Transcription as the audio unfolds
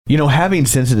You know, having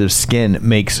sensitive skin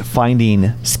makes finding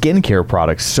skincare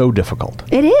products so difficult.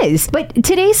 It is, but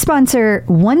today's sponsor,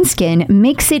 OneSkin,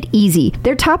 makes it easy.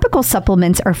 Their topical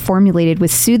supplements are formulated with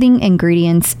soothing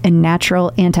ingredients and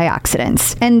natural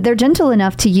antioxidants, and they're gentle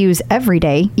enough to use every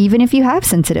day, even if you have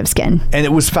sensitive skin. And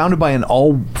it was founded by an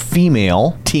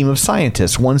all-female team of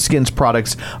scientists. OneSkin's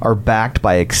products are backed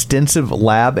by extensive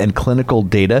lab and clinical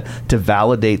data to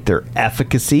validate their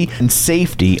efficacy and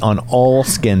safety on all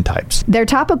skin types. Their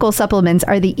topical supplements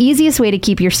are the easiest way to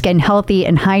keep your skin healthy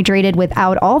and hydrated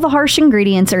without all the harsh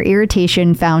ingredients or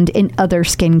irritation found in other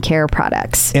skincare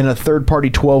products. In a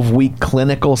third-party 12-week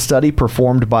clinical study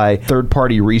performed by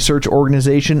third-party research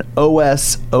organization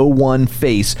OS01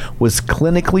 Face was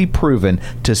clinically proven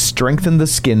to strengthen the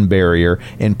skin barrier,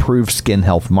 improve skin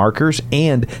health markers,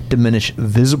 and diminish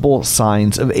visible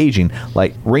signs of aging,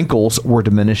 like wrinkles were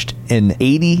diminished in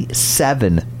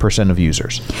 87% of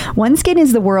users. OneSkin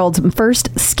is the world's first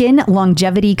skin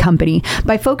longevity company.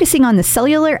 By focusing on the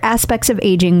cellular aspects of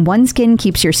aging, OneSkin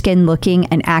keeps your skin looking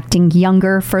and acting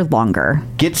younger for longer.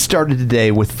 Get started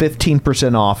today with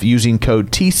 15% off using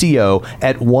code TCO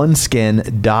at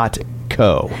oneskin.co.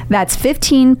 That's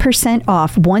 15%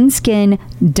 off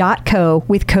oneskin.co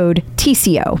with code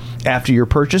TCO. After your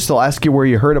purchase, they'll ask you where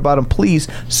you heard about them. Please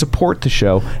support the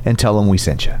show and tell them we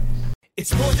sent you.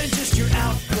 It's more than just your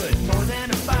output, more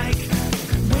than a bike.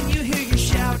 When you hear your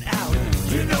shout out,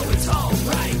 you know it's all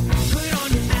right. Put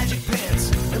on your magic pants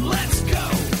and let's go.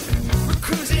 We're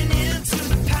cruising into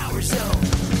the power zone.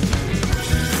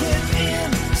 Clip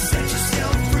in, set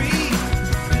yourself free.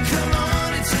 Come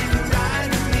on and take a ride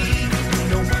with me.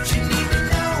 Know what you need to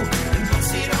know and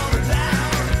what's it all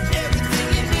about. Everything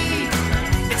you need,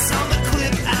 it's on the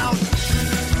Clip Out.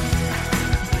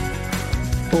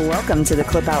 Welcome to the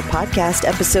Clip Out Podcast,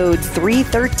 episode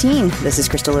 313. This is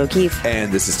Crystal O'Keefe.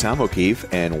 And this is Tom O'Keefe,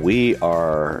 and we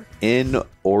are in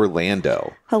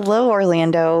Orlando. Hello,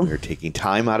 Orlando. We're taking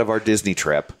time out of our Disney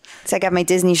trip. So I got my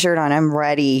Disney shirt on. I'm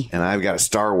ready. And I've got a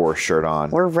Star Wars shirt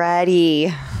on. We're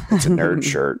ready. It's a nerd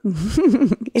shirt.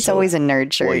 It's always a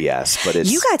nerd shirt. Well, yes, but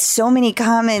it's... You got so many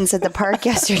comments at the park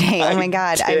yesterday. Oh, my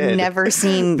God. I've never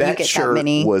seen that you get shirt that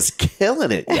many. Was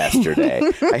killing it yesterday.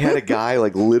 I had a guy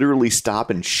like literally stop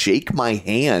and shake my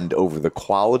hand over the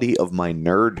quality of my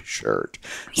nerd shirt.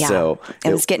 Yeah, so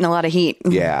it was getting a lot of heat.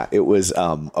 Yeah, it was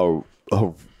a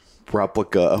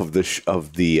replica of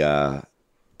the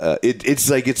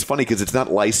it's funny because it's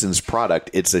not licensed product.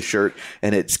 It's a shirt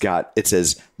and it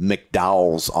says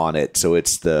McDowell's on it. So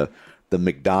it's the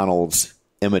McDonald's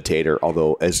imitator.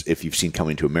 Although as if you've seen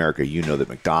Coming to America, you know that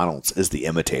McDonald's is the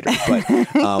imitator, but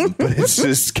it's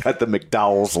just got the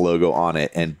McDowell's logo on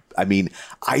it. And I mean,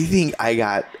 I think I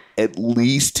got at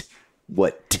least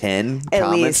 10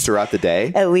 comments throughout the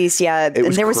day? At least, yeah. There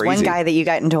was crazy. one guy that you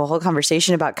got into a whole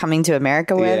conversation about Coming to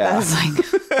America with. Yeah. I was like,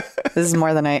 this is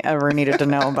more than I ever needed to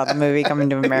know about the movie Coming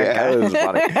to America. Yeah, it was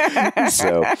funny.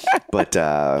 So, but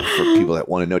for people that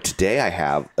want to know, today I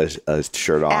have a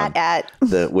shirt on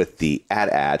with the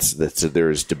AT-ATs. So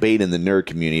there's debate in the nerd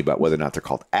community about whether or not they're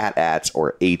called AT-ATs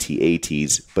or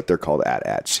AT-ATs, but they're called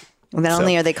AT-ATs. Not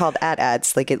only are they called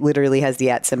AT-ATs, like it literally has the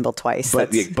at symbol twice.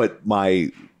 But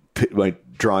my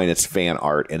drawing, it's fan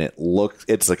art, and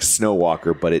it's like Snow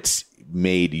Walker, but it's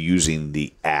made using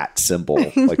the at symbol,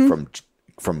 like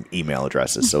from email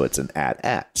addresses. So it's an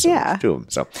at. So yeah. To them.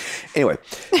 So anyway,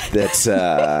 that's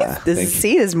this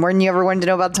is more than you ever wanted to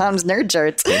know about Tom's nerd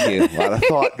shirts. Thank you. A lot of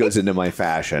thought goes into my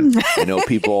fashion. I know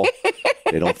people,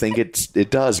 they don't think it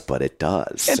does, but it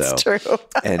does. It's true.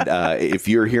 And if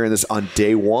you're hearing this on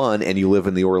day one and you live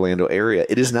in the Orlando area,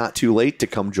 it is not too late to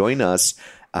come join us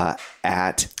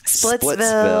at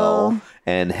Splitsville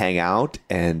and hang out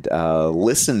and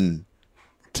listen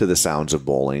to the sounds of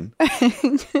bowling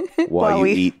while you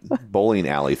eat bowling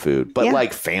alley food, but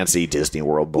like fancy Disney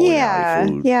World bowling alley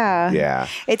food. Yeah.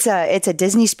 It's a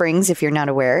Disney Springs, if you're not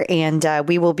aware, and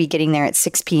we will be getting there at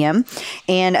 6 p.m.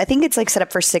 And I think it's like set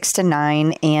up for 6 to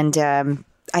 9, and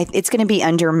it's going to be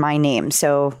under my name,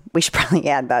 so we should probably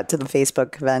add that to the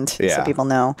Facebook event so people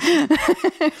know.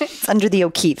 It's under the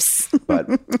O'Keefes. But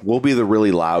we'll be the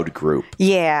really loud group.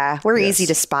 Yeah, we're easy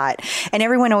to spot. And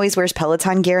everyone always wears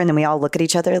Peloton gear, and then we all look at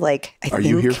each other like, Are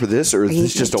you here for this, or is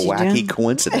this just a wacky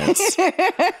coincidence?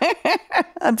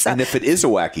 And if it is a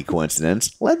wacky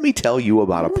coincidence, let me tell you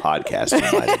about a podcast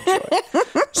you might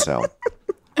enjoy.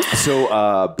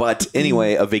 So, but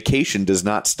anyway, a vacation does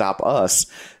not stop us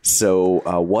So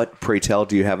what, pray tell,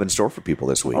 do you have in store for people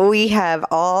this week? We have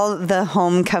all the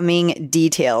homecoming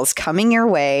details coming your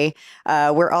way.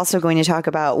 We're also going to talk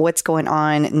about what's going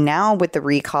on now with the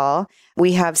recall.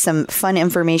 We have some fun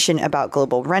information about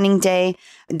Global Running Day.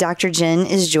 Dr. Jen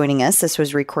is joining us. This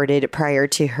was recorded prior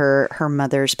to her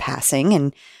mother's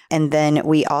passing. And then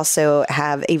we also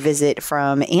have a visit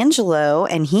from Angelo,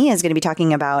 and he is going to be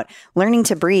talking about learning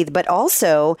to breathe, but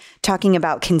also talking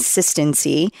about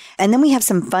consistency. And then we have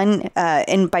some fun,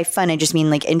 and by fun, I just mean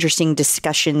like interesting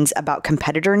discussions about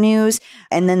competitor news.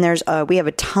 And then we have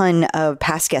a ton of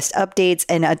past guest updates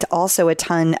and also a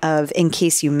ton of in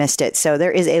case you missed it. So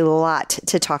there is a lot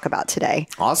to talk about today.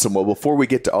 Awesome. Well, before we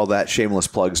get to all that, shameless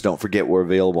plugs, don't forget we're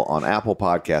available on Apple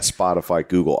Podcasts, Spotify,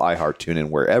 Google, iHeart, TuneIn,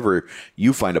 wherever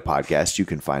you find a podcast, you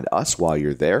can find us while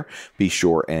you're there. Be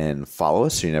sure and follow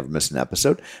us so you never miss an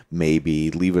episode. Maybe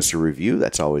leave us a review.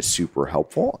 That's always super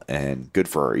helpful and good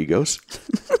for our egos.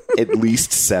 At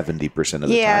least 70% of the time.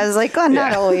 Yeah, I was like,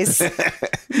 not always.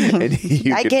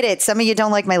 I get it. Some of you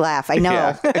don't like my laugh. I know.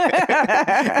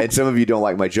 Yeah. And some of you don't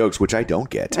like my jokes, which I don't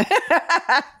get.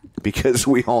 Because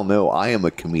we all know I am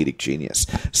a comedic genius.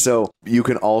 So you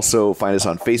can also find us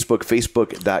on Facebook,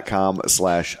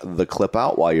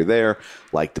 facebook.com/theclipout. While you're there,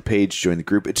 like the page, join the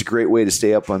group. It's a great way to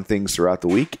stay up on things throughout the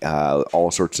week. All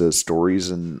sorts of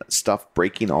stories and stuff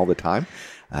breaking all the time.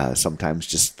 Sometimes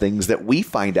just things that we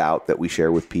find out that we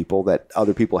share with people that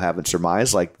other people haven't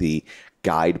surmised, like the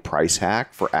guide price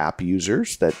hack for app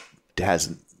users that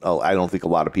I don't think a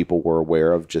lot of people were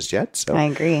aware of just yet. So I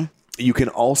agree. You can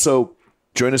also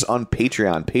join us on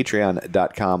Patreon,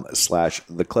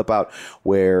 patreon.com/theclipout,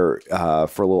 where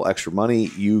for a little extra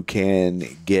money, you can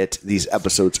get these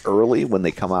episodes early when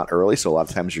they come out early. So a lot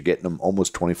of times you're getting them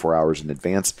almost 24 hours in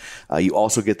advance. You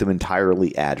also get them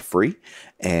entirely ad-free,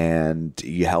 and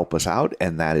you help us out,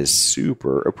 and that is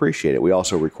super appreciated. We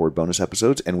also record bonus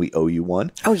episodes, and we owe you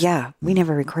one. Oh, yeah. We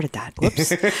never recorded that.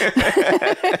 Whoops.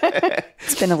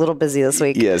 It's been a little busy this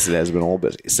week. Yes, it has been a little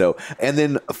busy. So, and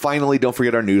then finally, don't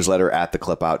forget our newsletter at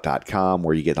theclipout.com,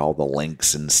 where you get all the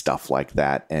links and stuff like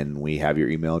that. And we have your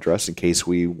email address in case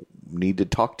we need to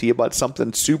talk to you about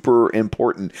something super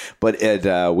important, but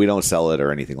we don't sell it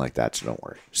or anything like that. So don't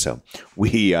worry. So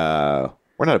we're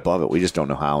not above it. We just don't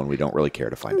know how, and we don't really care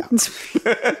to find out.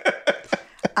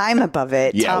 I'm above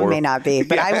it. Yeah, Tom may not be,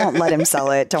 but I won't let him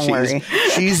sell it. Don't worry.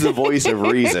 She's the voice of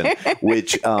reason,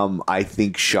 which I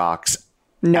think shocks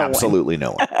absolutely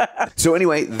no one. So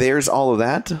anyway, there's all of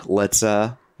that. Let's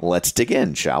dig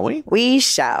in, shall we? We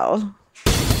shall.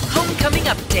 Homecoming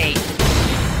update.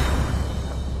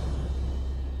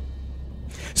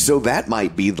 So that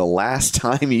might be the last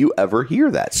time you ever hear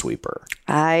that, Sweeper.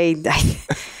 I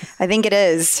think it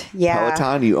is. Yeah.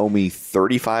 Peloton, you owe me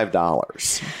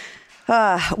 $35.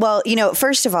 Well,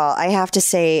 first of all, I have to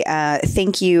say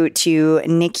thank you to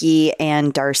Nikki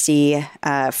and Darcy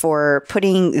for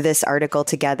putting this article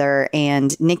together,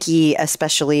 and Nikki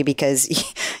especially because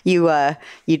you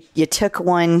took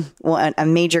a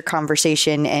major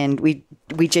conversation, and we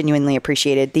genuinely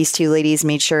appreciated. These two ladies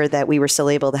made sure that we were still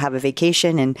able to have a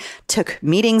vacation and took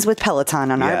meetings with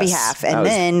Peloton on our behalf, and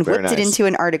then whipped it into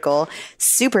an article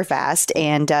super fast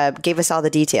and gave us all the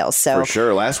details. So for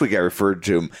sure, last week I referred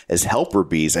to them as helper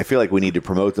bees. I feel like we need to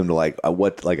promote them to like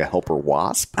a helper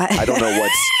wasp. I don't know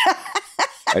what's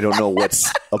I don't know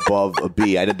what's above a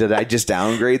bee. Did I just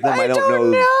downgrade them? I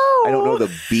don't know. I don't know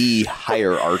the bee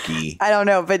hierarchy. I don't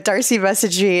know, but Darcy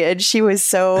messaged me, and she was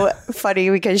so funny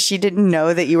because she didn't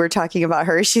know that you were talking about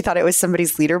her. She thought it was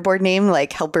somebody's leaderboard name,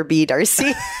 like Helper Bee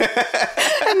Darcy.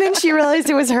 And then she realized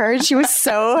it was her, and she was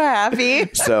so happy.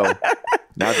 So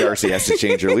now Darcy has to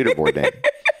change her leaderboard name.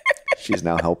 She's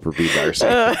now Helper Bee Darcy.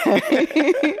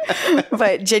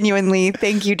 But genuinely,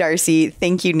 thank you, Darcy.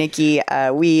 Thank you, Nikki.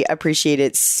 We appreciate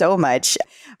it so much.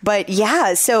 But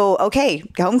yeah, so, okay,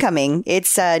 homecoming.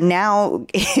 It's now,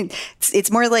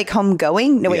 it's more like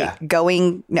homegoing. No, wait,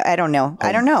 going. No, I don't know.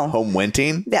 I don't know.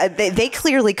 Home-wenting? They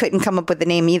clearly couldn't come up with the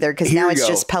name either, because now it's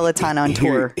just Peloton on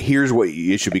tour. Here's what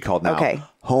it should be called now. Okay.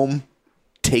 Home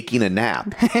taking a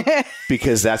nap.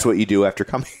 Because that's what you do after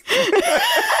coming.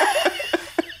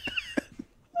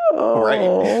 Oh.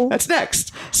 Right. That's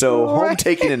next. So home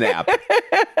taking a nap.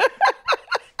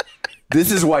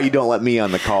 This is why you don't let me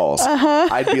on the calls.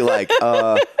 I'd be like,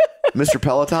 Mr.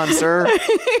 Peloton, sir,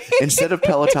 instead of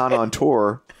Peloton on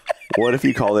tour, what if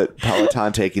you called it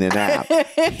Peloton taking a nap?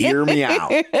 Hear me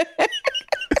out.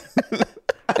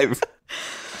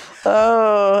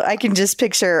 I can just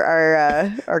picture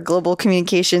our global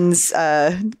communications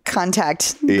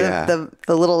contact, the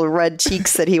little red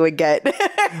cheeks that he would get.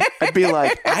 I'd be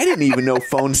like, I didn't even know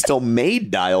phones still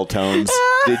made dial tones.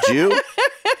 Did you?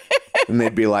 And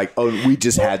they'd be like, oh, we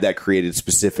just had that created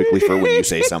specifically for when you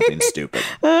say something stupid.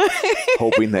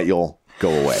 Hoping that you'll go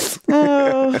away.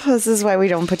 Oh, this is why we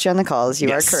don't put you on the calls. You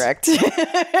Yes. are correct.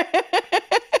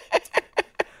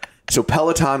 So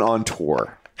Peloton on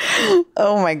tour.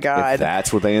 Oh my If God.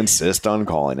 that's what they insist on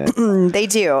calling it. They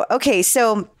do. Okay,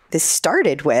 so this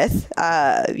started with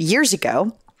years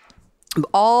ago.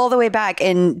 All the way back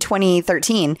in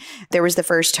 2013, there was the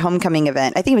first homecoming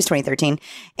event. I think it was 2013.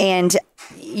 And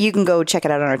you can go check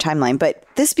it out on our timeline. But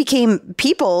this became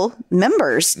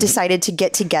members decided to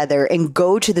get together and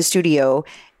go to the studio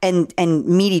and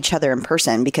meet each other in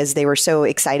person because they were so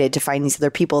excited to find these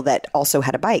other people that also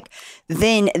had a bike.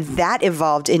 Then that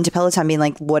evolved into Peloton being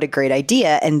like, what a great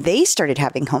idea. And they started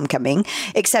having homecoming,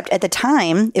 except at the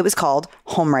time it was called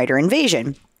Home Rider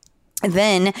Invasion.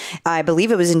 Then, I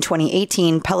believe it was in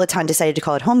 2018, Peloton decided to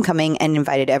call it Homecoming and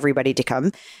invited everybody to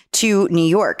come to New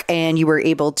York. And you were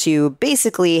able to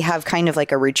basically have kind of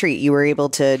like a retreat. You were able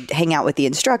to hang out with the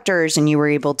instructors and you were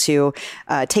able to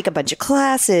take a bunch of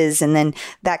classes. And then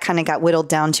that kind of got whittled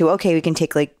down to, okay, we can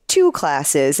take like 2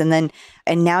 classes. And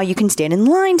now you can stand in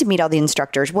line to meet all the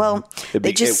instructors. Well, It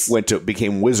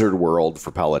became Wizard World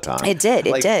for Peloton. It did.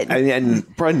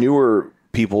 And probably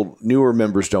newer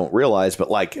members don't realize,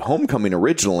 but like homecoming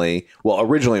originally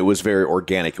it was very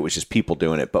organic. It was just people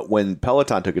doing it. But when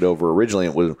Peloton took it over originally,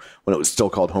 when it was still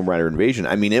called Home Rider Invasion,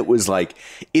 I mean, it was like,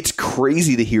 it's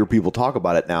crazy to hear people talk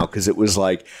about it now because it was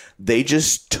like they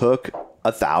just took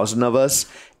 1,000 of us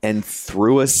and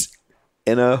threw us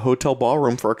in a hotel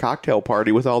ballroom for a cocktail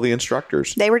party with all the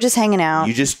instructors. They were just hanging out.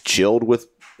 You just chilled with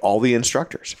all the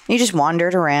instructors. You just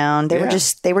wandered around. They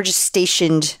were just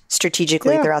stationed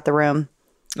strategically throughout the room.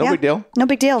 No big deal. No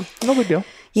big deal. No big deal.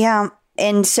 Yeah.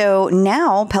 And so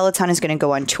now Peloton is going to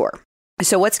go on tour.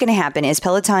 So what's going to happen is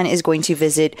Peloton is going to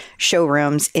visit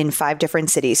showrooms in 5 different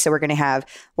cities. So we're going to have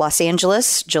Los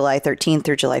Angeles, July 13th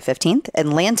through July 15th,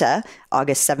 Atlanta,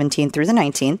 August 17th through the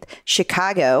 19th,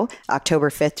 Chicago, October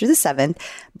 5th through the 7th,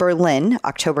 Berlin,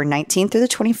 October 19th through the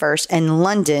 21st, and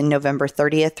London, November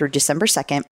 30th through December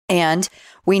 2nd. And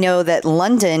we know that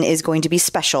London is going to be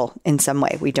special in some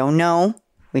way. We don't know.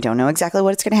 We don't know exactly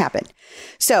what it's going to happen.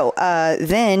 So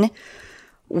then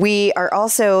we are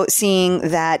also seeing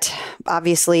that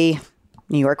obviously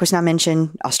New York was not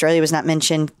mentioned. Australia was not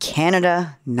mentioned.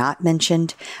 Canada, not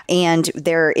mentioned. And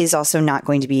there is also not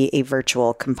going to be a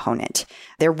virtual component.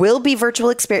 There will be virtual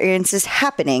experiences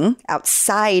happening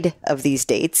outside of these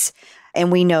dates. And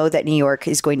we know that New York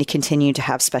is going to continue to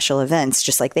have special events,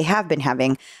 just like they have been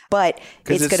having. But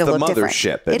it's going to look different.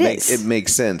 Mothership. It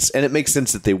makes sense. And it makes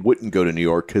sense that they wouldn't go to New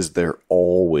York because they're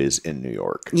always in New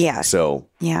York. Yeah. So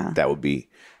yeah, that would be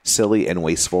silly and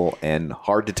wasteful and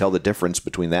hard to tell the difference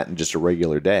between that and just a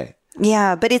regular day.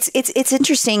 Yeah, but it's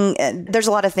interesting. There's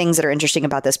a lot of things that are interesting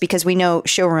about this because we know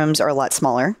showrooms are a lot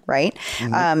smaller, right?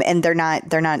 Mm-hmm. And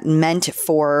they're not meant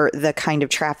for the kind of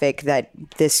traffic that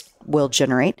this will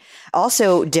generate.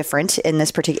 Also different in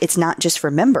this particular, it's not just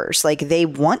for members. Like they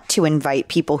want to invite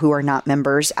people who are not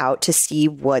members out to see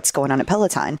what's going on at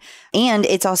Peloton. And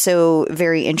it's also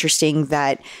very interesting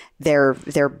that they're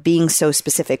being so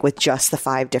specific with just the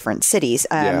 5 different cities.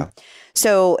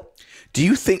 So do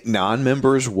you think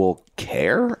non-members will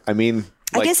care? I mean,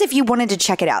 I guess if you wanted to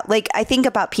check it out, like I think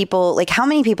about people, like how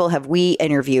many people have we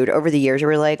interviewed over the years who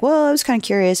were like, well, I was kind of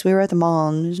curious. We were at the mall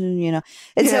and, you know,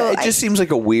 and yeah, so it just seems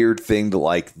like a weird thing to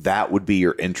like, that would be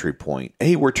your entry point.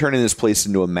 Hey, we're turning this place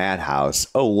into a madhouse.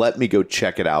 Oh, let me go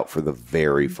check it out for the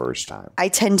very first time. I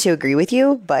tend to agree with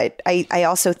you, but I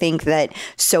also think that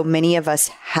so many of us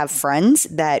have friends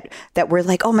that were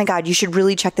like, oh my God, you should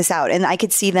really check this out. And I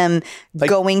could see them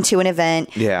going to an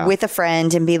event with a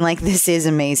friend and being like, this is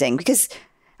amazing. Because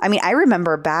I mean, I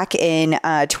remember back in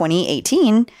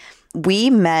 2018, we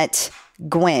met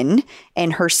Gwen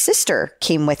and her sister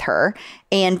came with her.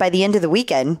 And by the end of the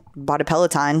weekend, bought a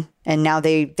Peloton. And now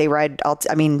they ride,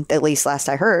 at least last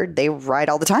I heard, they ride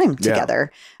all the time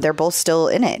together. Yeah. They're both still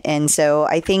in it. And so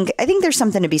I think there's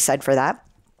something to be said for that.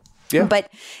 Yeah.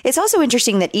 But it's also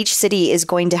interesting that each city is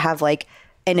going to have like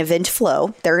an event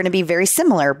flow. They're going to be very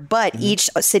similar, but each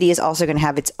city is also going to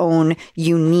have its own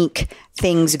unique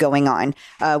things going on.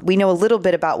 We know a little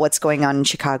bit about what's going on in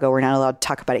Chicago. We're not allowed to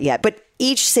talk about it yet, but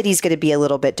each city is going to be a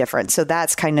little bit different. So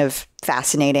that's kind of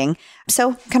fascinating.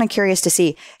 So kind of curious to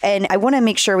see. And I want to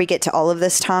make sure we get to all of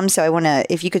this, Tom. So I want to,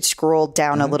 if you could scroll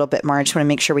down a little bit more, I just want to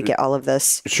make sure we get all of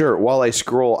this. Sure. While I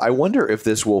scroll, I wonder if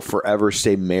this will forever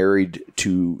stay married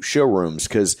to showrooms,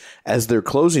 because as they're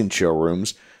closing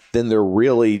showrooms, then they're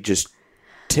really just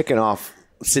ticking off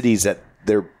cities that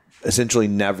they're essentially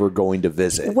never going to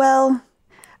visit. Well,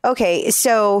 okay.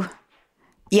 So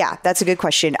Yeah, that's a good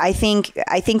question. I think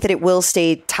that it will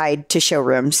stay tied to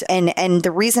showrooms. And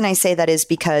the reason I say that is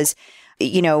because,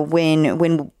 you know,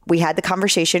 when we had the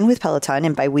conversation with Peloton,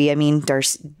 and by we, I mean,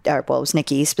 it was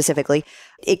Nikki specifically,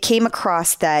 it came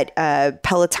across that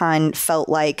Peloton felt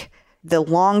like the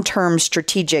long-term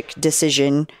strategic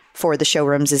decision for the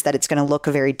showrooms is that it's going to look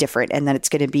very different and that it's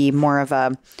going to be more of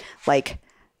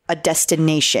a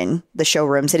destination, the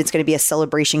showrooms, and it's going to be a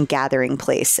celebration gathering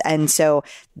place. And so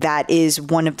that is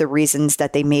one of the reasons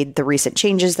that they made the recent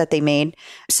changes that they made.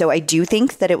 So I do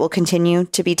think that it will continue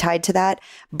to be tied to that,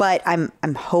 but I'm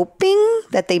hoping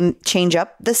that they change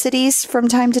up the cities from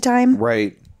time to time.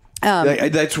 Right.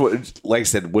 That's what, like I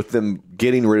said, with them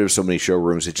getting rid of so many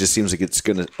showrooms, it just seems like it's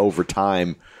going to, over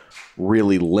time,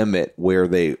 really limit where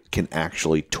they can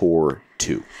actually tour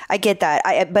to. I get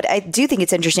that. But I do think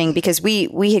it's interesting because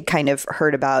we had kind of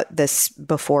heard about this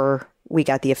before we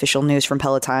got the official news from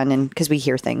Peloton, and because we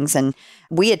hear things, and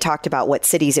we had talked about what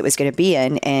cities it was going to be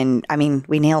in, and I mean,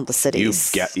 we nailed the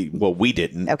cities. Well, we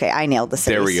didn't. Okay, I nailed the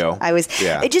cities. There we go.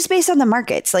 It just based on the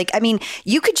markets. Like, I mean,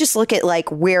 you could just look at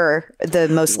like where the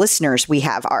most listeners we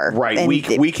have are. Right. And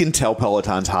we can tell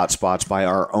Peloton's hotspots by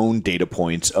our own data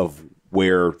points of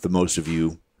where the most of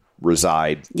you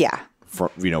reside. Yeah. From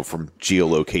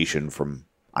geolocation, from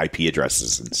IP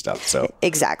addresses and stuff. So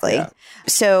exactly. Yeah.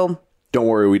 So don't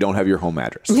worry, we don't have your home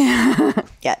address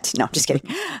yet. No, just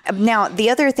kidding. Now, the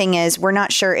other thing is we're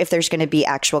not sure if there's going to be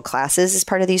actual classes as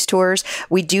part of these tours.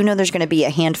 We do know there's going to be a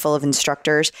handful of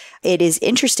instructors. It is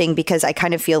interesting because I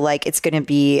kind of feel like it's going to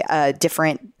be a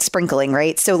different sprinkling,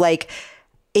 right? So like,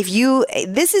 if you,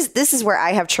 this is where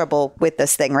I have trouble with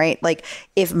this thing, right? Like,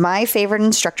 if my favorite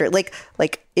instructor, like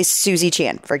is Susie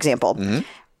Chan, for example,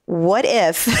 what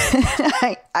if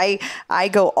I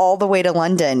go all the way to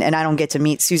London and I don't get to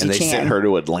meet Susie and they Chan? sent her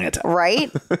to Atlanta,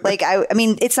 right? Like, I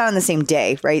mean, it's not on the same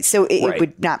day, right? So it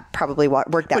would not probably work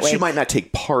that way. But she might not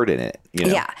take part in it. You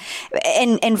know? Yeah,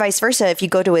 and vice versa. If you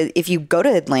go to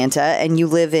Atlanta and you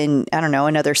live in, I don't know,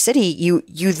 another city, you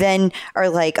then are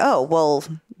like, oh well.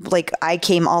 Like, I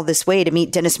came all this way to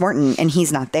meet Dennis Morton and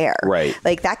he's not there. Right.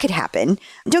 Like, that could happen.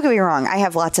 Don't get me wrong. I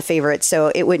have lots of favorites,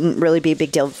 so it wouldn't really be a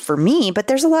big deal for me, but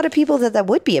there's a lot of people that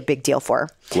would be a big deal for.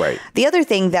 Right. The other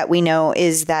thing that we know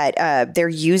is that they're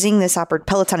using this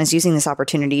Peloton is using this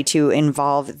opportunity to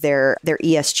involve their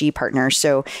ESG partners.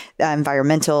 So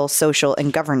environmental, social,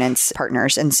 and governance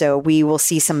partners. And so we will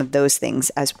see some of those things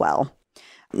as well.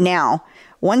 Now,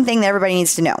 one thing that everybody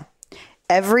needs to know.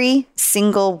 Every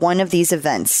single one of these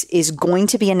events is going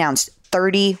to be announced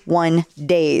 31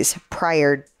 days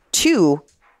prior to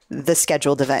the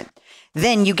scheduled event.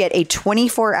 Then you get a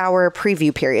 24-hour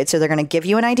preview period. So they're going to give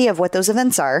you an idea of what those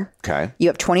events are. Okay. You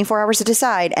have 24 hours to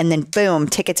decide, and then boom,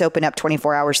 tickets open up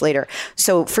 24 hours later.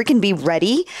 So freaking be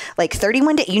ready. Like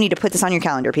 31 days. You need to put this on your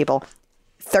calendar, people.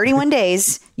 31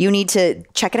 days, you need to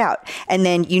check it out. And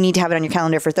then you need to have it on your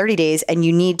calendar for 30 days, and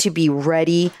you need to be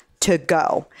ready to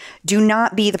go. Do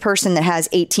not be the person that has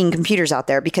 18 computers out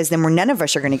there, because then none of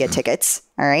us are going to get tickets.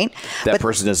 All right. That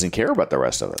person doesn't care about the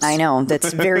rest of us. I know.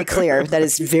 That's very clear. That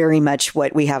is very much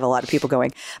what we have a lot of people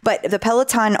going. But the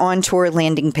Peloton on tour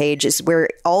landing page is where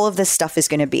all of this stuff is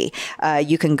going to be.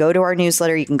 You can go to our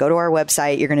newsletter. You can go to our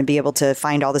website. You're going to be able to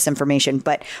find all this information.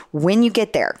 But when you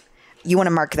get there, you want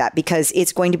to mark that, because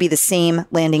it's going to be the same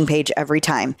landing page every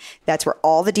time. That's where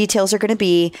all the details are going to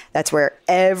be. That's where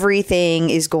everything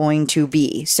is going to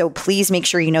be. So please make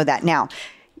sure you know that. Now,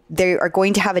 they are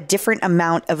going to have a different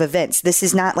amount of events. This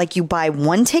is not like you buy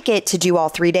one ticket to do all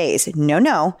 3 days.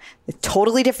 No. It's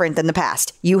totally different than the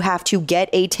past. You have to get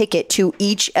a ticket to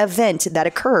each event that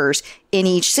occurs in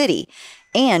each city.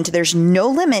 And there's no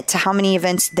limit to how many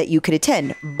events that you could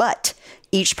attend, but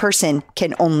each person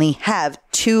can only have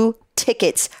 2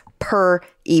 tickets per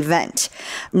event.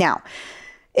 Now,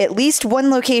 at least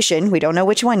one location, we don't know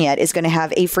which one yet, is going to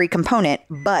have a free component,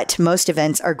 but most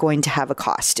events are going to have a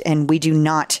cost, and we do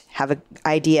not have an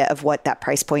idea of what that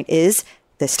price point is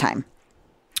this time.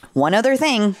 One other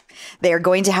thing, they are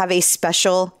going to have a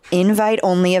special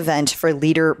invite-only event for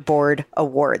Leaderboard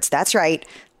Awards. That's right,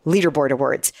 Leaderboard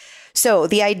Awards. So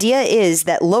the idea is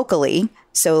that locally,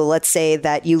 so let's say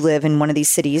that you live in one of these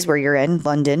cities where you're in,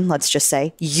 London, let's just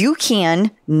say, you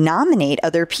can nominate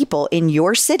other people in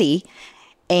your city.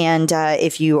 And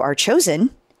if you are chosen,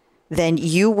 then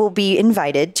you will be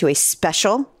invited to a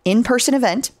special in-person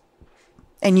event,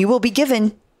 and you will be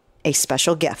given a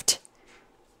special gift.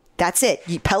 That's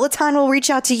it. Peloton will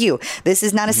reach out to you. This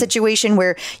is not a situation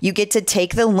where you get to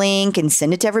take the link and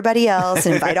send it to everybody else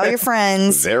and invite all your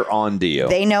friends. They're on to you.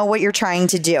 They know what you're trying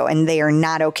to do, and they are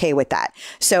not okay with that.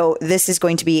 So this is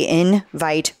going to be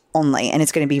invite only. And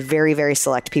it's going to be very, very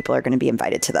select people are going to be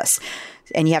invited to this.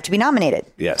 And you have to be nominated.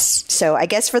 Yes. So I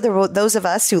guess for those of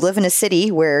us who live in a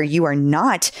city where you are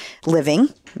not living,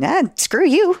 screw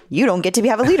you. You don't get to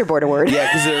have a leaderboard award. Yeah,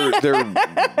 because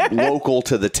they're local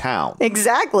to the town.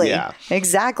 Exactly. Yeah.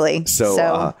 Exactly.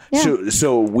 So yeah.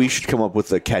 so we should come up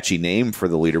with a catchy name for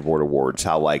the leaderboard awards.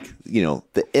 How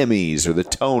the Emmys or the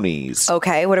Tonys.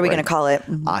 Okay. What are we going to call it?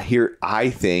 I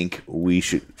think we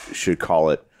should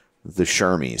call it the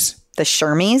Shermies. The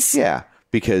Shermies? Yeah,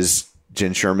 because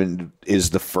Jen Sherman is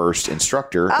the first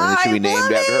instructor, and it should be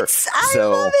named after her. I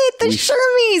love it. The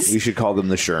Shermies. We should call them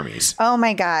the Shermies. Oh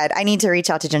my God. I need to reach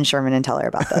out to Jen Sherman and tell her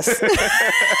about this.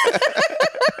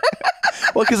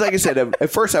 Well, because like I said, at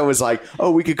first I was like,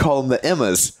 oh, we could call them the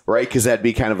Emmas, right? Because that'd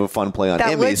be kind of a fun play on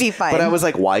That Emmys. would be fun. But I was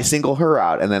like, why single her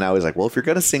out? And then I was like, well, if you're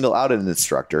going to single out an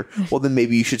instructor, well, then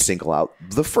maybe you should single out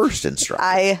the first instructor.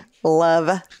 I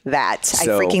love that.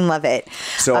 So- I freaking love it.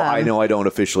 So I know I don't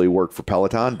officially work for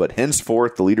Peloton, but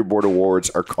henceforth, the leaderboard awards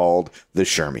are called the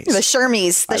Shermies. The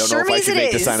Shermies. The I don't know if I Shermies should it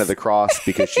make the is. sign of the cross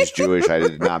because she's Jewish. I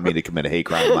did not mean to commit a hate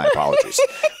crime. My apologies.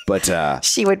 But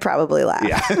She would probably laugh.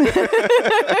 yeah.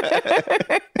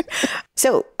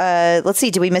 So let's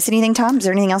see. Do we miss anything, Tom? Is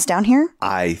there anything else down here?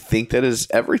 I think that is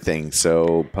everything.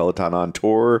 So Peloton on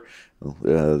tour,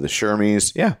 the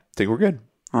Shermies. Yeah, I think we're good.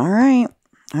 All right.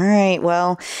 All right.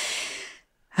 Well,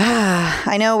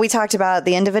 I know we talked about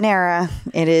the end of an era.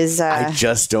 It is I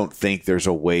just don't think there's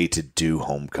a way to do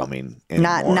homecoming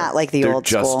anymore. not like the They're old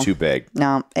just school. too big.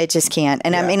 No, it just can't.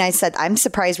 And I Yeah. mean, I said, I'm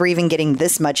surprised we're even getting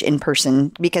this much in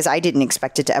person because I didn't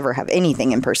expect it to ever have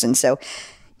anything in person. So,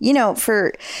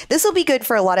 this will be good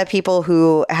for a lot of people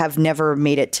who have never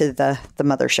made it to the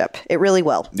mothership. It really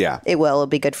will. Yeah. It will. It'll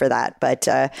be good for that. But,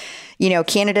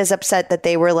 Canada's upset that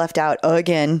they were left out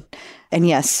again. And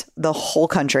yes, the whole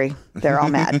country, they're all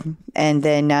mad. And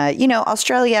then,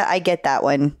 Australia, I get that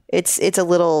one. It's a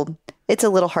little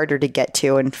harder to get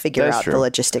to and figure That's out true. the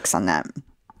logistics on that.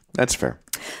 That's fair.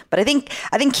 But I think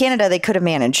Canada, they could have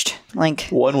managed. Like,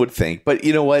 One would think. But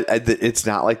you know what? It's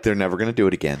not like they're never going to do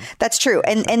it again. that's true.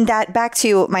 And that back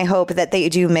to my hope that they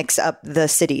do mix up the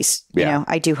cities. Yeah.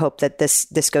 I do hope that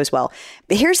this goes well.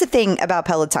 But here's the thing about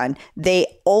Peloton. They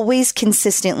always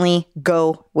consistently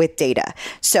go with data.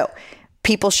 So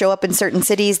people show up in certain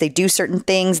cities, they do certain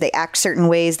things, they act certain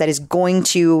ways. That is going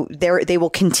to, they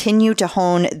will continue to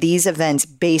hone these events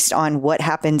based on what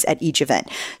happens at each event.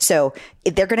 So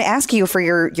they're going to ask you for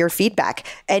your feedback.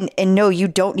 And no, you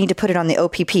don't need to put it on the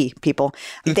OPP, people.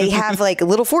 They have like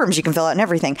little forms you can fill out and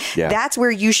everything. Yeah. That's where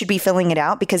you should be filling it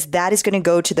out because that is going to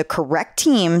go to the correct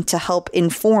team to help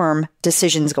inform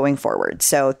decisions going forward.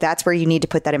 So that's where you need to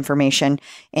put that information.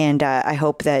 And I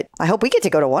hope we get to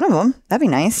go to one of them. That'd be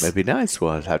nice. That'd be nice.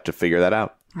 We'll have to figure that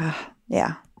out.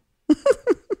 Yeah.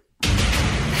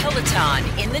 Peloton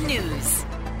in the news.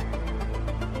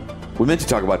 We meant to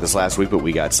talk about this last week, but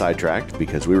we got sidetracked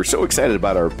because we were so excited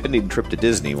about our pending trip to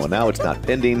Disney. Well, now it's not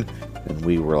pending. And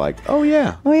we were like, oh,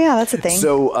 yeah. Oh, yeah, that's a thing.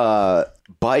 So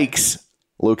bikes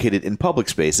located in public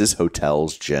spaces,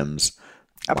 hotels, gyms,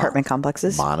 Apartment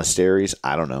complexes. monasteries.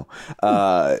 I don't know.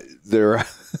 They're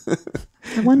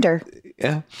I wonder.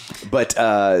 yeah.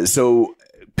 But so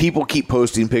people keep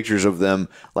posting pictures of them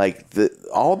like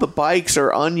all the bikes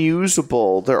are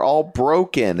unusable. They're all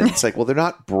broken. And it's like, well, they're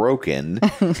not broken.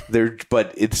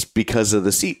 But it's because of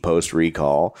the seat post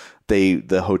recall.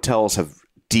 The hotels have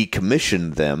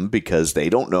decommissioned them because they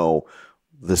don't know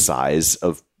the size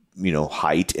of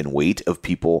height and weight of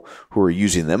people who are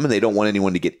using them, and they don't want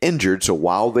anyone to get injured. So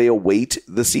while they await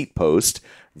the seat post,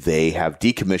 they have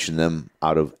decommissioned them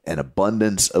out of an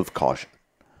abundance of caution.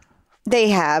 They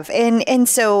have. And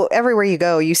so everywhere you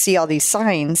go, you see all these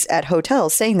signs at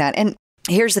hotels saying that. And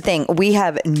here's the thing. We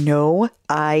have no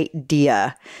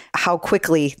idea how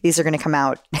quickly these are going to come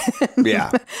out.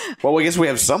 Yeah. Well, I guess we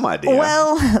have some idea.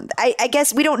 Well, I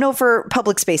guess we don't know for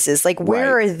public spaces. Like,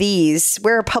 where Right.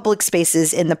 where are public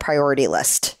spaces in the priority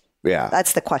list? Yeah.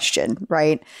 That's the question,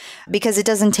 right? Because it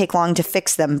doesn't take long to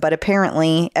fix them, but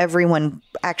apparently everyone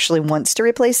actually wants to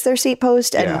replace their seat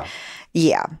post. And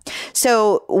yeah.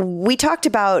 So we talked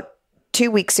about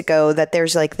 2 weeks ago that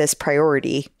there's like this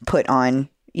priority put on,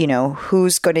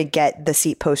 who's going to get the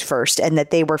seat post first, and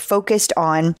that they were focused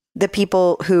on the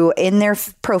people who in their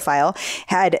profile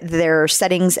had their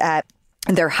settings at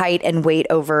their height and weight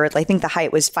over, I think the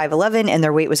height was 5'11" and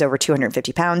their weight was over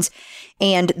 250 pounds.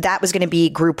 And that was going to be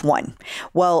group one.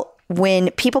 Well, when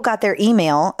people got their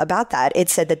email about that, it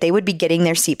said that they would be getting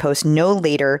their seat post no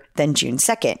later than June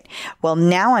 2nd. Well,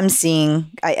 now I'm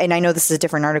seeing, and I know this is a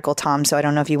different article, Tom, so I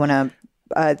don't know if you want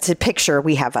to picture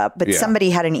we have up, but somebody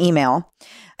had an email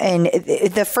And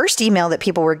the first email that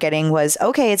people were getting was,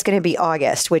 okay, it's going to be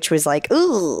August, which was like,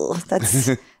 ooh,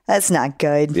 that's not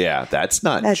good. Yeah, that's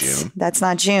not June. That's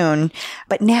not June.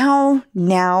 But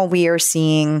now we are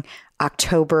seeing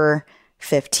October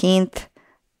 15th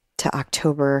to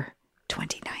October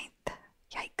 29th.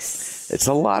 Yikes. It's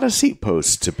a lot of seat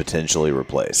posts to potentially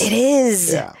replace. It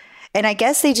is. Yeah. And I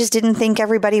guess they just didn't think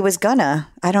everybody was gonna.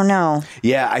 I don't know.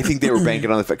 Yeah, I think they were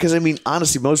banking on the fact, because I mean,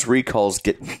 honestly, most recalls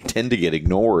tend to get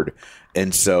ignored,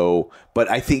 and so. But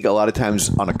I think a lot of times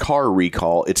on a car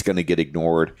recall, it's going to get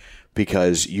ignored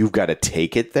because you've got to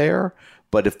take it there.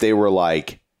 But if they were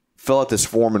like, fill out this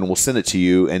form and we'll send it to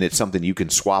you, and it's something you can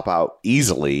swap out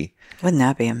easily, wouldn't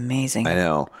that be amazing? I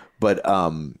know, but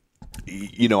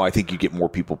I think you get more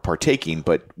people partaking.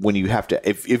 But when you have to,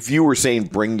 if you were saying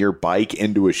bring your bike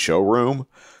into a showroom,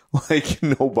 like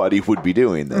nobody would be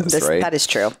doing this, right? That is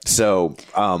true. So,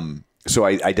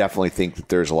 I definitely think that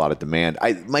there's a lot of demand.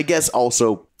 My guess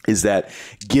also is that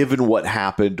given what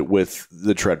happened with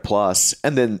the Tread Plus,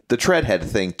 and then the Tread had a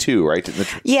thing too, right?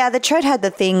 The Tread had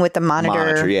the thing with the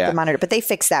monitor, but they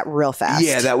fixed that real fast.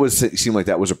 Yeah, it seemed like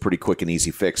that was a pretty quick and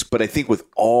easy fix. But I think with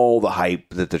all the hype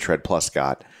that the Tread Plus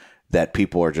got, that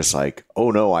people are just like,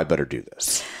 oh no, I better do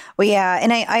this. Well, yeah.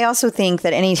 And I also think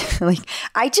that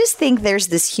I just think there's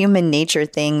this human nature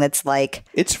thing that's like,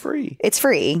 it's free. It's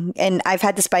free. And I've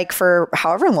had this bike for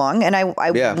however long. And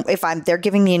if they're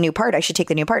giving me a new part, I should take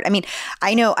the new part. I mean,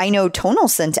 I know Tonal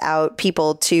sent out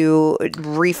people to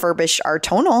refurbish our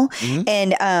Tonal. Mm-hmm.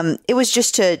 And it was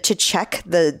just to check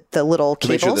the little cables. To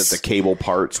make sure that the cable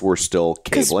parts were still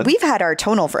cabling. We've had our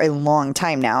Tonal for a long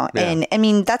time now. Yeah. And I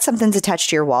mean, that's something that's attached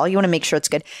to your wall. You want to make sure it's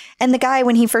good. And the guy,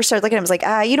 when he first started looking at it, was like,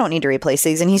 you don't need to replace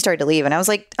these. And he started to leave. And I was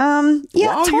like, Tonal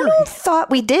thought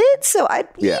we did. So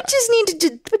you just need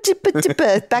to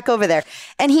put back over there.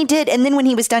 And he did. And then when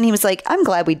he was done, he was like, I'm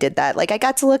glad we did that. Like I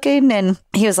got to look in, and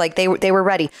he was like, they were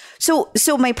ready. So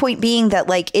my point being that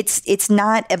like, it's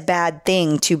not a bad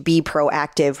thing to be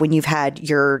proactive when you've had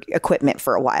your equipment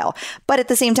for a while. But at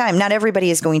the same time, not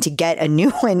everybody is going to get a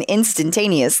new one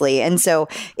instantaneously. And so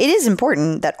it is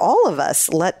important that all of us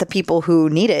let the people who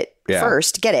need it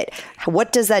first get it.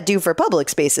 What does that do for public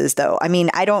spaces though? I mean,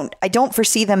 I don't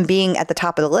foresee them being at the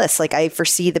top of the list. Like I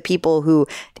foresee the people who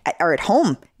are at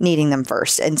home needing them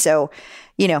first. And so,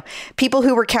 people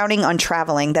who were counting on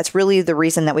traveling, that's really the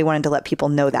reason that we wanted to let people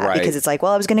know that, right? Because it's like,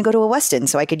 well, I was going to go to a Westin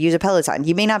so I could use a Peloton.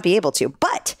 You may not be able to,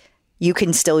 but you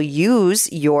can still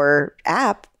use your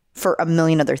app for a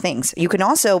million other things. You can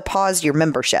also pause your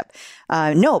membership.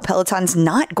 No, Peloton's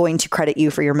not going to credit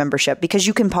you for your membership because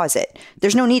you can pause it.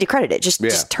 There's no need to credit it.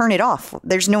 Just turn it off.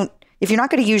 If you're not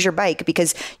going to use your bike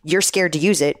because you're scared to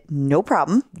use it, no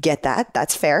problem. Get that.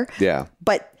 That's fair. Yeah.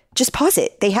 But just pause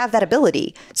it. They have that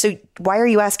ability. So why are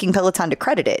you asking Peloton to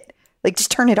credit it? Like, just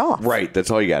turn it off. Right.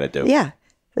 That's all you got to do. Yeah.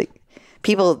 Like,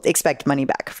 people expect money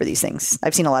back for these things.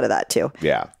 I've seen a lot of that too.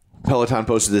 Yeah. Peloton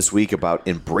posted this week about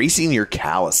embracing your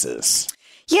calluses.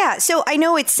 Yeah. So I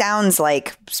know it sounds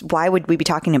like, why would we be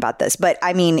talking about this? But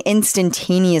I mean,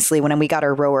 instantaneously when we got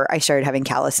our rower, I started having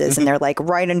calluses and they're like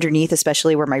right underneath,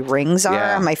 especially where my rings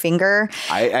are on my finger.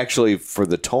 I actually, for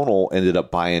the Tonal, ended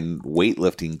up buying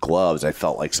weightlifting gloves. I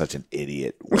felt like such an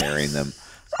idiot wearing them.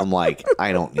 I'm like,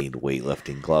 I don't need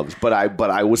weightlifting gloves, but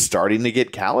I was starting to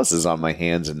get calluses on my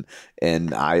hands,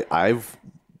 and I've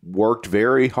worked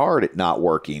very hard at not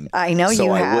working. I know so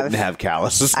you have. I wouldn't have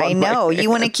calluses on I know. my hands. You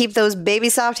want to keep those baby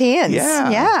soft hands.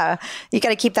 Yeah. You got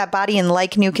to keep that body in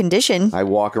like new condition. I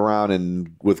walk around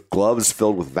and with gloves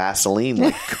filled with Vaseline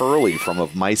like Curly from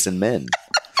Of Mice and Men.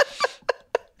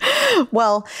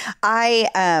 Well,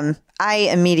 I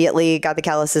immediately got the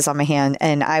calluses on my hand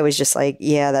and I was just like,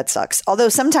 yeah, that sucks. Although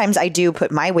sometimes I do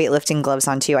put my weightlifting gloves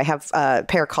on too. I have a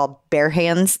pair called Bare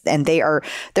Hands and they're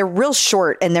real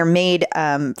short and they're made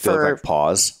for like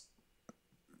paws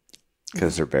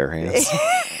because they're bare hands.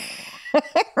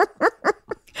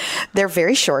 They're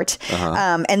very short.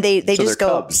 And they so just they're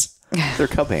go. Cubs. They're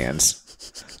cub hands.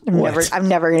 I'm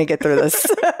never going to get through this.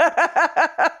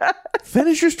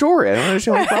 Finish your story. I don't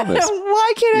understand what the problem is.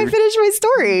 Why can't I finish my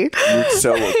story?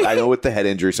 So I know with the head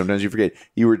injury, sometimes you forget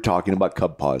you were talking about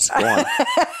cub paws. Go on.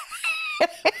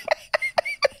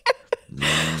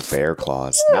 Bear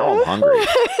claws. Now I'm hungry.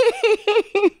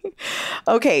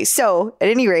 Okay, so at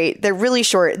any rate, they're really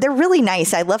short. They're really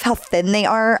nice. I love how thin they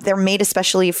are. They're made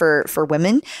especially for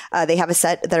women. They have a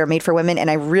set that are made for women, and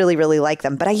I really, really like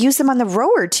them. But I use them on the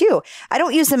rower too. I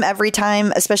don't use them every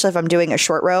time, especially if I'm doing a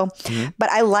short row. Mm-hmm. But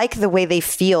I like the way they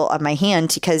feel on my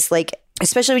hand because, like,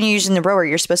 especially when you're using the rower,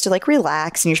 you're supposed to like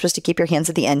relax and you're supposed to keep your hands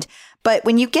at the end. But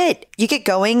when you get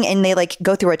going and they like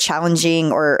go through a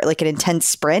challenging or like an intense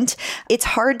sprint, it's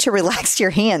hard to relax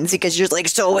your hands because you're like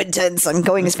so intense. I'm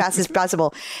going as fast as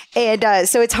possible. And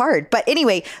so it's hard. But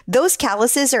anyway, those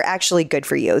calluses are actually good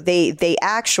for you. They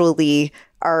actually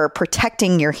are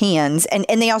protecting your hands and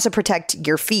they also protect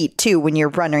your feet too when you're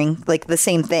running, like the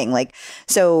same thing. Like,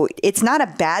 so it's not a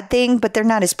bad thing, but they're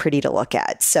not as pretty to look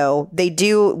at. So we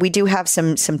do have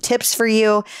some tips for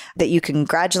you that you can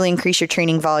gradually increase your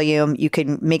training volume. You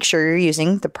can make sure you're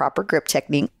using the proper grip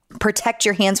technique. Protect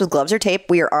your hands with gloves or tape.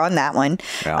 We are on that one.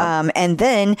 Yeah. And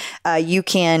then you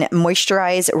can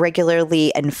moisturize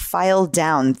regularly and file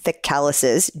down thick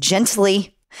calluses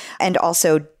gently. And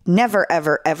also never,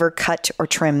 ever, ever cut or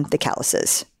trim the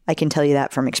calluses. I can tell you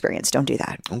that from experience. Don't do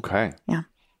that. Okay. Yeah.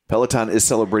 Peloton is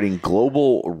celebrating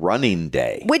Global Running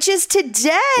Day. Which is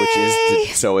today.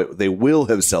 They will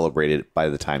have celebrated by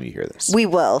the time you hear this. We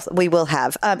will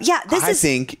have. I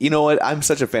think, you know what? I'm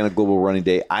such a fan of Global Running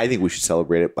Day. I think we should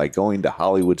celebrate it by going to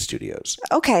Hollywood Studios.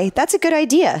 Okay. That's a good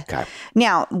idea. Okay.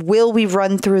 Now, will we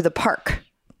run through the park?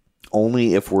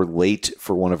 Only if we're late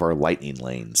for one of our lightning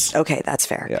lanes. Okay, that's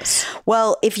fair. Yes.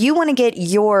 Well, if you want to get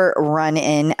your run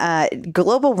in,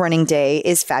 Global Running Day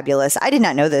is fabulous. I did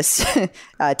not know this.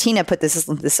 Tina put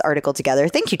this article together.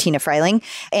 Thank you, Tina Freiling.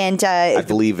 And I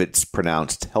believe it's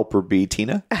pronounced Helper Bee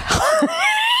Tina.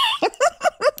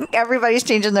 Everybody's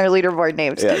changing their leaderboard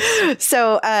names. Yes.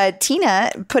 So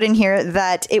Tina put in here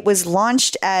that it was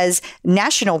launched as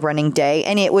National Running Day,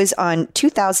 and it was on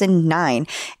 2009.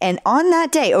 And on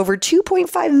that day, over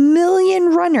 2.5 million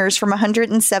runners from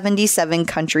 177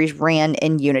 countries ran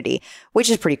in unity, which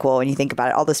is pretty cool when you think about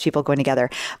it, all those people going together.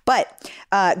 But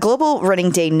Global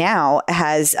Running Day now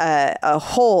has a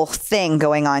whole thing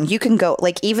going on. You can go,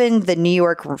 like even the New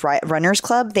York Runners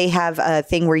Club, they have a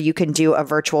thing where you can do a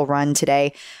virtual run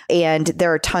today. And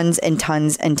there are tons and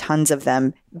tons and tons of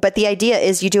them. But the idea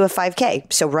is you do a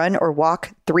 5K. So run or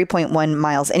walk 3.1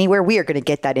 miles anywhere. We are going to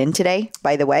get that in today,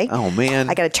 by the way. Oh, man.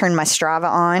 I got to turn my Strava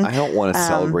on. I don't want to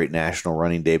celebrate National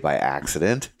Running Day by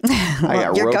accident.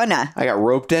 You're gonna. I got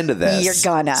roped into this. You're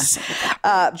gonna.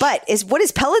 But what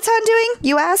is Peloton doing,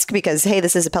 you ask? Because, hey,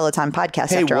 this is a Peloton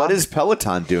podcast after all. What is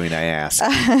Peloton doing, I ask?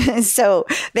 So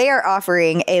they are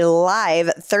offering a live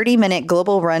 30-minute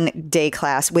Global Run Day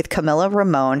class with Camilla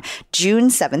Ramon, June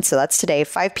 7th. So that's today,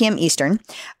 5 p.m. Eastern.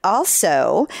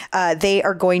 Also,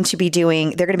 they're going to be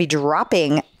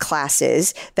dropping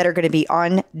classes that are going to be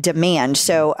on demand.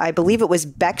 So I believe it was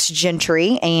Bex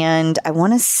Gentry and I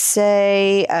want to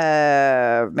say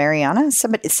Mariana.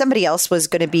 Somebody else was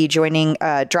going to be dropping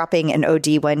an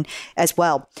OD one as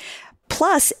well.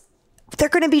 Plus, they're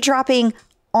going to be dropping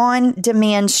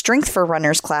on-demand strength for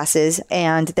runners classes,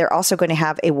 and they're also going to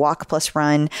have a walk plus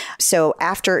run. So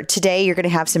after today, you're going to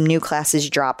have some new classes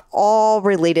drop, all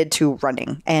related to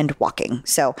running and walking.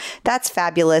 So that's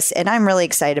fabulous, and I'm really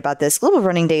excited about this. Global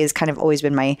Running Day has kind of always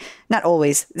been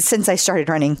since I started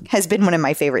running, has been one of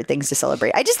my favorite things to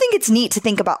celebrate. I just think it's neat to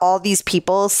think about all these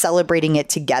people celebrating it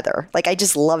together. Like, I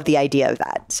just love the idea of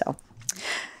that. So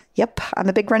yep, I'm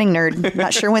a big running nerd.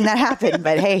 Not sure when that happened,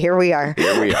 but hey, here we are.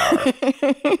 Here we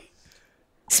are.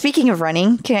 Speaking of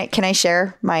running, can I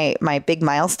share my big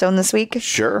milestone this week?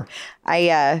 Sure.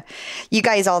 You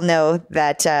guys all know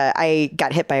that I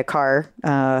got hit by a car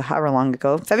however long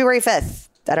ago, February 5th.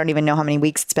 I don't even know how many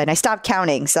weeks it's been. I stopped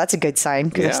counting, so that's a good sign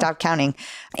because I stopped counting.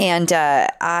 And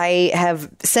I have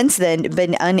since then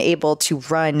been unable to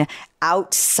run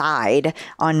outside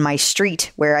on my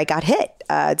street where I got hit.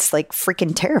 It's like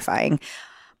freaking terrifying.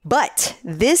 But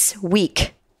this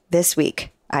week,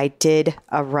 I did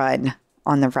a run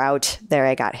on the route there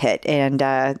I got hit. And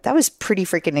that was pretty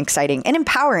freaking exciting and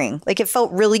empowering. Like, it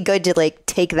felt really good to like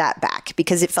take that back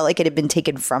because it felt like it had been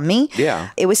taken from me. Yeah.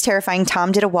 It was terrifying.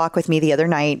 Tom did a walk with me the other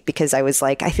night because I was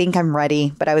like, I think I'm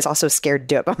ready, but I was also scared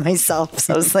to do it by myself.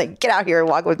 So I was like, get out here and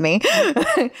walk with me.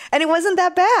 And it wasn't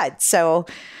that bad. So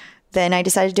then I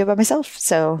decided to do it by myself.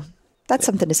 So that's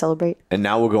something to celebrate. And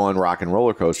now we'll go on Rock and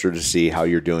Roller Coaster to see how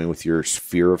you're doing with your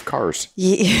fear of cars.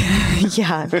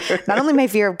 Yeah. Not only my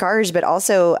fear of cars, but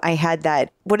also I had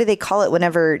that, what do they call it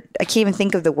whenever, I can't even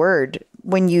think of the word,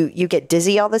 when you get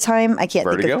dizzy all the time. I can't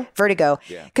think of vertigo.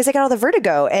 Because I got all the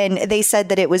vertigo. And they said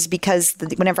that it was because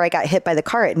whenever I got hit by the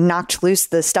car, it knocked loose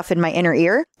the stuff in my inner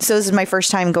ear. So this is my first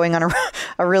time going on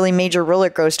a really major roller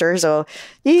coaster. So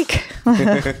eek.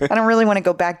 I don't really want to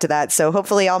go back to that. So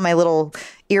hopefully all my little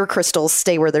ear crystals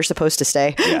stay where they're supposed to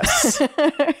stay. Yes.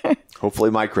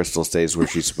 Hopefully my crystal stays where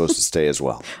she's supposed to stay as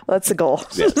well. That's the goal.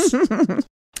 Yes.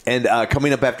 And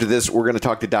coming up after this, we're going to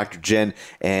talk to Dr. Jen,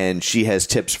 and she has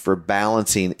tips for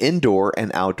balancing indoor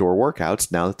and outdoor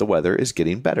workouts now that the weather is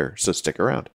getting better. So stick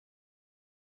around.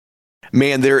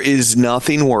 Man, there is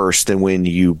nothing worse than when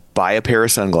you buy a pair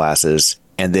of sunglasses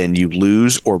and then you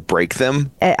lose or break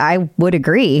them. I would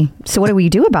agree. So what do we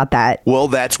do about that? Well,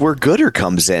 that's where Gooder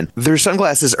comes in. Their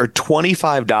sunglasses are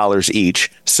 $25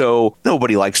 each, so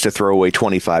nobody likes to throw away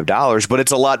 $25, but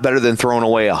it's a lot better than throwing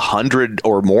away $100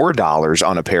 or more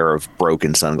on a pair of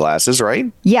broken sunglasses,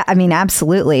 right? Yeah, I mean,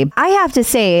 absolutely. I have to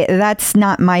say that's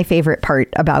not my favorite part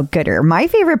about Gooder. My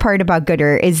favorite part about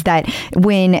Gooder is that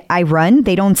when I run,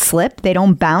 they don't slip, they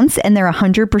don't bounce, and they're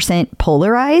 100%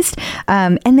 polarized.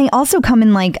 And they also come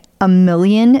in like a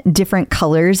million different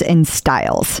colors and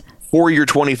styles. For your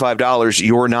 $25,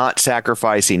 you're not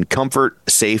sacrificing comfort,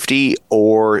 safety,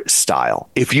 or style.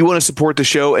 If you want to support the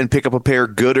show and pick up a pair,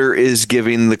 Gooder is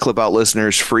giving the Clip Out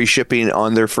listeners free shipping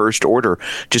on their first order.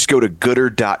 Just go to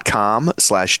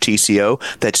gooder.com/TCO.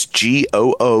 That's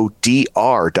GOODR.com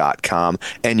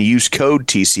and use code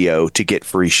TCO to get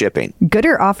free shipping.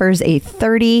 Gooder offers a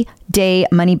 30-day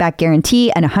money-back guarantee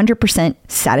and 100%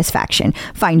 satisfaction.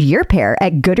 Find your pair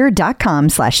at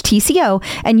gooder.com/TCO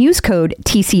and use code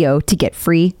TCO to get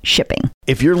free shipping.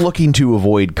 If you're looking to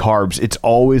avoid carbs, it's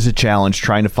always a challenge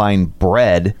trying to find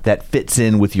bread that fits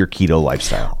in with your keto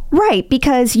lifestyle. Right,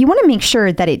 because you want to make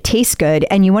sure that it tastes good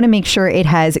and you want to make sure it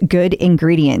has good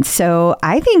ingredients. So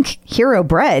I think Hero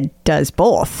Bread does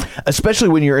both. Especially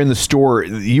when you're in the store,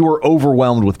 you are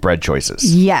overwhelmed with bread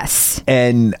choices. Yes.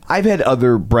 And I've had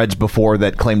other breads before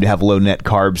that claim to have low net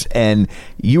carbs, and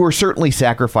you are certainly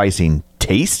sacrificing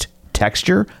taste,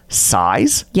 texture,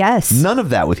 size. Yes. None of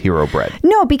that with Hero Bread.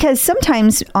 No, because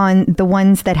sometimes on the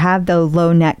ones that have the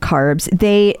low net carbs,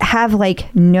 they have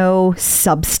like no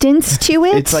substance to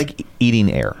it. It's like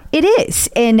eating air. It is.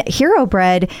 And Hero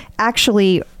Bread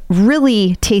actually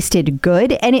really tasted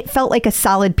good, and it felt like a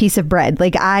solid piece of bread.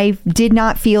 Like I did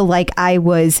not feel like I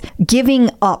was giving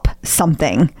up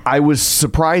something. I was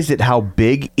surprised at how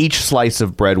big each slice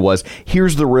of bread was.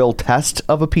 Here's the real test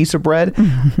of a piece of bread.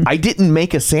 I didn't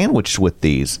make a sandwich with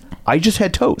these. I just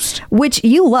had toast. Which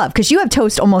you love, because you have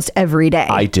toast almost every day.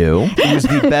 I do. It was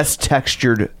the best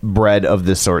textured bread of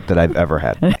this sort that I've ever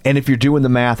had. And if you're doing the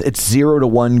math, it's 0 to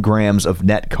 1 grams of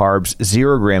net carbs,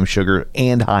 0 gram sugar,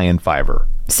 and high in fiber.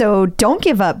 So don't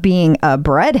give up being a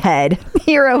breadhead.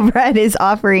 Hero Bread is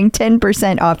offering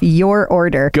 10% off your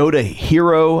order. Go to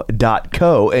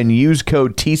hero.co and use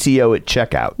code TCO at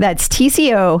checkout. That's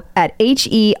TCO at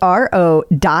HERO.co.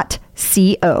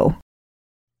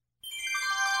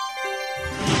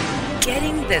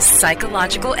 Getting the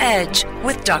psychological edge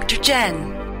with Dr.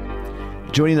 Jen.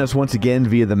 Joining us once again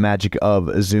via the magic of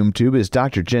ZoomTube is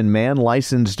Dr. Jen Mann,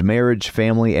 licensed marriage,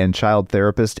 family, and child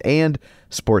therapist and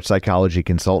sports psychology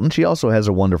consultant. She also has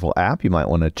a wonderful app you might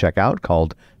want to check out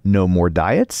called No More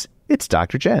Diets. It's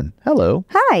Dr. Jen. Hello.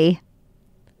 Hi.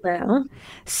 Hello.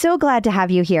 So glad to have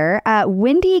you here.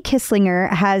 Wendy Kisslinger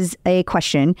has a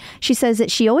question. She says that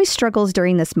she always struggles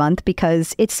during this month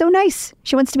because it's so nice.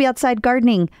 She wants to be outside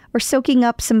gardening or soaking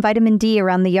up some vitamin D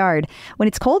around the yard. When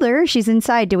it's colder, she's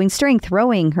inside doing strength,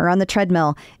 rowing, or on the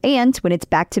treadmill. And when it's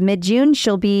back to mid-June,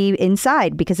 she'll be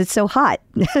inside because it's so hot.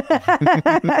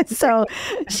 So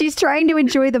she's trying to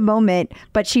enjoy the moment,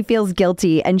 but she feels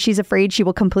guilty and she's afraid she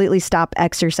will completely stop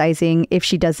exercising if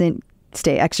she doesn't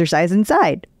exercise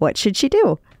inside. What should she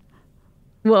do?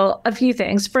 Well, a few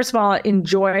things. First of all,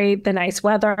 enjoy the nice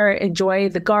weather, enjoy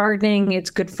the gardening. It's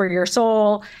good for your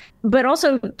soul. But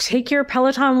also take your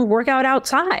Peloton workout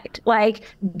outside. Like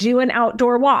do an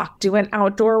outdoor walk, do an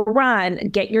outdoor run,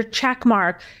 get your check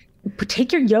mark,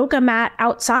 take your yoga mat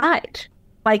outside.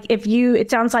 Like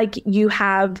it sounds like you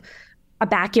have a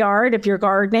backyard if you're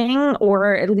gardening,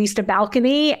 or at least a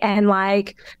balcony, and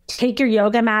like take your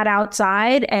yoga mat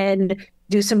outside and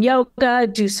do some yoga,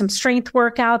 do some strength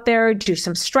work out there, do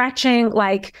some stretching,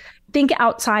 like think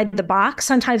outside the box.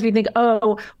 Sometimes we think,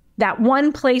 oh, that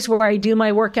one place where I do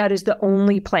my workout is the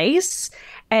only place.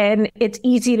 And it's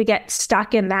easy to get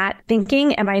stuck in that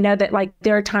thinking. And I know that like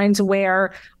there are times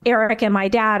where Eric and my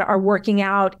dad are working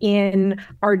out in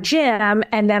our gym.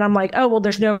 And then I'm like, oh, well,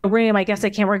 there's no room. I guess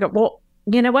I can't work out. Well,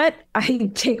 you know what?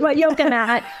 I take my yoga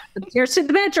mat upstairs to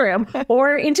the bedroom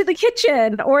or into the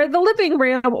kitchen or the living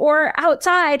room or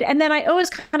outside. And then I always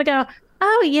kind of go,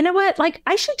 oh, you know what? Like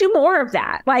I should do more of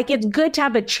that. Like it's good to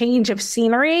have a change of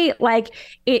scenery. Like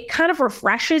it kind of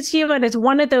refreshes you. And it's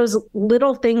one of those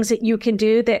little things that you can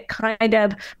do that kind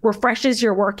of refreshes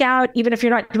your workout, even if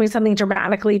you're not doing something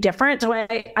dramatically different. So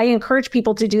I encourage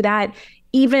people to do that,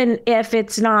 even if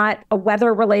it's not a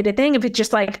weather related thing. If it's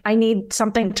just like, I need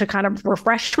something to kind of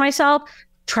refresh myself,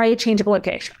 try a change of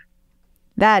location.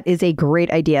 That is a great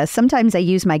idea. Sometimes I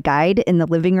use my guide in the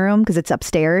living room because it's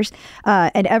upstairs,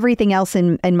 and everything else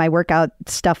in my workout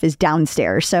stuff is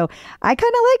downstairs. So I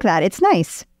kind of like that. It's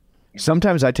nice.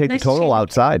 Sometimes I take Nice the total change.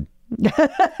 outside.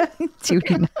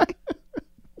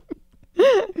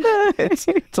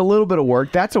 It's a little bit of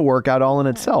work. That's a workout all in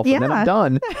itself. And then Yeah. I'm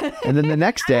done. And then the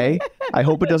next day, I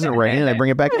hope it doesn't rain and I bring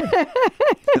it back in.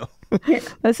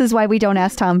 This is why we don't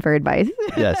ask Tom for advice.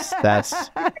 Yes,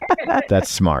 that's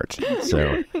smart.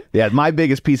 So, yeah, my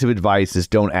biggest piece of advice is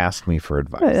don't ask me for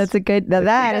advice.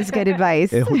 That is good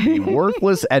advice. It would be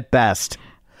worthless at best.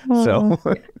 So,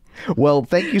 well,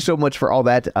 thank you so much for all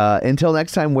that. Until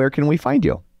next time, where can we find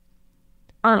you?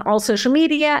 On all social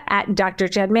media at Dr.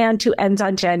 Jen Man, 2 N's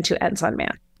on Jen, 2 N's on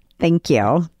Man. Thank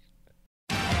you.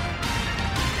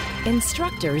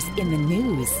 Instructors in the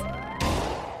news.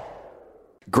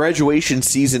 Graduation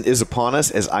season is upon us,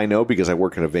 as I know, because I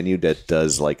work at a venue that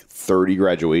does like 30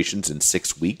 graduations in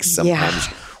 6 weeks. Sometimes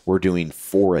we're doing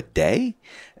 4 a day,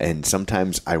 and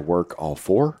sometimes I work all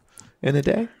 4 in a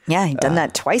day. Yeah, I've done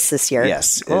that twice this year.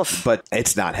 Yes, but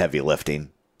it's not heavy lifting.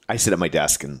 I sit at my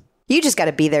desk and You just got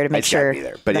to be there to I make just gotta sure be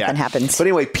there. But nothing yeah. happens. But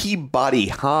anyway, Peabody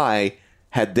High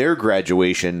had their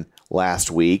graduation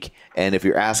last week, and if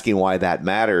you're asking why that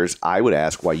matters, I would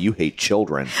ask why you hate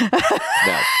children.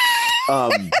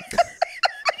 No.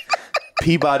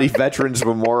 Peabody Veterans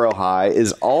Memorial High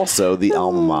is also the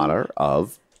alma mater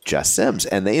of Jess Sims,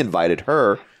 and they invited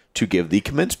her to give the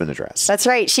commencement address. That's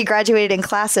right. She graduated in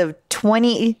class of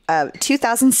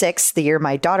 2006, the year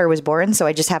my daughter was born. So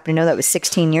I just happen to know that was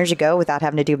 16 years ago without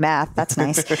having to do math. That's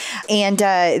nice. And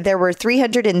there were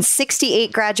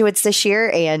 368 graduates this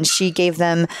year, and she gave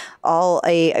them all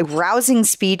a rousing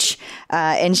speech.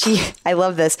 And I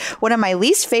love this. One of my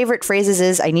least favorite phrases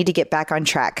is, I need to get back on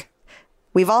track.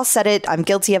 We've all said it. I'm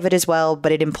guilty of it as well,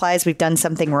 but it implies we've done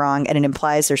something wrong, and it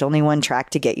implies there's only one track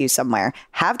to get you somewhere.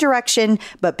 Have direction,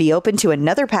 but be open to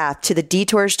another path, to the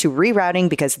detours, to rerouting,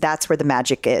 because that's where the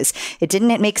magic is. It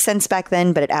didn't make sense back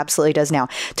then, but it absolutely does now.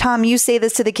 Tom, you say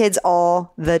this to the kids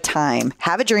all the time.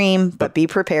 Have a dream, but be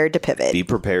prepared to pivot. Be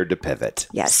prepared to pivot.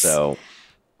 Yes. So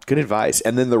good advice.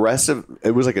 And then the rest of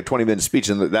it was like a 20-minute speech,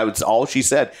 and that was all she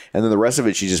said. And then the rest of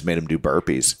it, she just made him do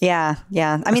burpees. Yeah.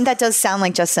 I mean, that does sound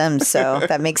like Jess Sims, so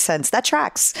that makes sense. That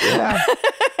tracks. Yeah.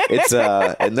 It's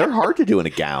and they're hard to do in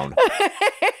a gown.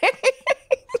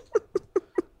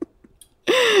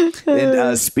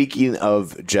 And speaking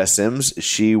of Jess Sims,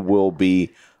 she will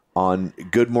be on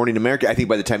Good Morning America. I think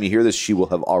by the time you hear this, she will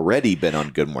have already been on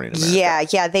Good Morning America.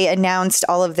 Yeah. They announced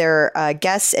all of their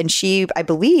guests, and she, I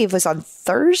believe, was on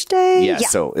Thursday. Yeah,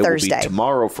 so it Thursday. will be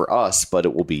tomorrow for us, but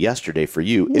it will be yesterday for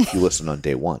you if you listen on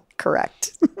day one.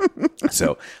 Correct.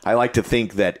 So I like to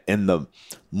think that in the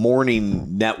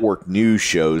morning network news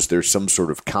shows, there's some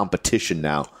sort of competition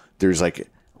now. There's like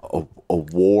a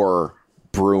war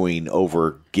brewing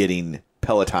over getting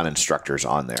Peloton instructors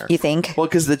on there. You think? Well,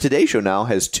 because the Today Show now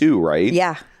has 2, right?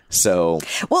 Yeah. So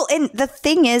Well, and the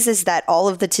thing is that all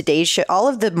of the Today Show, all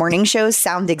of the morning shows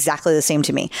sound exactly the same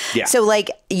to me. Yeah. So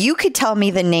like you could tell me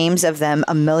the names of them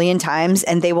a million times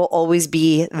and they will always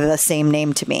be the same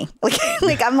name to me.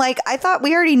 Like I'm like, I thought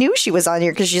we already knew she was on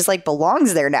here because she's like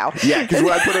belongs there now. yeah, because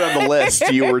when I put it on the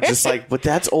list, you were just like, but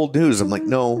that's old news. I'm like,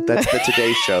 no, that's the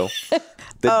Today Show.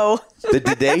 The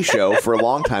Today Show, for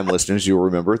longtime listeners, you'll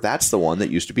remember, that's the one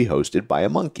that used to be hosted by a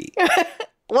monkey.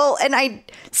 Well, and I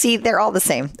see they're all the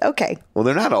same. Okay. Well,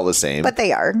 they're not all the same. But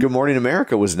they are. Good Morning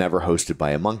America was never hosted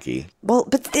by a monkey. Well,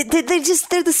 but they're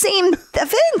the same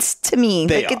events to me.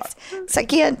 They like it's I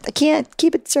can't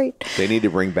keep it straight. They need to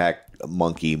bring back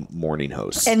monkey morning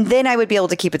hosts. And then I would be able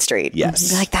to keep it straight. Yes.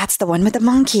 Be like, that's the one with the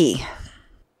monkey.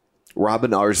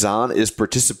 Robin Arzon is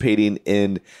participating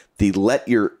in the Let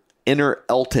Your Inner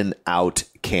Elton Out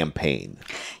campaign.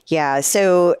 Yeah,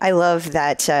 so I love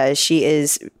that she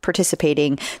is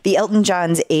participating. The Elton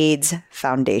John's AIDS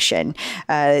Foundation.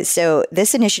 So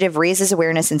this initiative raises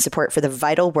awareness and support for the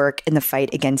vital work in the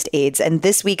fight against AIDS. And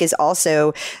this week is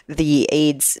also the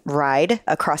AIDS ride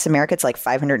across America. It's like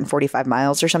 545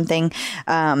 miles or something.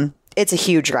 It's a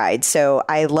huge ride. So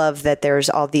I love that there's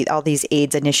all these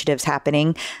AIDS initiatives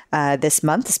happening this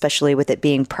month, especially with it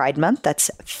being Pride Month.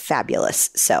 That's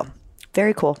fabulous. So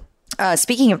very cool.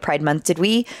 Speaking of Pride Month, did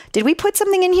we put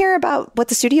something in here about what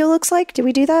the studio looks like? Did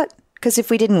we do that? Because if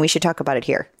we didn't, we should talk about it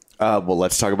here. Well,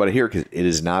 let's talk about it here because it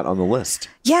is not on the list.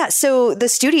 Yeah, so the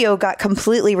studio got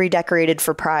completely redecorated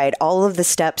for Pride. All of the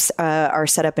steps are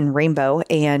set up in rainbow,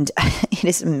 and it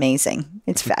is amazing.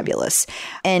 It's fabulous.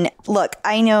 And look,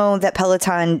 I know that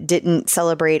Peloton didn't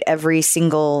celebrate every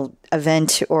single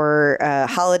event or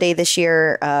holiday this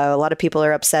year. A lot of people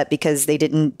are upset because they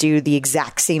didn't do the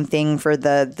exact same thing for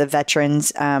the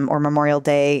veterans or Memorial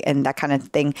Day and that kind of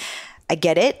thing. I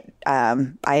get it.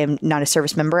 I am not a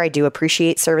service member. I do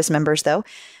appreciate service members, though.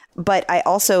 But I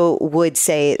also would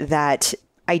say that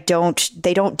they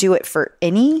don't do it for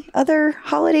any other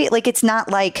holiday. Like, it's not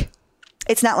like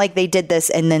they did this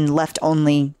and then left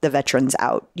only the veterans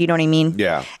out. You know what I mean?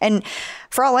 Yeah. And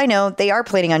for all I know, they are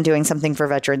planning on doing something for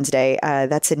Veterans Day.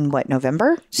 That's in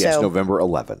November? Yes, November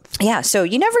 11th. Yeah. So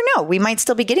you never know. We might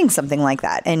still be getting something like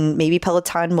that. And maybe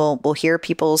Peloton will hear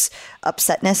people's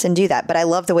upsetness and do that. But I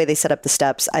love the way they set up the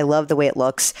steps. I love the way it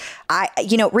looks.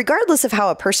 Regardless of how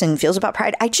a person feels about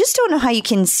Pride, I just don't know how you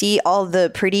can see all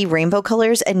the pretty rainbow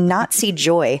colors and not see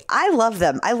joy. I love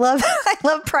them. I love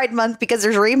Pride Month because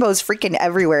there's rainbows freaking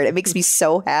everywhere. And it makes me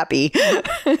so happy.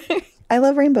 I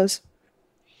love rainbows.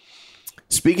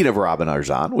 Speaking of Robin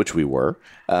Arzon, which we were,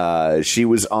 she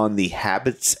was on the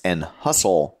Habits and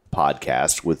Hustle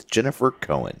podcast with Jennifer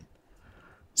Cohen.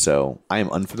 So I am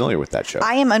unfamiliar with that show.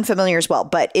 I am unfamiliar as well.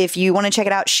 But if you want to check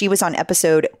it out, she was on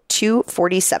episode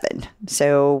 247.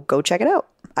 So go check it out.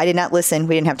 I did not listen.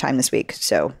 We didn't have time this week.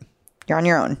 So you're on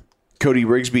your own. Cody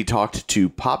Rigsby talked to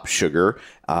Pop Sugar,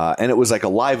 and it was like a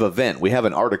live event. We have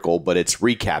an article, but it's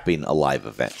recapping a live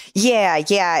event.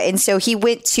 Yeah. And so he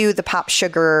went to the Pop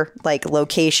Sugar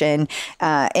location,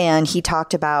 and he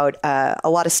talked about a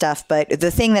lot of stuff. But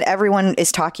the thing that everyone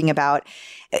is talking about,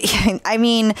 I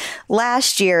mean,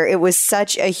 last year it was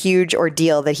such a huge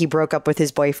ordeal that he broke up with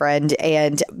his boyfriend.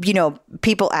 And,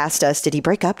 people asked us, did he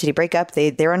break up? They're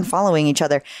unfollowing each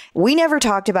other. We never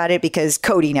talked about it because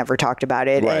Cody never talked about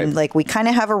it. Right. And we kind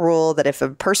of have a rule that if a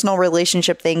personal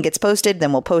relationship thing gets posted,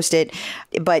 then we'll post it.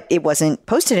 But it wasn't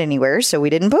posted anywhere, so we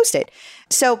didn't post it.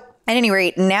 So at any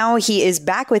rate, now he is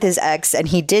back with his ex, and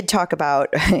he did talk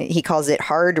about, he calls it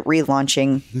hard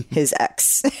relaunching his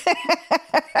ex.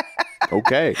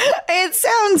 Okay. It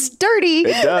sounds dirty.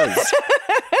 It does.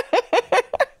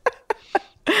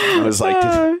 I was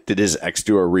like, did his ex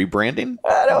do a rebranding?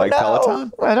 I don't know.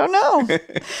 Peloton? I don't know.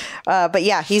 But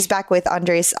yeah, he's back with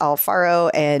Andres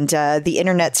Alfaro, and the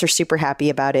internets are super happy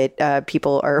about it.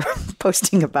 People are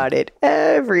posting about it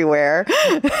everywhere,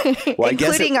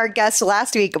 including our guest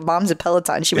last week, Moms of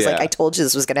Peloton. She was like, I told you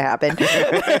this was going to happen.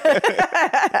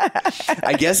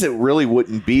 I guess it really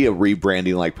wouldn't be a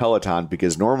rebranding like Peloton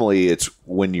because normally it's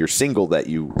when you're single that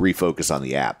you refocus on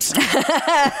the apps.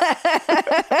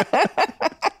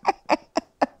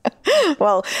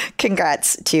 Well,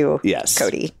 congrats to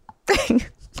Cody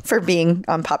for being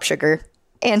on Pop Sugar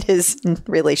and his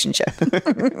relationship.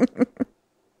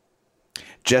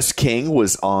 Jess King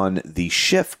was on the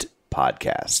Shift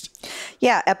podcast.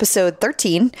 Yeah, episode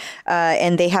 13.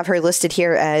 And they have her listed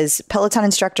here as Peloton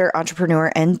instructor,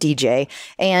 entrepreneur, and DJ.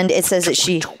 And it says that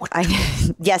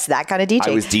yes, that kind of DJ.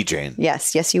 I was DJing.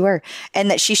 Yes, you were.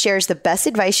 And that she shares the best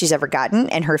advice she's ever gotten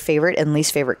and her favorite and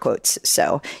least favorite quotes.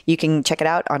 So you can check it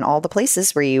out on all the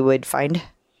places where you would find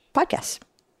podcasts.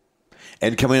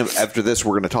 And coming up after this,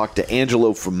 we're going to talk to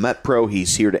Angelo from MetPro.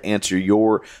 He's here to answer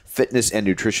your fitness and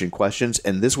nutrition questions.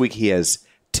 And this week he has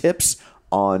tips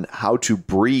on how to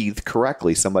breathe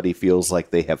correctly. Somebody feels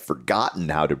like they have forgotten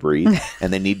how to breathe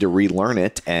and they need to relearn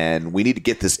it. And we need to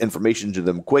get this information to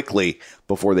them quickly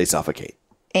before they suffocate.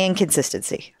 And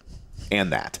consistency.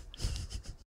 And that.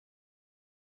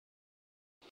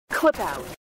 Clip out.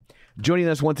 Joining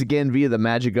us once again via the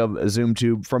magic of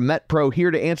ZoomTube from MetPro,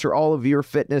 here to answer all of your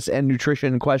fitness and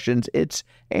nutrition questions, it's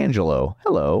Angelo.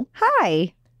 Hello.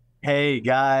 Hi. Hey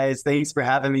guys, thanks for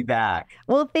having me back.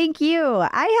 Well, thank you.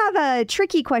 I have a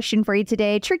tricky question for you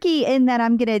today. Tricky in that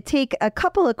I'm going to take a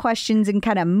couple of questions and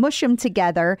kind of mush them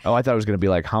together. Oh, I thought it was going to be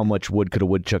like, how much wood could a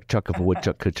woodchuck chuck if a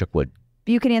woodchuck could chuck wood?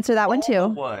 You can answer that one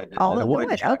too. All of the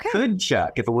wood. Okay. Could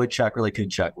chuck if a woodchuck really could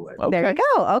chuck wood. Okay. There you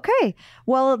go. Okay.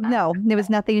 Well, no, there was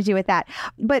nothing to do with that.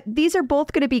 But these are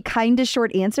both going to be kind of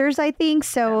short answers, I think.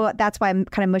 So that's why I'm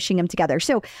kind of mushing them together.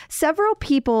 So several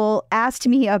people asked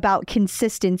me about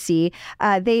consistency.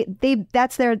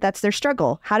 That's their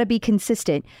struggle, how to be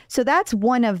consistent. So that's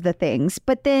one of the things.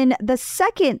 But then the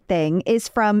second thing is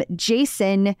from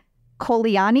Jason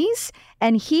Kolianis,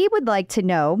 and he would like to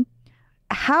know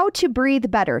how to breathe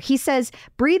better. He says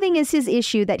breathing is his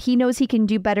issue, that he knows he can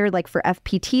do better, like for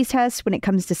FPT tests when it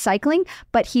comes to cycling,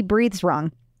 but he breathes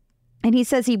wrong. And he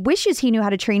says he wishes he knew how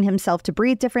to train himself to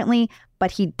breathe differently,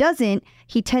 but he doesn't.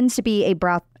 He tends to be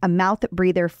a mouth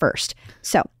breather first.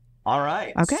 So, All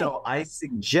right. Okay. So I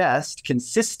suggest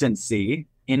consistency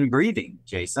in breathing,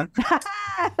 Jason.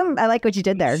 I like what you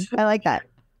did there. I like that.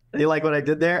 You like what I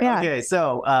did there? Yeah. Okay.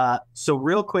 So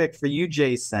real quick for you,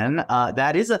 Jason,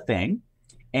 that is a thing.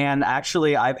 And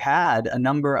actually, I've had a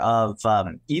number of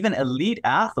even elite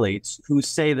athletes who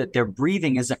say that their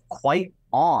breathing isn't quite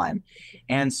on.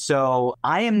 And so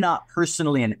I am not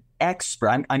personally an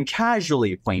expert. I'm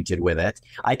casually acquainted with it.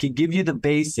 I could give you the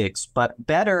basics, but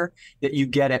better that you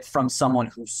get it from someone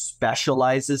who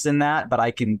specializes in that. But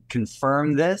I can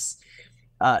confirm this.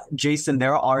 Jason,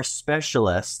 there are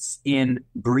specialists in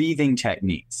breathing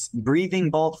techniques, breathing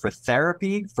both for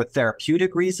therapy, for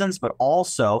therapeutic reasons, but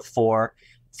also for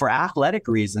athletic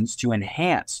reasons to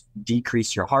enhance,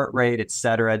 decrease your heart rate,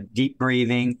 etc. Deep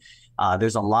breathing.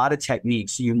 There's a lot of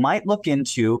techniques. So you might look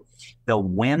into the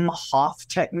Wim Hof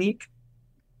technique.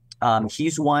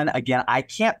 He's one, again, I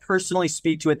can't personally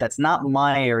speak to it. That's not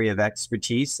my area of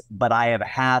expertise, but I have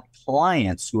had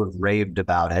clients who have raved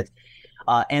about it.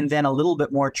 And then a little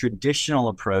bit more traditional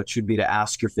approach would be to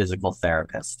ask your physical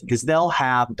therapist, because they'll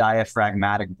have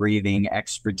diaphragmatic breathing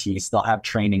expertise. They'll have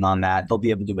training on that. They'll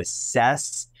be able to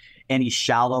assess any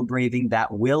shallow breathing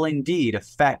that will indeed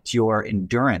affect your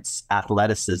endurance,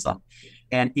 athleticism.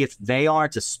 And if they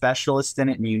aren't a specialist in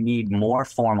it and you need more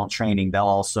formal training, they'll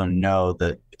also know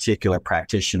the particular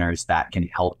practitioners that can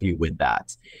help you with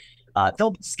that.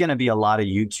 There's going to be a lot of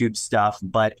YouTube stuff,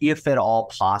 but if at all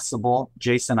possible,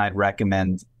 Jason, I'd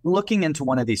recommend looking into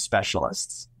one of these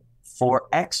specialists for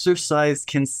exercise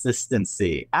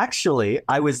consistency. Actually,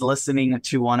 I was listening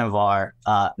to one of our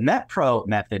MetPro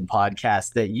Method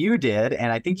podcasts that you did,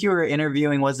 and I think you were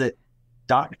interviewing, was it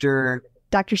Dr.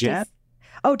 Jen?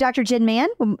 Oh, Dr. Jen Mann?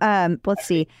 Let's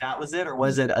see. That was it, or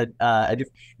was it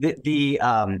the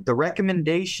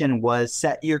recommendation was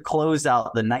set your clothes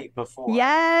out the night before?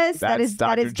 Yes, that That's is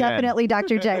Dr. Jen. definitely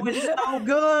Dr. It Jen. was so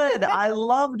good. I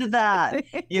loved that.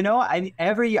 You know,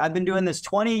 I've been doing this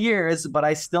 20 years, but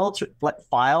I still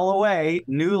file away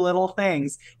new little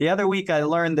things. The other week I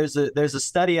learned there's a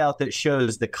study out that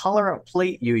shows the color of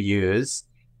plate you use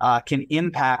can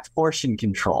impact portion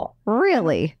control.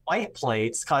 Really? White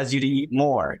plates cause you to eat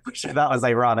more, which I thought was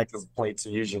ironic because plates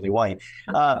are usually white.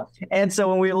 And so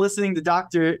when we were listening to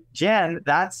Dr. Jen,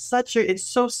 it's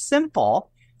so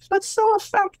simple, but so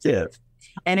effective.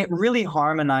 And it really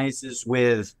harmonizes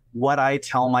with what I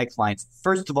tell my clients.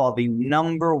 First of all, the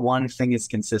number one thing is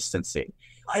consistency.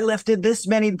 I lifted this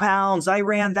many pounds. I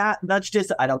ran that much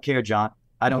distance. I don't care, John.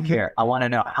 I don't care. I want to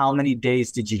know, how many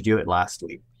days did you do it last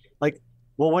week? Like,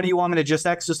 well, what do you want me to just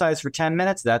exercise for 10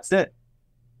 minutes? That's it.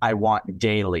 I want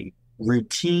daily.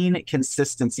 Routine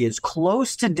consistency, as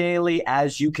close to daily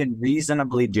as you can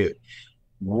reasonably do.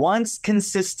 Once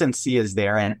consistency is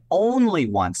there, and only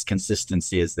once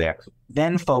consistency is there,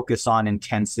 then focus on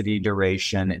intensity,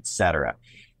 duration, etc.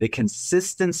 The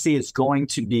consistency is going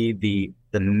to be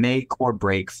the make or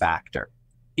break factor.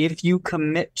 If you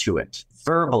commit to it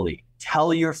verbally,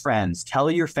 tell your friends, tell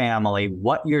your family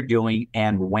what you're doing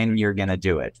and when you're going to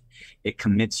do it. It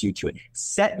commits you to it.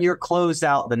 Set your clothes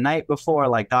out the night before,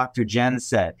 like Dr. Jen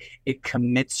said. It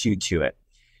commits you to it.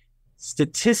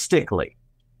 Statistically,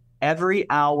 every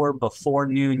hour before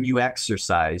noon you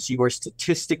exercise, you are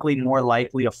statistically more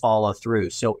likely to follow through.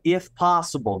 So if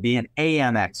possible, be an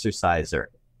AM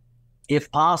exerciser. If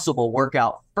possible, work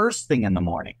out first thing in the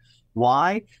morning.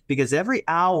 Why? Because every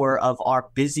hour of our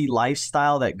busy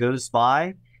lifestyle that goes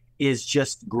by is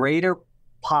just greater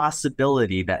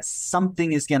possibility that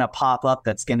something is going to pop up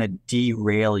that's going to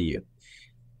derail you.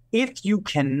 If you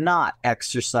cannot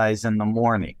exercise in the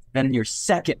morning, then your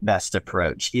second best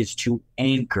approach is to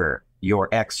anchor your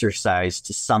exercise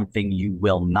to something you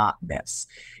will not miss.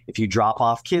 If you drop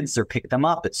off kids or pick them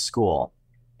up at school,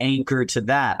 anchor to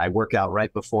that. I work out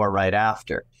right before, right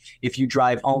after. If you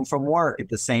drive home from work at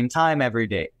the same time every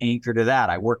day, anchor to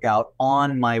that. I work out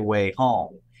on my way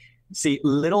home. See,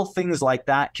 little things like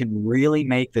that can really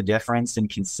make the difference in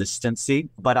consistency,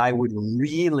 but I would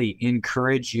really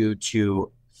encourage you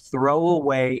to throw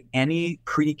away any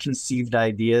preconceived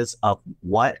ideas of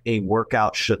what a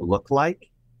workout should look like.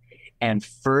 And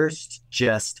first,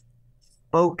 just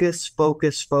focus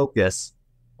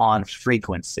on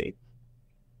frequency.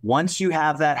 Once you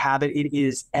have that habit, it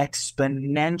is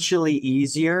exponentially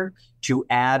easier to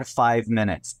add 5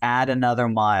 minutes, add another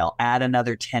mile, add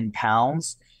another 10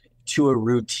 pounds. to a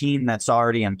routine that's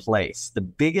already in place. The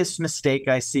biggest mistake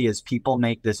I see is people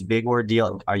make this big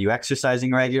ordeal. Are you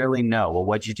exercising regularly? No. Well,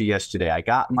 what'd you do yesterday? I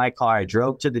got in my car. I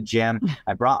drove to the gym.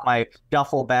 I brought my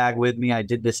duffel bag with me. I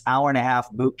did this 1.5-hour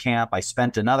boot camp. I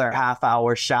spent another half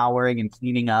hour showering and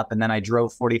cleaning up. And then I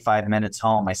drove 45 minutes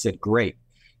home. I said, great.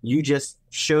 You just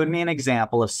showed me an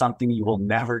example of something you will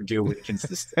never do with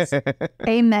consistency.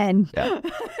 Amen. Yeah.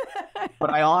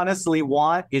 What I honestly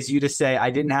want is you to say,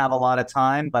 I didn't have a lot of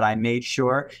time, but I made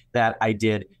sure that I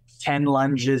did 10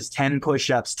 lunges, 10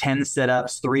 push-ups, 10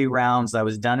 sit-ups, 3 rounds. I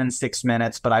was done in 6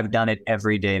 minutes, but I've done it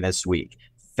every day this week.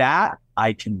 That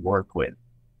I can work with.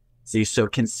 See, so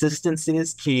consistency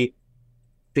is key.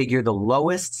 Figure the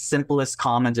lowest, simplest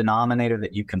common denominator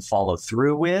that you can follow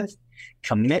through with.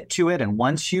 Commit to it. And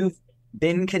once you've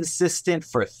been consistent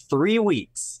for 3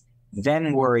 weeks,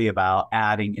 then worry about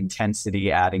adding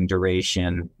intensity, adding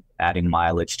duration, adding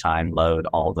mileage, time, load,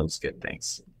 all those good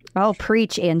things. Oh,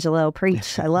 preach, Angelo,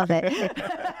 preach. I love it.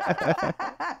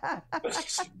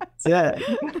 That's it.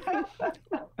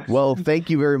 Well, thank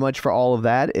you very much for all of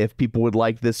that. If people would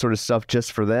like this sort of stuff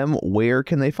just for them, where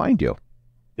can they find you?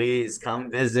 Please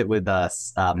come visit with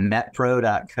us,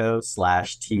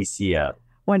 metpro.co/TCO.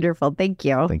 Wonderful. Thank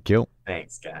you. Thank you.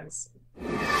 Thanks, guys.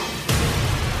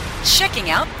 Checking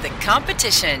out the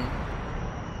competition.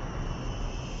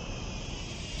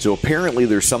 So apparently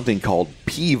there's something called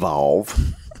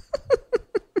P-Volve.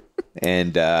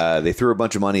 And they threw a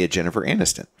bunch of money at Jennifer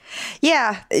Aniston.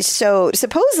 Yeah. So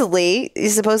supposedly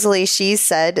she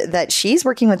said that she's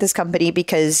working with this company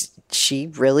because she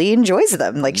really enjoys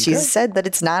them. Like she said that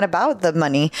it's not about the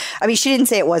money. I mean, she didn't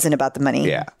say it wasn't about the money.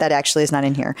 Yeah. That actually is not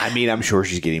in here. I mean, I'm sure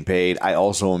she's getting paid. I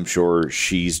also am sure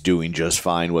she's doing just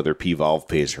fine whether P-Volve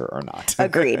pays her or not.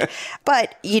 Agreed.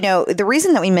 But, the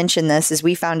reason that we mentioned this is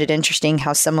we found it interesting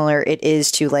how similar it is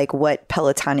to like what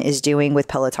Peloton is doing with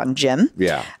Peloton Gym.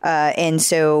 Yeah. And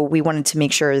so we wanted to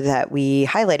make sure that we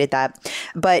highlighted that.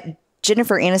 But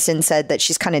Jennifer Aniston said that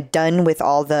she's kind of done with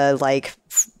all the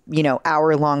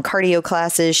hour-long cardio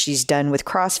classes. She's done with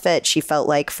CrossFit. She felt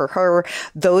like for her,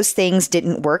 those things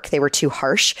didn't work. They were too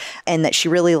harsh. And that she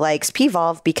really likes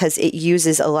P-Volve because it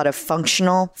uses a lot of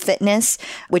functional fitness,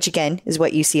 which again is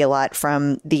what you see a lot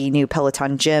from the new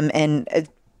Peloton Gym and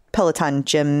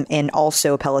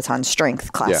also Peloton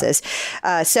Strength classes.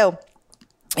 Yeah. So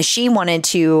she wanted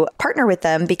to partner with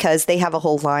them because they have a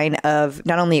whole line of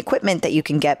not only equipment that you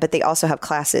can get, but they also have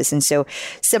classes. And so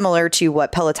similar to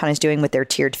what Peloton is doing with their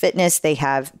tiered fitness, they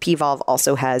have P-Volve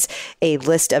also has a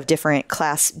list of different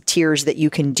class tiers that you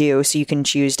can do. So you can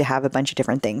choose to have a bunch of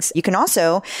different things. You can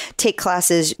also take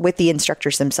classes with the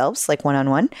instructors themselves, like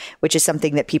one-on-one, which is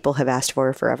something that people have asked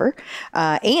for forever.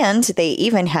 And they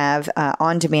even have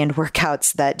on-demand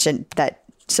workouts that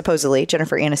supposedly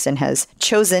Jennifer Aniston has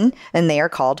chosen, and they are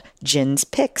called Jen's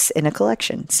Picks in a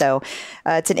collection. So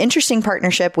it's an interesting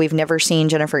partnership. We've never seen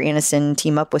Jennifer Aniston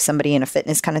team up with somebody in a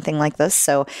fitness kind of thing like this.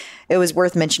 So it was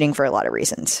worth mentioning for a lot of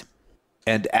reasons.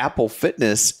 And Apple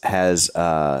Fitness has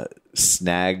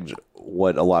snagged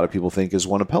what a lot of people think is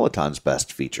one of Peloton's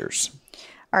best features.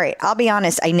 All right. I'll be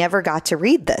honest. I never got to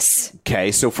read this.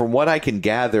 Okay. So from what I can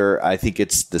gather, I think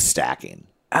it's the stacking.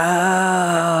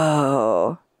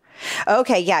 Oh.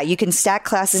 Okay, yeah, you can stack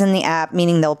classes in the app,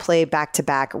 meaning they'll play back to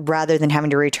back rather than having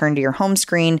to return to your home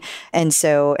screen. And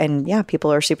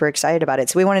people are super excited about it.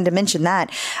 So we wanted to mention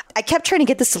that. I kept trying to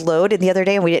get this to load the other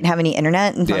day and we didn't have any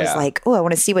internet. And I was like, oh, I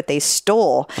want to see what they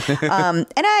stole. And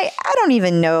I don't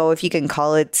even know if you can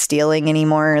call it stealing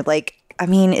anymore. Like, I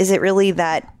mean, is it really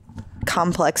that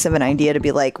complex of an idea to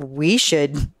be like, we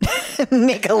should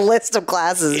make a list of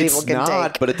classes people can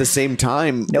take? But at the same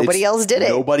time, nobody else did it.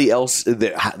 Nobody else.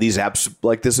 These apps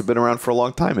like this have been around for a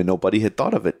long time, and nobody had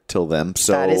thought of it till then.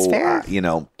 So that is fair.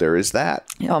 There is that.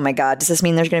 Oh my God! Does this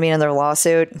mean there's going to be another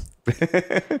lawsuit?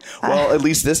 Well, at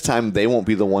least this time they won't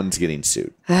be the ones getting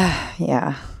sued.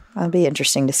 Yeah, it'll be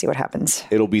interesting to see what happens.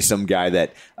 It'll be some guy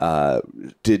that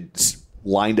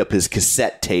lined up his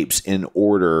cassette tapes in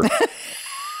order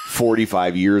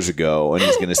 45 years ago, and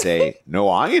he's going to say, no,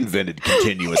 I invented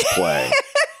continuous play.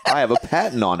 I have a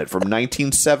patent on it from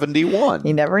 1971.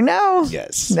 You never know.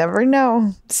 Yes. Never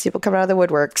know. People coming out of the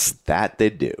woodworks. That they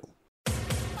do.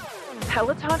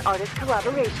 Peloton artist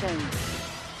collaboration.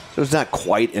 So it's not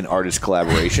quite an artist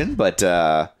collaboration, but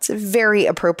it's very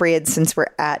appropriate since we're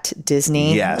at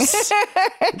Disney. Yes.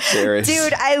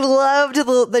 Dude, I loved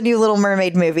the new Little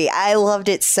Mermaid movie. I loved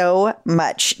it so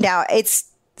much. Now, it's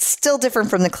still different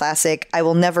from the classic. I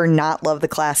will never not love the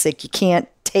classic. You can't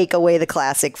take away the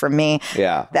classic from me.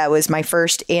 Yeah. That was my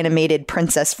first animated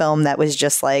princess film that was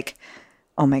just like,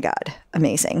 Oh my God.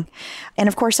 Amazing. And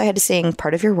of course, I had to sing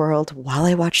Part of Your World while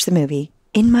I watched the movie.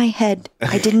 In my head.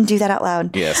 I didn't do that out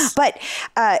loud. Yes. But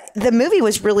the movie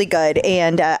was really good.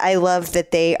 And I love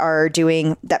that they are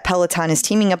doing that. Peloton is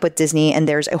teaming up with Disney, and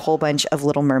there's a whole bunch of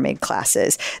Little Mermaid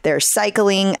classes. There's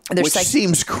cycling. Which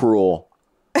seems cruel.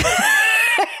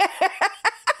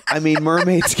 I mean,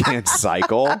 mermaids can't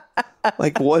cycle.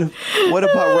 Like, what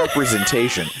about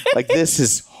representation? Like, this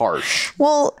is harsh.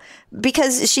 Well,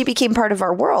 because she became part of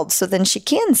our world, so then she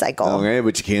can cycle. Okay,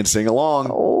 but you can't sing along.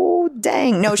 Oh,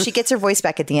 dang. No, she gets her voice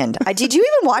back at the end. Did you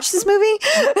even watch this movie?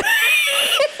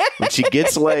 When she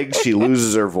gets legs, she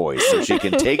loses her voice. So she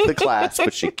can take the class,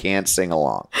 but she can't sing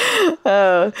along.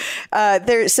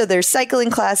 There's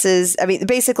cycling classes. I mean,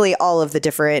 basically all of the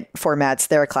different formats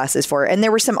there are classes for. And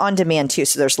there were some on demand too.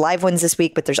 So there's live ones this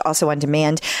week, but there's also on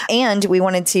demand. And we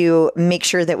wanted to make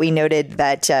sure that we noted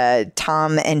that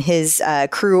Tom and his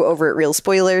crew over at Real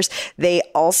Spoilers, they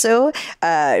also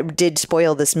did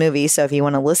spoil this movie. So if you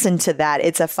want to listen to that,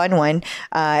 it's a fun one.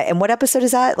 And what episode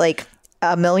is that? Like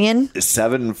a million?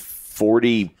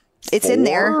 740. It's in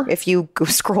there. If you go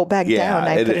scroll back down,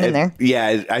 I put it in there.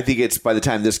 Yeah, I think it's by the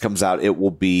time this comes out, it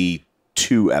will be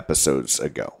 2 episodes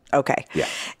ago. Okay. Yeah.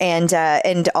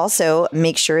 And also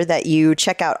make sure that you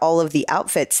check out all of the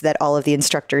outfits that all of the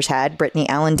instructors had. Brittany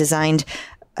Allen designed,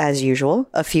 as usual,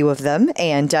 a few of them,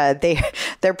 and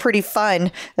they're pretty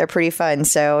fun. They're pretty fun.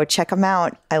 So check them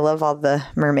out. I love all the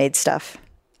mermaid stuff.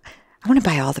 I want to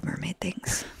buy all the mermaid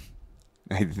things.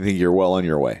 I think you're well on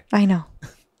your way. I know.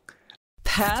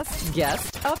 Past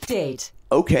guest update.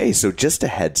 Okay, so just a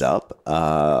heads up,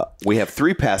 we have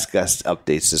 3 past guest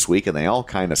updates this week, and they all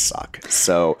kind of suck.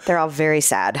 So they're all very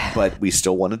sad, but we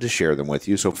still wanted to share them with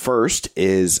you. So first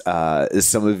is, as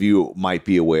some of you might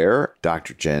be aware,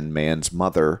 Dr. Jen Mann's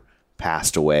mother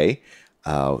passed away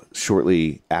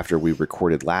shortly after we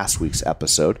recorded last week's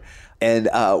episode. And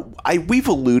we've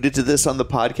alluded to this on the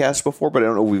podcast before, but I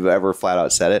don't know if we've ever flat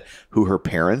out said it, who her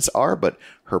parents are. But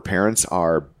her parents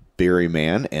are Barry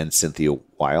Mann and Cynthia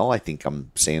Weil. I think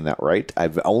I'm saying that right.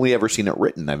 I've only ever seen it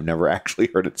written. I've never actually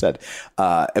heard it said.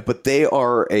 But they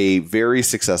are a very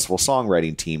successful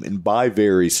songwriting team. And by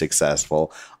very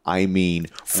successful, I mean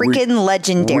freaking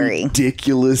legendary.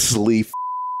 Ridiculously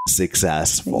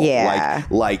successful. Yeah.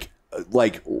 Like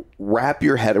wrap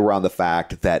your head around the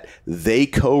fact that they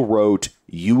co-wrote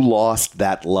You Lost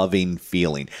That Loving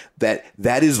Feeling. That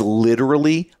is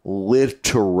literally,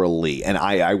 and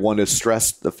I want to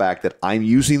stress the fact that I'm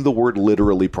using the word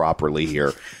literally properly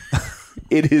here.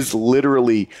 It is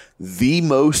literally the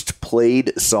most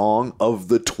played song of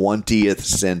the 20th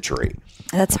century.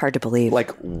 That's hard to believe.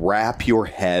 Like, wrap your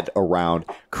head around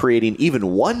creating even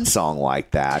one song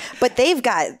like that. But they've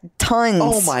got tons.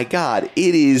 Oh my God.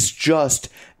 It is just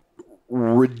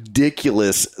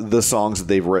ridiculous, the songs that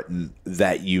they've written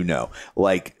that you know.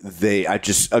 Like,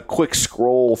 a quick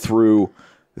scroll through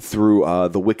the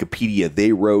Wikipedia.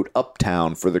 They wrote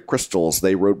Uptown for the Crystals.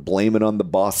 They wrote Blame It on the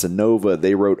Bossa Nova.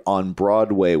 They wrote On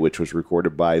Broadway, which was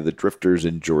recorded by the Drifters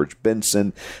and George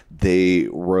Benson. They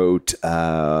wrote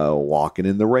Walking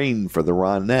in the Rain for the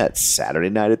Ronettes, Saturday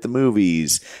Night at the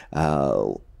Movies. We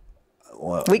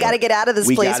got to get out of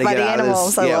this place by the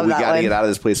Animals. I love that one. We got to get out of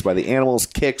this place by the Animals.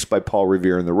 Kicks by Paul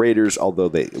Revere and the Raiders, although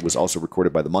it was also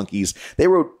recorded by the Monkees. They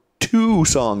wrote 2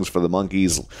 songs for the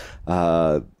Monkees,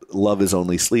 Love Is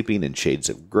Only Sleeping and Shades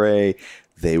of Grey.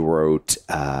 They wrote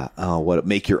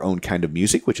Make Your Own Kind of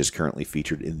Music, which is currently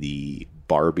featured in the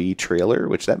Barbie trailer,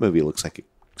 which that movie looks like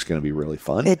it's going to be really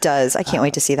fun. It does. I can't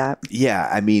wait to see that. Yeah,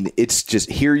 I mean, it's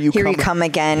just Here You Come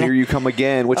Again. Here You Come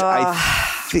Again, which I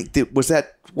think was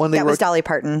that one they wrote. That was Dolly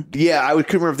Parton. Yeah, I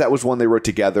couldn't remember if that was one they wrote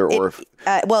together or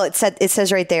it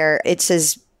says right there. It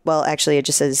says, well, actually, it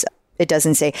just says, it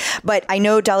doesn't say, but I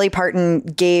know Dolly Parton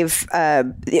gave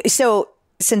so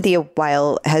Cynthia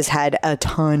Weil has had a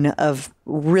ton of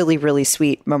really, really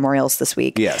sweet memorials this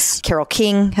week. Yes. Carole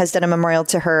King has done a memorial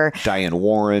to her. Diane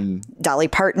Warren. Dolly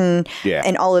Parton. Yeah.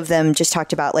 And all of them just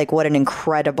talked about like what an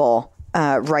incredible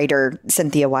writer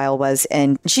Cynthia Weil was.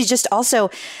 And she's just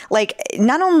also like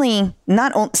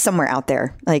not Somewhere Out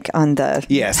There, like on the...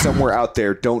 Yeah, Somewhere Out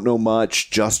There, Don't Know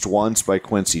Much, Just Once by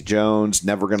Quincy Jones,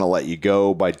 Never Gonna Let You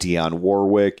Go by Dionne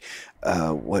Warwick.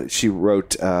 What she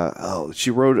wrote? She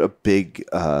wrote a big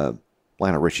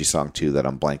Lionel Richie song too that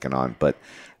I'm blanking on. But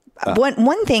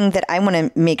one thing that I want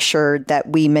to make sure that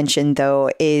we mention though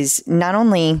is not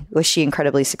only was she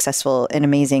incredibly successful and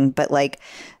amazing, but like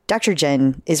Dr.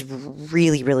 Jen is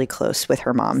really, really close with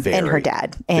her mom and her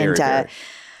dad, and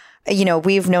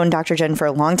we've known Dr. Jen for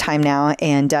a long time now,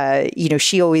 and,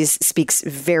 she always speaks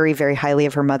very, very highly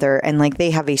of her mother, and like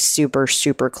they have a super,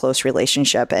 super close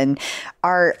relationship. And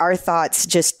our thoughts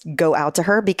just go out to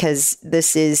her because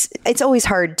it's always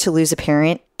hard to lose a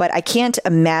parent, but I can't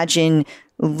imagine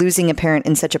losing a parent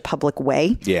in such a public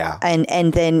way. Yeah.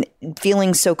 And then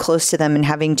feeling so close to them and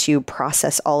having to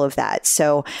process all of that.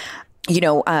 So,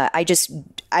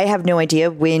 I have no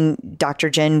idea when Dr.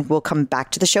 Jen will come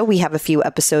back to the show. We have a few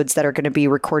episodes that are going to be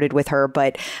recorded with her,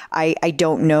 but I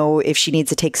don't know if she needs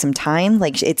to take some time.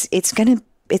 Like it's going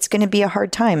to be a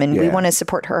hard time, and we want to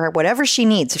support her, whatever she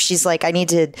needs. If she's like, I need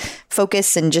to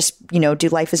focus and just, do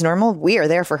life as normal, we are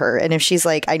there for her. And if she's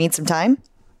like, I need some time,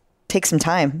 take some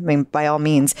time. I mean, by all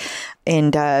means.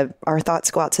 And our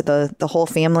thoughts go out to the whole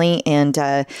family, and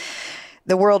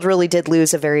the world really did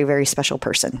lose a very, very special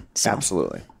person. So.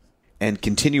 Absolutely. And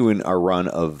continuing our run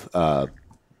of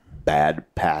bad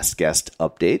past guest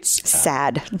updates.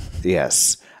 Sad.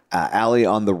 Yes. Allie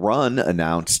on the Run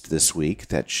announced this week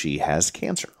that she has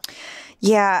cancer.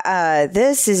 Yeah,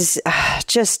 this is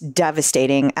just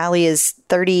devastating. Allie is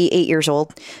 38 years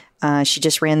old. She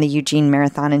just ran the Eugene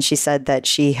Marathon, and she said that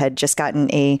she had just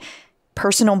gotten a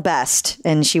personal best,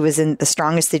 and she was in the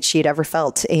strongest that she had ever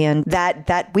felt. And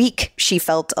that week she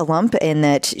felt a lump, and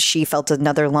that she felt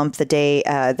another lump the day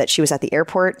that she was at the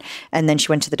airport. And then she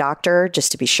went to the doctor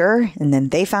just to be sure, and then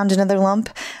they found another lump.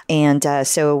 And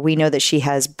so we know that she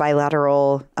has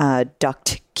bilateral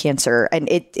duct cancer, and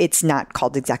it's not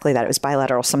called exactly that. It was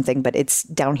bilateral something, but it's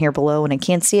down here below and I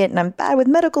can't see it, and I'm bad with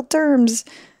medical terms.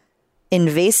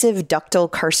 Invasive ductal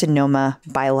carcinoma,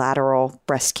 bilateral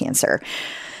breast cancer.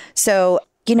 So,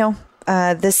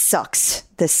 this sucks.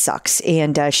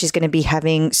 And she's going to be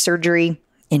having surgery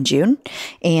in June,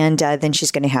 and then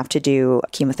she's going to have to do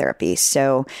chemotherapy.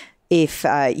 So if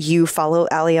you follow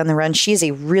Allie on the Run, she is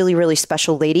a really, really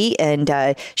special lady, and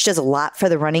she does a lot for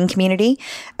the running community.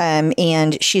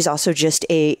 And she's also just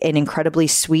an incredibly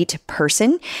sweet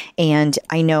person. And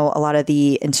I know a lot of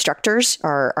the instructors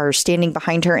are standing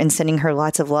behind her and sending her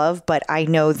lots of love, but I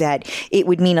know that it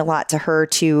would mean a lot to her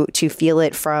to feel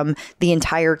it from the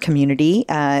entire community,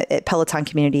 Peloton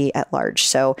community at large.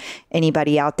 So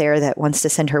anybody out there that wants to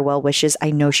send her well wishes,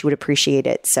 I know she would appreciate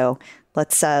it. So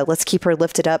let's keep her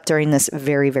lifted up during this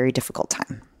very, very difficult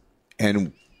time.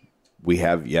 And we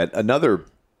have yet another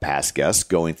past guest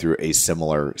going through a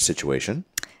similar situation.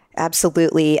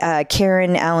 Absolutely.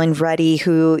 Karen Allen Ruddy,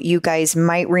 who you guys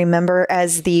might remember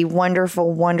as the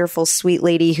wonderful, wonderful, sweet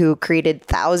lady who created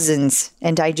thousands,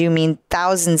 and I do mean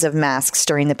thousands of masks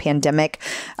during the pandemic,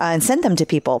 and sent them to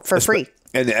people for free.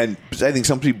 And I think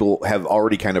some people have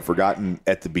already kind of forgotten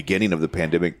at the beginning of the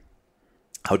pandemic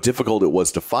how difficult it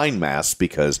was to find masks,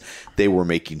 because they were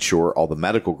making sure all the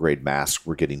medical grade masks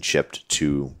were getting shipped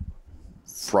to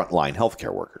frontline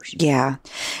healthcare workers. Yeah.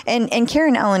 And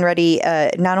Karen Allen Ruddy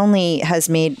not only has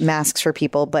made masks for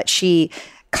people, but she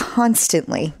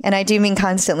constantly, and I do mean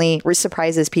constantly,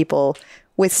 surprises people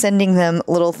with sending them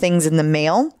little things in the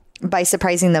mail by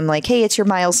surprising them like, hey, it's your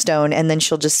milestone. And then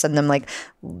she'll just send them like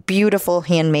beautiful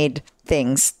handmade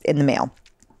things in the mail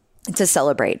to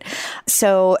celebrate.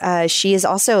 So she is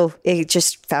also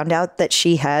just found out that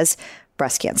she has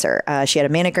breast cancer. She had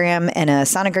a mammogram and a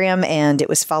sonogram, and it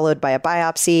was followed by a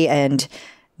biopsy, and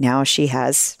now she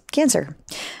has cancer.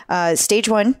 Stage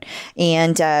 1.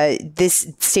 And this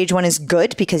stage 1 is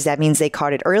good because that means they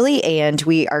caught it early, and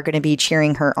we are going to be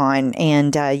cheering her on.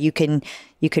 And you can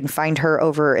find her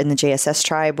over in the JSS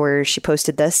tribe where she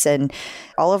posted this, and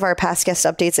all of our past guest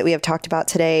updates that we have talked about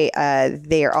today.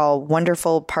 They are all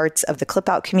wonderful parts of the Clip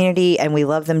Out community, and we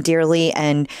love them dearly.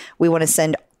 And we want to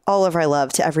send all of our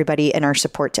love to everybody and our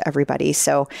support to everybody.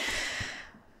 So,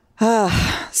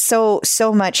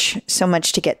 so much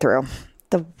to get through.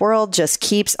 The world just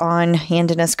keeps on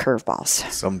handing us curveballs.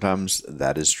 Sometimes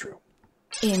that is true.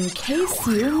 In case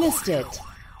you missed it.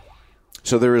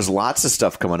 So there is lots of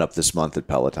stuff coming up this month at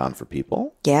Peloton for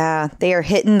people. Yeah, they are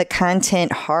hitting the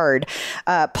content hard.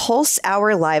 Pulse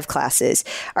Hour live classes.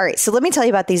 All right, so let me tell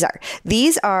you about these.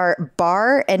 These are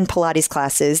bar and Pilates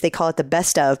classes. They call it the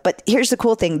best of. But here's the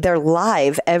cool thing. They're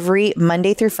live every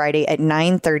Monday through Friday at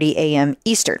 9:30 a.m.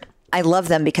 Eastern. I llove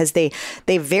them because they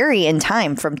vary in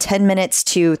time from 10 minutes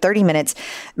to 30 minutes.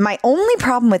 My only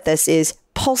problem with this is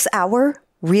Pulse Hour.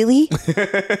 Really?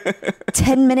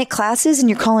 10-minute classes and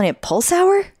you're calling it Pulse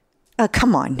Hour?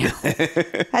 Come on now.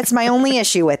 That's my only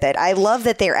issue with it. I love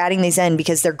that they're adding these in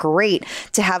because they're great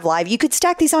to have live. You could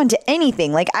stack these on to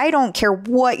anything. Like, I don't care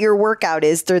what your workout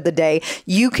is through the day.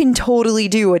 You can totally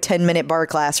do a 10-minute bar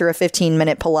class or a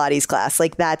 15-minute Pilates class.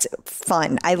 Like, that's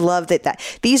fun. I love that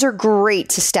these are great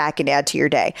to stack and add to your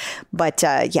day. But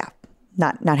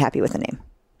not happy with the name.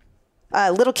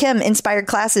 Little Kim inspired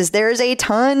classes. There's a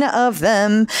ton of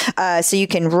them. So you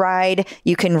can ride,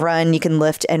 you can run, you can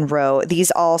lift and row.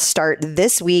 These all start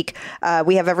this week.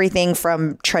 We have everything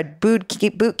from tread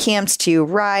boot camps to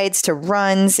rides to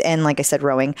runs. And like I said,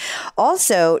 rowing.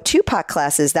 Also, Tupac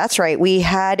classes. That's right. We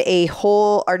had a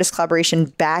whole artist collaboration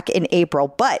back in April.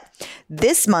 But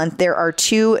this month, there are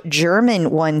 2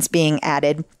 German ones being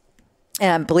added.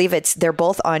 And I believe they're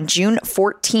both on June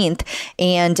 14th,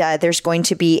 and there's going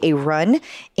to be a run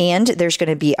and there's going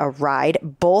to be a ride,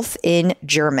 both in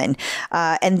German.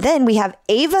 And then we have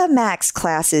Ava Max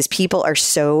classes. People are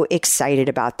so excited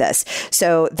about this.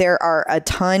 So there are a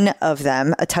ton of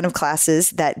them, a ton of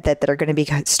classes that are going to be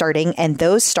starting, and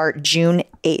those start June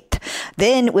 8th.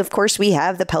 Then, of course, we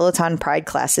have the Peloton Pride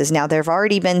classes. Now, there have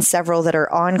already been several that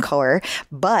are encore,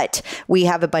 but we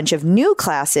have a bunch of new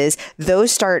classes.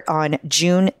 Those start on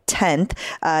June 10th.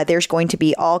 There's going to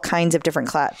be all kinds of different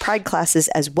Pride classes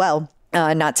as well.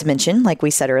 Not to mention, like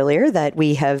we said earlier, that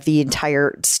we have the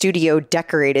entire studio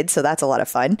decorated. So that's a lot of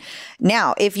fun.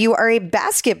 Now, if you are a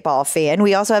basketball fan,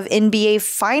 we also have NBA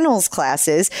Finals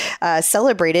classes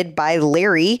celebrated by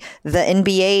Larry, the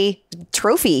NBA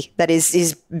trophy that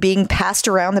is being passed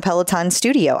around the Peloton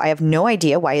studio. I have no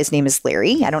idea why his name is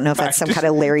Larry. I don't know if that's some kind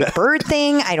of Larry Bird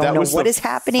thing. I don't know what is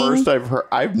happening. First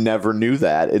I've never knew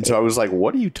that. And so I was like,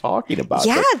 what are you talking about?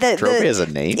 Yeah. The trophy has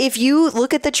a name. If you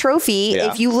look at the trophy,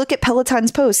 if you look at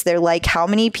Peloton's posts, they're like, how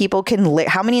many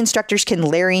instructors can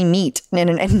Larry meet in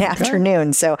an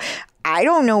afternoon? So I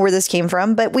don't know where this came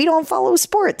from, but we don't follow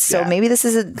sports. So maybe this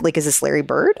is is this Larry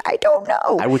Bird? I don't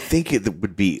know. I would think it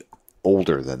would be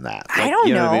older than that. I don't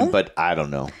know. What I mean? But I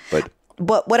don't know.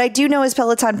 But what I do know is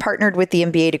Peloton partnered with the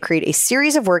NBA to create a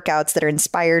series of workouts that are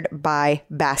inspired by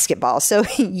basketball. So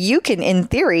you can, in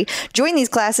theory, join these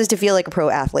classes to feel like a pro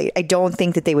athlete. I don't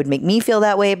think that they would make me feel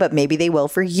that way, but maybe they will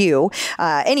for you.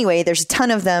 Anyway, there's a ton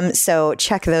of them, so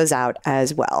check those out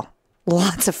as well.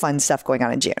 Lots of fun stuff going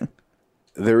on in June.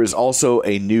 There is also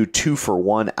a new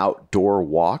 2-for-1 outdoor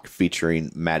walk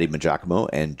featuring Maddie Majacomo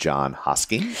and John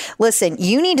Hosking. Listen,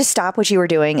 you need to stop what you were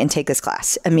doing and take this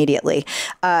class immediately.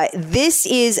 This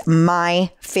is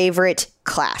my favorite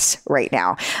class right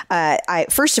now.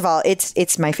 First of all,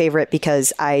 it's my favorite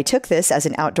because I took this as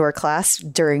an outdoor class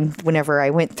whenever I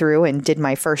went through and did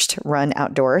my first run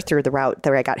outdoor through the route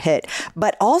that I got hit.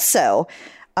 But also,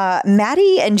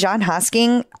 Maddie and John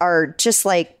Hosking are just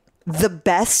like the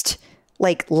best,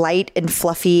 like light and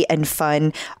fluffy and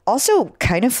fun, also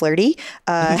kind of flirty,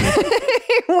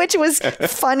 which was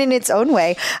fun in new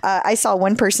way. I saw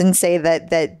one person say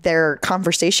that their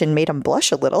conversation made them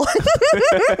blush a little.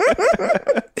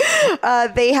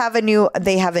 They have a new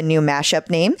mashup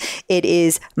name. It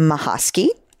is Mahosky.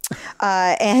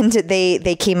 And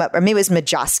they came up, or maybe it was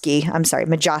Majoski. I'm sorry,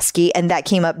 Majoski, and that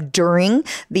came up during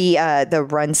the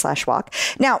run/walk.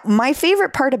 Now, my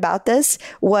favorite part about this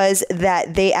was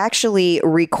that they actually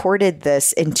recorded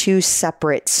this in 2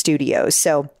 separate studios.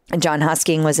 So John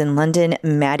Hosking was in London,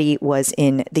 Maddie was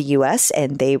in the US,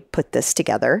 and they put this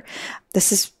together.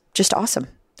 This is just awesome.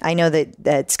 I know that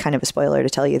that's kind of a spoiler to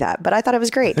tell you that, but I thought it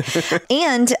was great.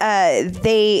 And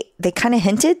they kind of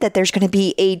hinted that there's going to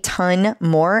be a ton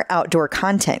more outdoor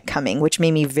content coming, which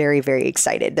made me very, very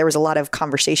excited. There was a lot of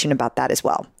conversation about that as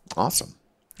well. Awesome.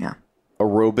 Yeah.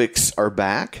 Aerobics are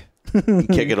back.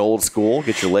 Kick it old school.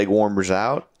 Get your leg warmers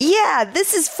out. Yeah,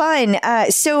 this is fun.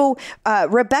 So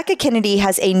Rebecca Kennedy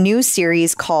has a new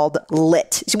series called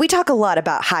LIT. So we talk a lot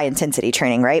about high intensity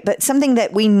training, right? But something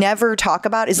that we never talk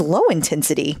about is low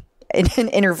intensity in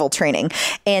interval training,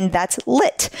 and that's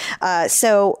LIT.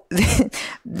 So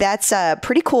that's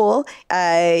pretty cool.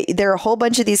 There are a whole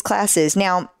bunch of these classes.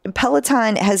 Now,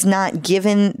 Peloton has not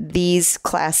given these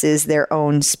classes their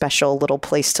own special little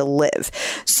place to live.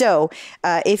 So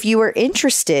if you are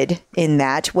interested in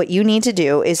that, what you need to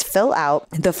do is fill out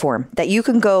the form that you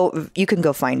can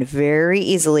go find very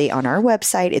easily on our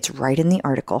website. It's right in the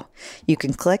article. You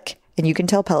can click and you can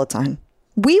tell Peloton,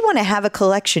 we want to have a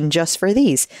collection just for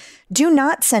these. Do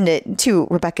not send it to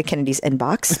Rebecca Kennedy's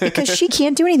inbox because she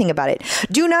can't do anything about it.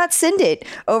 Do not send it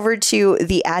over to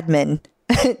the admin,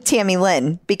 Tammy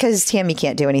Lynn, because Tammy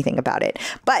can't do anything about it.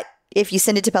 But if you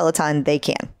send it to Peloton, they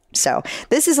can. So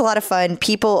this is a lot of fun.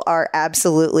 People are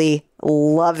absolutely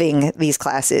loving these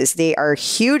classes. They are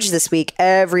huge this week.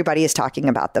 Everybody is talking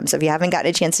about them. So if you haven't gotten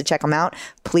a chance to check them out,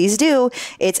 please do.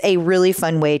 It's a really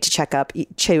fun way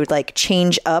to like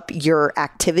change up your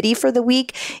activity for the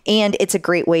week. And it's a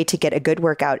great way to get a good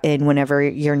workout in whenever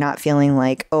you're not feeling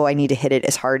like, oh, I need to hit it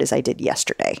as hard as I did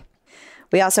yesterday.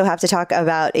 We also have to talk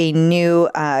about a new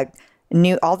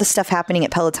all the stuff happening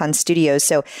at Peloton Studios.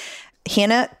 So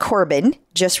Hannah Corbin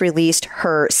just released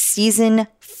her season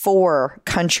 4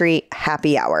 country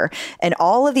happy hour, and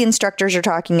all of the instructors are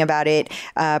talking about it,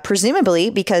 presumably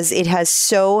because it has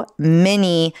so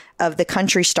many of the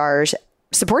country stars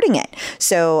supporting it.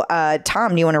 So,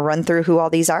 Tom, do you want to run through who all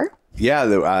these are?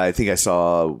 Yeah, I think I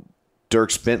saw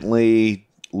Dierks Bentley,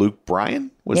 Luke Bryan.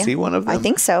 Was he one of them? I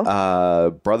think so.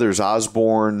 Brothers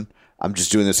Osborne. I'm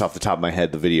just doing this off the top of my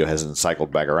head. The video hasn't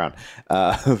cycled back around.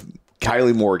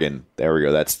 Kylie Morgan. There we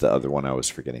go. That's the other one I was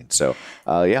forgetting. So,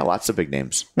 lots of big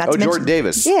names. Jordan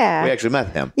Davis. Yeah. We actually met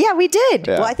him. Yeah, we did.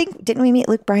 Yeah. Well, I think, didn't we meet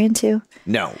Luke Bryan too?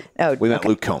 No. Oh, we met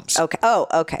Luke Combs. Okay. Oh,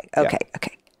 okay. Okay.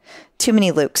 Okay. Too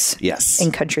many Lukes. Yes.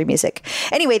 In country music.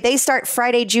 Anyway, they start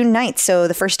Friday, June 9th. So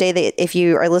the first day, if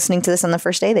you are listening to this on the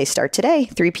first day, they start today,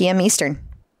 3 p.m. Eastern.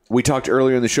 We talked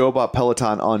earlier in the show about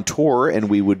Peloton on tour, and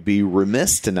we would be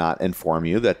remiss to not inform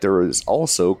you that there is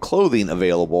also clothing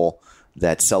available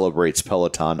that celebrates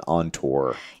Peloton on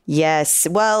tour. Yes.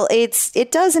 Well,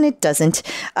 it does and it doesn't,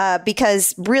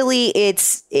 because really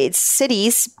it's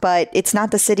cities, but it's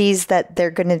not the cities that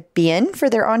they're going to be in for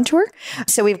their on tour.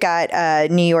 So we've got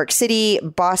New York City,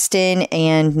 Boston,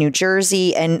 and New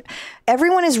Jersey, and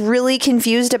everyone is really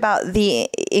confused about the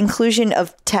inclusion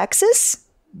of Texas.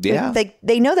 Yeah.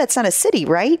 They know that's not a city,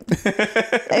 right?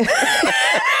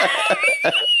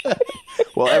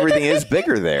 Well, everything is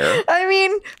bigger there. I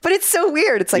mean, but it's so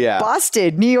weird. It's like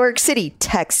Boston, New York City,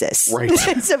 Texas. Right.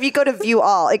 So if you go to view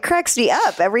all, it cracks me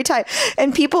up every time.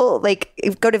 And people like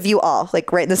go to view all,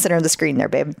 like right in the center of the screen there,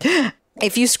 babe.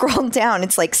 If you scroll down,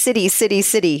 it's like city, city,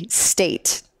 city,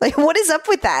 state. Like, what is up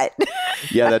with that?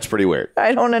 Yeah, that's pretty weird.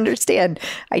 I don't understand.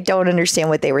 I don't understand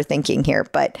what they were thinking here,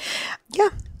 but yeah.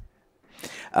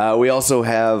 We also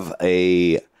have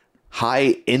a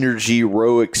high energy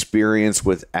row experience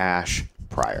with Ash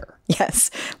Pryor.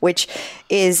 Yes, which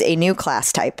is a new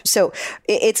class type. So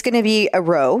it's going to be a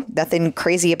row, nothing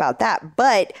crazy about that,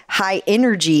 but high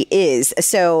energy is.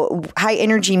 So high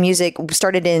energy music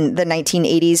started in the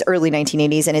 1980s, early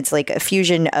 1980s, and it's like a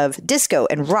fusion of disco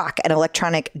and rock and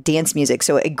electronic dance music.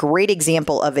 So a great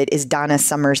example of it is Donna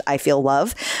Summer's I Feel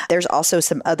Love. There's also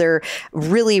some other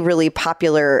really, really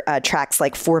popular tracks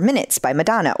like 4 Minutes by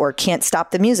Madonna, or Can't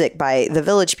Stop the Music by The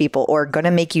Village People, or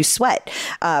Gonna Make You Sweat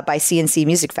by CNC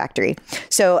Music Factory.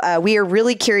 So we are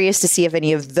really curious to see if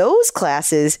any of those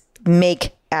classes make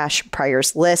Ash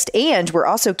Pryor's list. And we're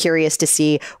also curious to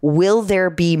see, will there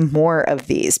be more of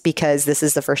these? Because this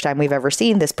is the first time we've ever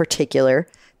seen this particular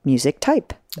music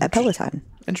type at Peloton.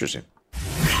 Interesting.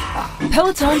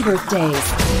 Peloton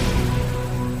birthdays.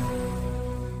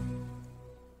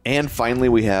 And finally,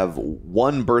 we have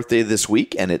one birthday this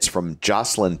week, and it's from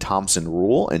Jocelyn Thompson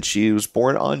Rule, and she was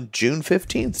born on June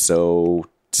 15th. So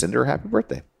send her a happy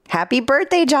birthday. Happy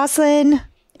birthday, Jocelyn.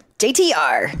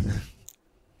 JTR.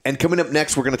 And coming up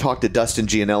next, we're going to talk to Dustin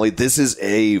Giannelli. This is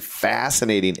a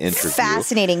fascinating interview.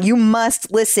 Fascinating. You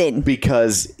must listen.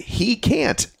 Because he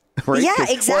can't. Right? Yeah,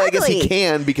 exactly. Well, I guess he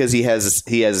can because he has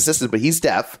assistants, but he's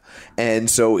deaf. And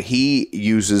so he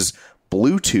uses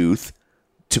Bluetooth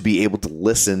to be able to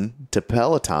listen to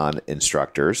Peloton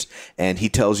instructors. And he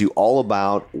tells you all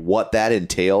about what that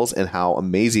entails and how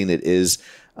amazing it is,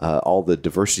 all the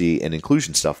diversity and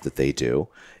inclusion stuff that they do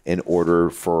in order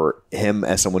for him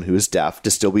as someone who is deaf to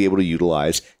still be able to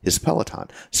utilize his Peloton.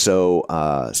 So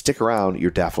stick around. You're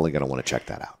definitely going to want to check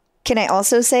that out. Can I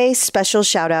also say special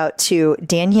shout out to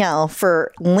Danielle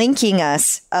for linking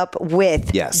us up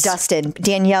with Dustin.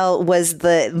 Danielle was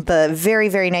the very,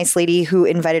 very nice lady who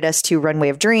invited us to Runway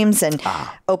of Dreams and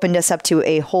opened us up to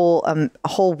a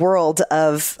whole world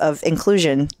of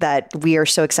inclusion that we are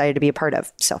so excited to be a part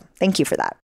of. So thank you for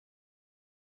that.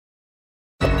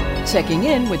 Checking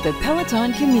in with the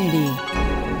Peloton community.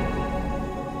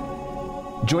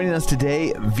 Joining us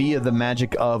today via the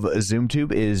magic of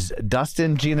ZoomTube is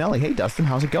Dustin Giannelli. Hey, Dustin,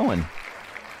 how's it going?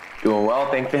 Doing well.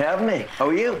 Thanks for having me. How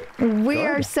are you? We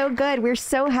are so good. We're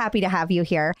so happy to have you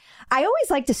here. I always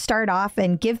like to start off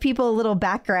and give people a little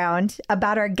background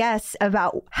about our guests,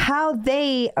 about how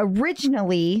they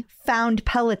originally found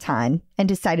Peloton and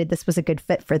decided this was a good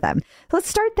fit for them. Let's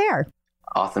start there.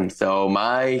 Awesome. So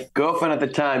my girlfriend at the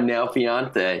time, now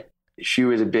fiance, she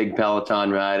was a big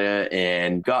Peloton rider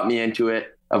and got me into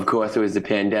it. Of course, it was the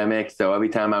pandemic. So every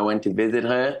time I went to visit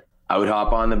her, I would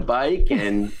hop on the bike,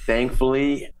 and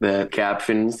thankfully the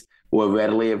captions were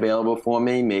readily available for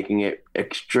me, making it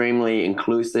extremely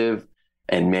inclusive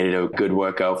and made it a good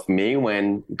workout for me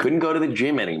when I couldn't go to the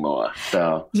gym anymore.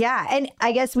 So yeah. And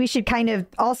I guess we should kind of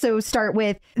also start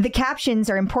with the captions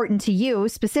are important to you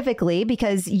specifically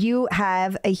because you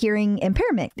have a hearing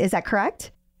impairment. Is that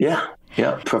correct? Yeah.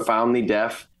 Profoundly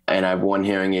deaf. And I've worn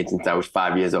hearing aids since I was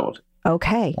 5 years old.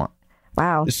 Okay.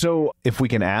 Wow. So if we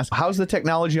can ask, how's the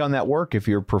technology on that work if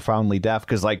you're profoundly deaf?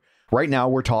 Because like right now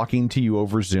we're talking to you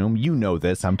over Zoom. You know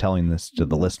this. I'm telling this to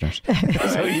the listeners.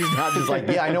 So he's not just like,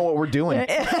 yeah, I know what we're doing.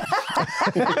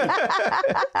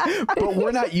 But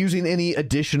we're not using any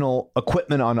additional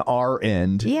equipment on our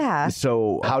end. Yeah.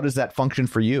 So how does that function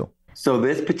for you? So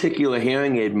this particular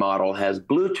hearing aid model has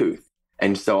Bluetooth.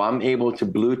 And so I'm able to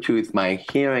Bluetooth my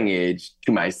hearing aids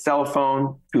to my cell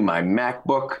phone, to my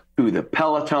MacBook, to the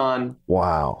Peloton.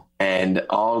 Wow. And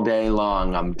all day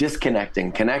long, I'm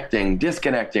disconnecting, connecting,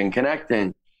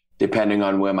 depending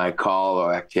on where my call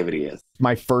or activity is.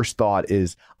 My first thought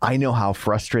is, I know how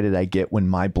frustrated I get when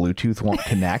my Bluetooth won't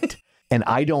connect. And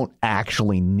I don't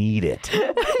actually need it.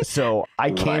 So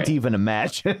I can't even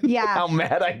imagine how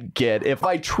mad I'd get if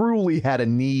I truly had a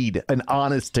need, an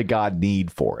honest to God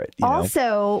need for it.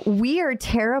 Also, we are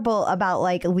terrible about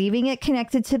like leaving it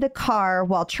connected to the car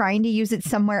while trying to use it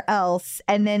somewhere else.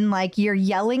 And then like you're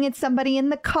yelling at somebody in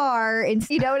the car and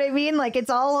you know what I mean? Like it's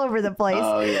all over the place.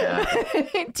 Oh, yeah.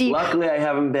 Luckily, I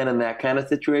haven't been in that kind of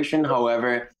situation.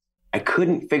 However, I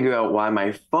couldn't figure out why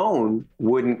my phone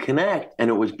wouldn't connect. And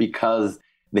it was because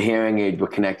the hearing aids were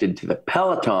connected to the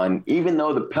Peloton, even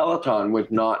though the Peloton was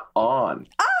not on.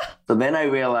 So then I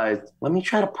realized, let me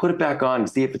try to put it back on and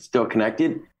see if it's still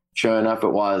connected. Sure enough,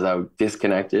 it was. I was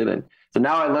disconnected. And so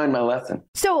now I learned my lesson.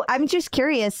 So I'm just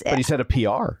curious. But he said a PR.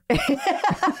 Oh,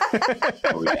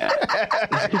 yeah.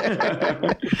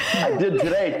 I did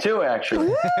today, too,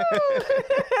 actually.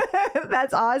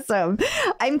 That's awesome.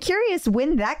 I'm curious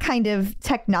when that kind of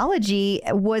technology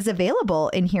was available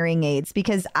in hearing aids,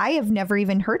 because I have never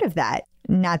even heard of that.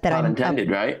 Not that Not I'm intended,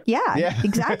 right? Yeah,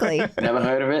 exactly. Never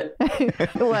heard of it?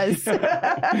 It was.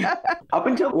 Up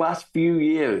until the last few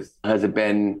years has it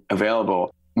been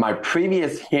available. My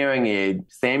previous hearing aid,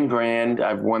 same brand,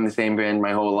 I've worn the same brand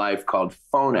my whole life, called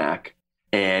Phonak.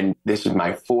 And this is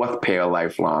my fourth pair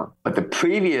lifelong. But the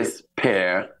previous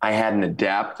pair, I had an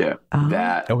adapter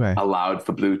that allowed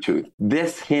for Bluetooth.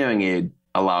 This hearing aid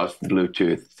allows for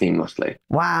Bluetooth seamlessly.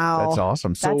 Wow. That's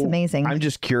awesome. So that's amazing. I'm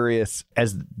just curious,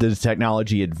 as the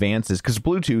technology advances, because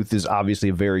Bluetooth is obviously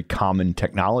a very common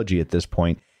technology at this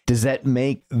point, does that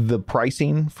make the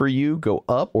pricing for you go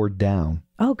up or down?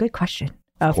 Oh, good question.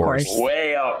 Of course.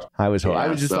 Way up. I was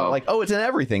just thought like, oh, it's in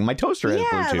everything. My toaster has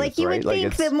Bluetooth. Yeah, like you would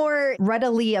think the more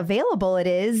readily available it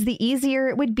is, the easier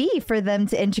it would be for them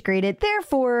to integrate it,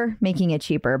 therefore making it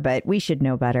cheaper. But we should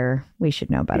know better.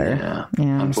 Yeah.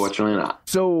 Unfortunately not.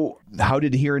 So how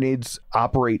did hearing aids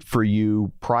operate for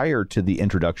you prior to the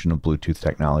introduction of Bluetooth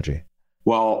technology?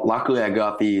 Well, luckily I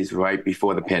got these right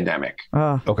before the pandemic.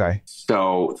 Okay.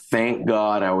 So thank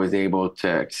God I was able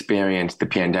to experience the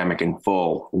pandemic in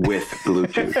full with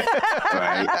Bluetooth,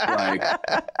 right? Like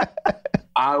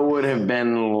I would have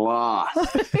been lost,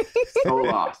 so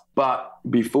lost. But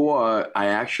before I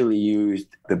actually used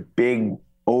the big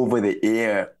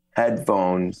over-the-ear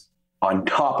headphones on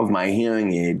top of my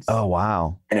hearing aids. Oh,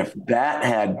 wow. And if that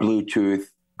had Bluetooth,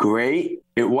 great.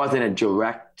 It wasn't a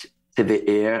direct to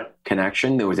the ear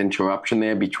connection. There was interruption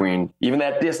there between even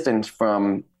that distance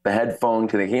from the headphone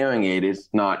to the hearing aid is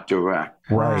not direct.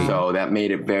 Right. So that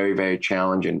made it very, very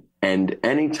challenging. And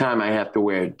anytime I have to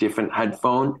wear a different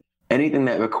headphone, anything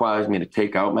that requires me to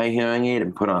take out my hearing aid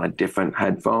and put on a different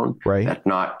headphone that's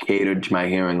not catered to my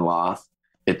hearing loss,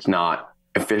 it's not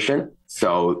efficient.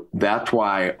 So that's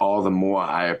why all the more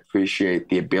I appreciate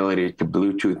the ability to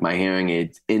Bluetooth my hearing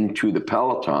aids into the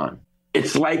Peloton.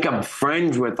 It's like I'm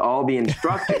friends with all the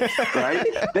instructors, right?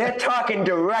 They're talking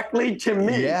directly to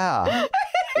me. Yeah.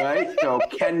 Right? So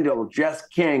Kendall, Jess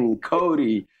King,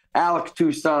 Cody, Alex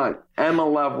Toussaint, Emma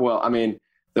Lovewell. I mean,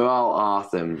 they're all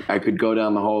awesome. I could go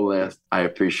down the whole list. I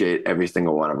appreciate every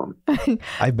single one of them.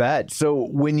 I bet. So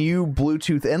when you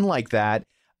Bluetooth in like that,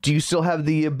 do you still have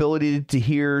the ability to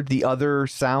hear the other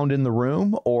sound in the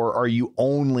room, or are you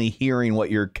only hearing what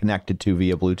you're connected to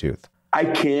via Bluetooth? I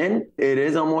can. It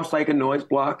is almost like a noise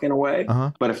block in a way.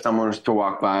 But if someone was to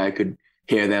walk by, I could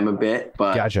hear them a bit.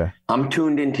 But gotcha. I'm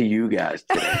tuned into you guys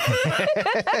today.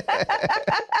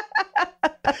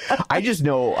 I just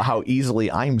know how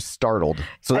easily I'm startled.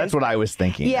 So that's what I was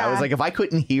thinking. Yeah. I was like, if I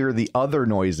couldn't hear the other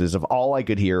noises, if all I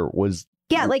could hear was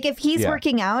Yeah, like if he's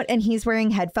working out and he's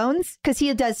wearing headphones, because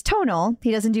he does tonal,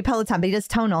 he doesn't do Peloton, but he does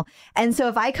tonal. And so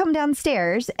if I come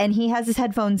downstairs and he has his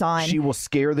headphones on, she will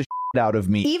scare the out of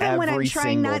me even when I'm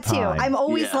trying not time. to. I'm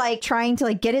always like trying to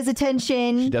like get his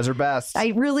attention. She does her best.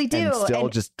 I really do. And still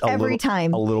just every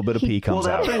time a little bit of pee comes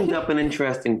out. Well, that brings up an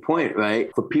interesting point,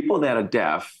 right? For people that are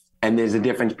deaf, and there's a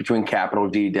difference between capital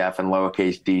D deaf and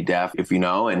lowercase d deaf, if you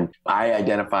know, and I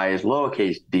identify as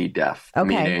lowercase d deaf,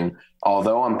 meaning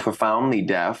although I'm profoundly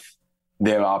deaf,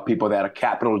 there are people that are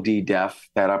capital D deaf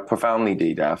that are profoundly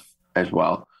D deaf as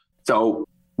well. So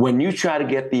when you try to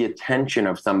get the attention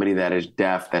of somebody that is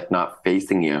deaf that's not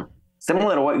facing you,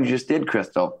 similar to what you just did,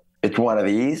 Crystal, it's one of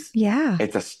these. Yeah.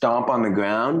 It's a stomp on the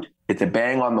ground. It's a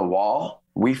bang on the wall.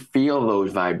 We feel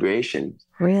those vibrations.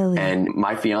 Really? And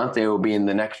my fiance will be in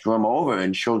the next room over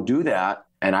and she'll do that.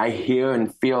 And I hear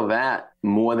and feel that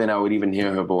more than I would even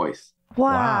hear her voice.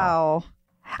 Wow.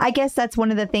 I guess that's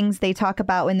one of the things they talk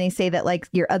about when they say that like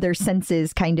your other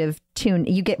senses kind of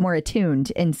you get more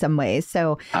attuned in some ways.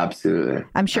 So absolutely.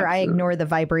 I'm sure I ignore the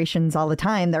vibrations all the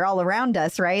time. They're all around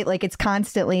us, right? Like it's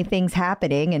constantly things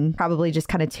happening and probably just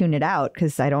kind of tune it out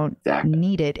because I don't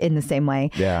need it in the same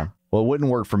way. Yeah. Well, it wouldn't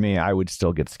work for me. I would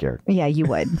still get scared. Yeah, you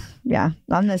would. Yeah.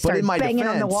 I'm going to start banging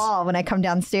on the wall when I come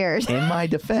downstairs. In my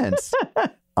defense,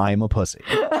 I'm a pussy.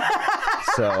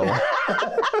 So...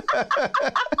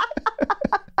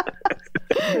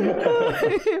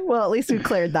 Well, at least we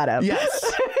cleared that up.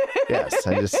 Yes. Yes.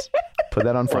 I just put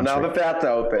that on front. Well, now that that's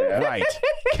out there. Right.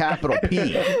 Capital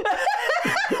P.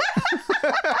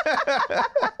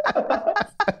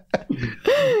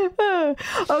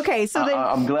 Okay, so then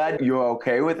I'm glad you're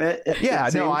okay with it. Yeah,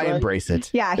 no, I embrace it.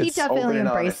 Yeah, he definitely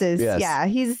embraces. Yes. Yeah,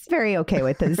 he's very okay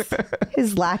with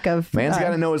his lack of. Man's got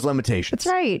to know his limitations.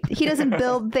 That's right. He doesn't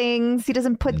build things. He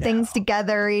doesn't put things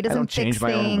together. He doesn't change fix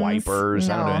my things. own wipers.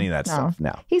 I don't do any of that stuff.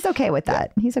 No, he's okay with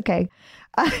that. He's okay.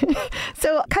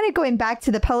 So, kind of going back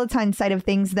to the Peloton side of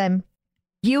things, then.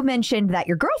 You mentioned that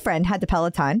your girlfriend had the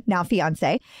Peloton, now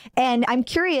fiance. And I'm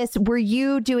curious, were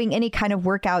you doing any kind of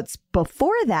workouts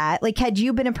before that? Like, had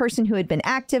you been a person who had been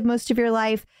active most of your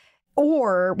life?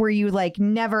 Or were you like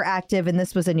never active and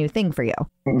this was a new thing for you?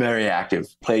 Very active.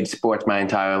 Played sports my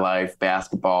entire life.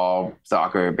 Basketball,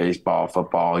 soccer, baseball,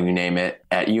 football, you name it.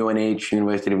 At UNH,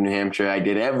 University of New Hampshire, I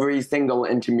did every single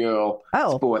intramural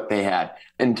sport they had.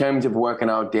 In terms of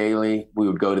working out daily, we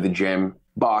would go to the gym,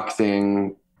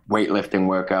 boxing, weightlifting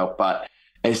workout. But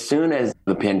as soon as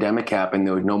the pandemic happened,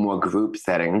 there was no more group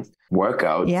settings,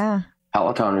 workouts. Yeah.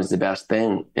 Peloton was the best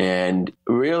thing. And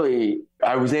really,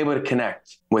 I was able to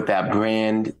connect with that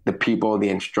brand, the people, the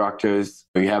instructors.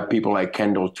 You have people like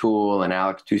Kendall Toole and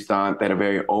Alex Toussaint that are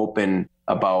very open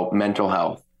about mental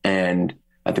health. And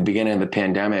at the beginning of the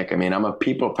pandemic, I mean, I'm a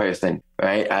people person,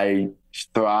 right? I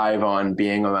thrive on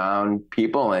being around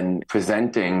people and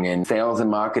presenting and sales and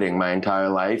marketing my entire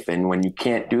life. And when you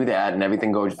can't do that and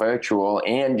everything goes virtual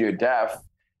and you're deaf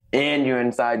and you're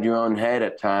inside your own head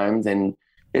at times, and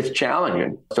it's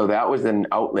challenging. So that was an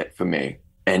outlet for me.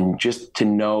 And just to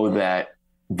know that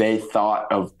they thought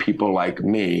of people like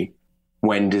me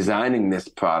when designing this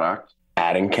product,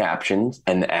 adding captions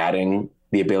and adding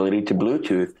the ability to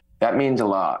Bluetooth, that means a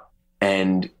lot.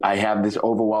 And I have this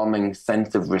overwhelming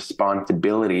sense of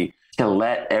responsibility to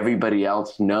let everybody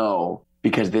else know,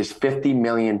 because there's 50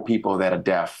 million people that are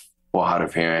deaf or hard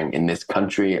of hearing in this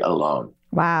country alone.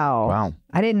 Wow.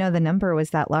 I didn't know the number was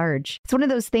that large. It's one of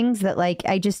those things that like,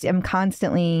 I just am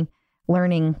constantly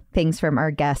learning things from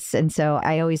our guests. And so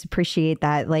I always appreciate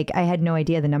that. Like, I had no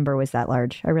idea the number was that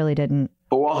large. I really didn't.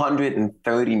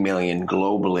 430 million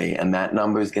globally. And that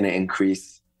number is going to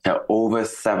increase to over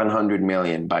 700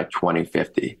 million by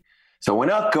 2050. So we're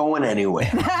not going anywhere.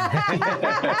 Right?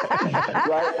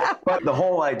 But the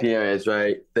whole idea is,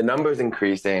 right, the number's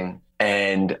increasing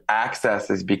and access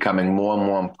is becoming more and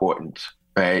more important,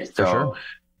 right? So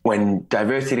when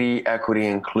diversity, equity,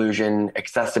 inclusion,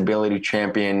 accessibility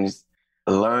champions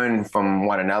learn from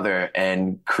one another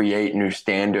and create new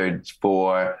standards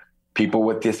for people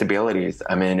with disabilities,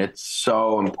 I mean, it's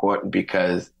so important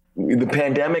because the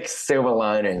pandemic's silver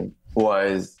lining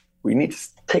was we need to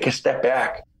take a step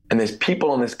back. And there's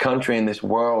people in this country, in this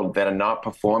world that are not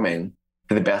performing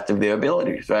to the best of their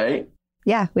abilities, right?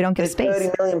 Yeah, we don't get There's space.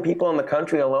 30 million people in the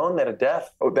country alone that are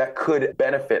deaf or that could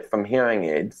benefit from hearing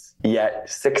aids, yet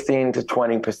 16 to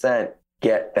 20%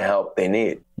 get the help they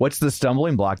need. What's the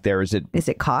stumbling block there? Is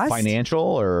it cost? Financial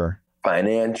or?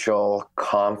 Financial,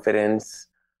 confidence,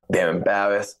 they're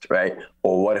embarrassed, right?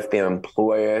 Or what if their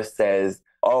employer says,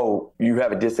 oh, you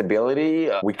have a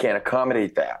disability, we can't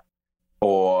accommodate that.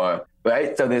 Or,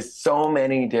 right? So there's so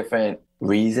many different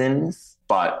reasons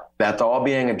But that's all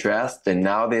being addressed. And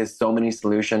now there's so many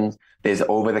solutions. There's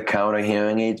over-the-counter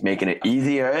hearing aids, making it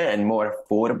easier and more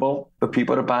affordable for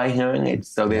people to buy hearing aids.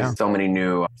 So there's so many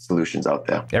new solutions out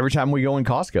there. Every time we go in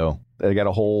Costco, they got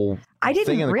a whole I thing in didn't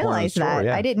the corner of the realize store, that.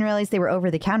 yeah. I didn't realize they were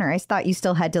over the counter. I thought you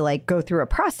still had to like go through a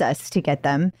process to get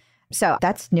them. So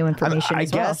that's new information I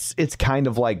as well. guess it's kind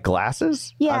of like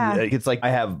glasses. Yeah. It's like I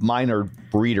have mine are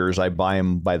readers. I buy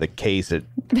them by the case at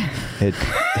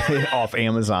off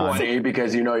Amazon. Funny,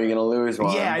 because you know you're going to lose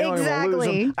one. Yeah, I know I'm gonna lose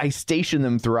them. I station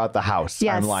them throughout the house.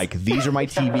 Yes. I'm like, these are my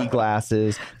TV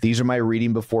glasses. These are my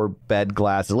reading before bed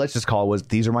glasses. Let's just call it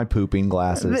these are my pooping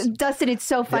glasses. Dustin, it's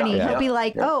so funny. Yeah. He'll be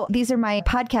like, "Oh, these are my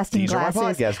podcasting These are my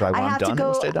glasses. podcast glasses. When I'm done,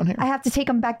 I'll stay down here." I have to take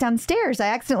them back downstairs. I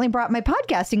accidentally brought my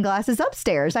podcasting glasses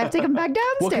upstairs. I have to take them back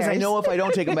downstairs." Well, because I know if I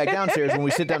don't take them back downstairs when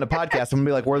we sit down to podcast, I'm gonna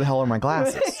be like, "Where the hell are my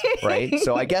glasses?" Right?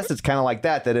 So I guess it's kind of like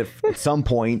that. That if at some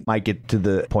point I get to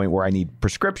the point where I need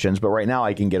prescriptions, but right now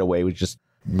I can get away with just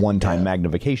one-time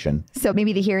magnification. So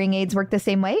maybe the hearing aids work the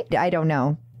same way? I don't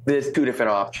know. There's two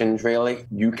different options, really.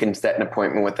 You can set an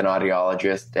appointment with an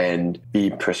audiologist and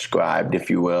be prescribed, if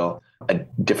you will, a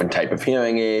different type of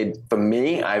hearing aid. For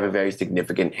me, I have a very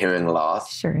significant hearing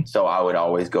loss. Sure. So I would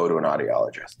always go to an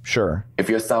audiologist. Sure. If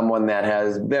you're someone that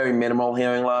has very minimal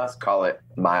hearing loss, call it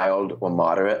mild or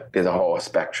moderate. There's a whole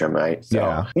spectrum, right?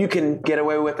 So you can get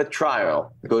away with a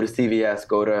trial. Go to CVS,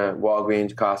 go to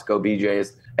Walgreens, Costco,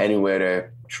 BJ's, anywhere to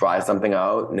try something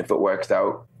out. And if it works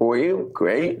out for you,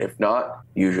 great. If not,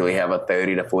 usually have a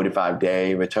 30 to 45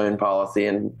 day return policy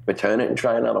and return it and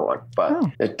try another one. But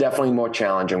it's definitely more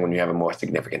challenging when you have a more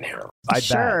significant hearing loss. I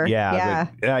Sure. bet. Yeah.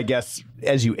 But I guess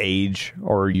as you age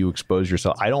or you expose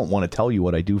yourself, I don't want to tell you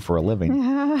what I do for a living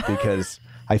because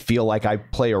I feel like I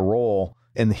play a role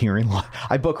in the hearing loss.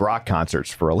 I book rock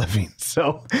concerts for a living.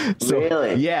 So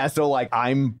Really? Yeah. So like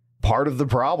I'm part of the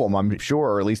problem, I'm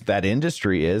sure, or at least that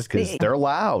industry is, because they're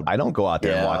loud. I don't go out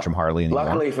there and watch them hardly anymore.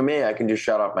 Luckily for me, I can just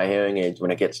shut off my hearing aids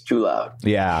when it gets too loud.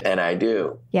 Yeah. And I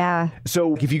do. Yeah.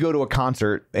 So if you go to a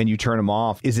concert and you turn them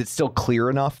off, is it still clear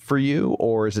enough for you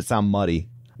or does it sound muddy?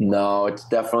 No, it's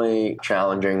definitely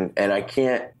challenging. And I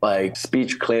can't, like,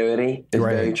 speech clarity is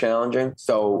very challenging.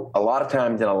 So a lot of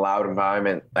times in a loud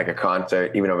environment, like a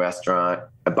concert, even a restaurant,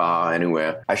 a bar,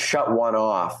 anywhere, I shut one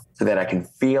off so that I can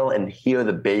feel and hear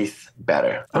the bass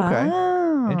better. Okay.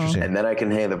 Oh. Interesting. And then I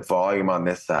can hear the volume on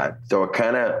this side. So it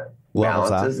kind of Levels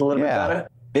balances out. a little Yeah. bit better.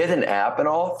 There's an app and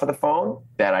all for the phone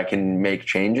that I can make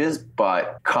changes,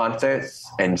 but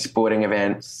concerts and sporting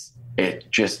events, it's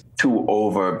just too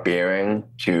overbearing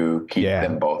to keep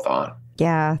them both on.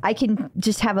 Yeah, I can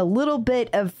just have a little bit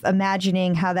of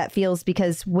imagining how that feels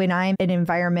because when I'm in an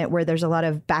environment where there's a lot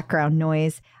of background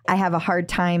noise, I have a hard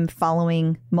time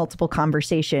following multiple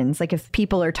conversations. Like if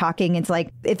people are talking, it's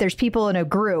like if there's people in a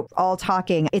group all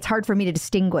talking, it's hard for me to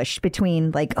distinguish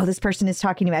between like, oh, this person is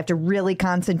talking to me. I have to really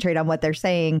concentrate on what they're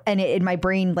saying. And in my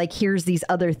brain, like hears these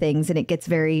other things and it gets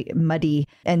very muddy.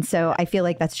 And so I feel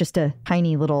like that's just a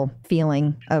tiny little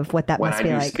feeling of what that When must I be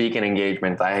do like. speaking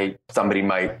engagements, somebody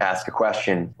might ask a question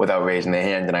without raising their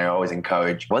hand, and I always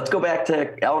encourage, let's go back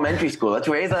to elementary school. Let's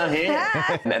raise our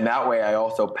hand. And that way I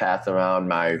also pass around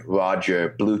my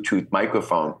Roger Bluetooth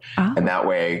microphone. And that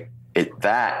way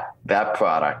that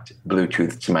product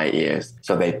Bluetooth to my ears.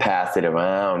 So they pass it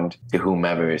around to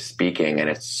whomever is speaking, and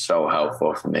it's so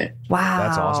helpful for me. Wow.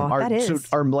 That's awesome. So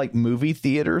are like movie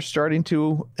theaters starting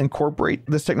to incorporate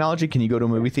this technology? Can you go to a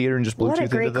movie theater and just Bluetooth What a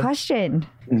great into the... question.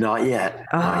 Not yet.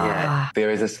 Not yet. There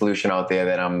is a solution out there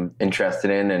that I'm interested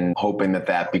in and hoping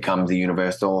that becomes a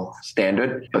universal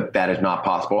standard, but that is not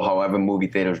possible. However, movie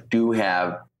theaters do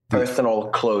have personal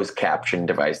closed caption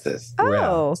devices.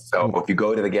 Oh. So if you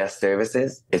go to the guest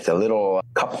services, it's a little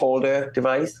cup holder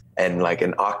device and like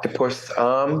an octopus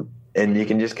arm, and you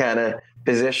can just kind of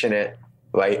position it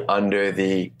right under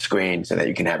the screen so that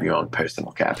you can have your own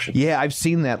personal caption. Yeah, I've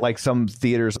seen that. Like some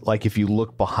theaters, like if you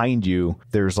look behind you,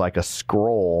 there's like a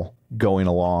scroll going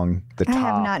along the top. I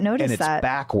have not noticed and it's that.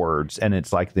 backwards. And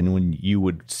it's like then when you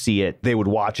would see it, they would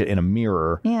watch it in a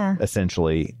mirror,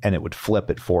 essentially, and it would flip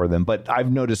it for them. But I've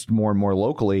noticed more and more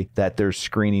locally that there's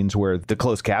screenings where the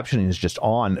closed captioning is just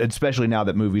on, especially now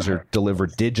that movies are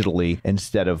delivered digitally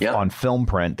instead of on film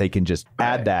print. They can just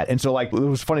add that. And so like it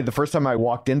was funny, the first time I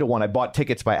walked into one, I bought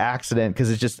tickets by accident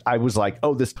because it's just, I was like,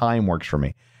 oh, this time works for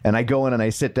me. And I go in and I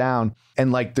sit down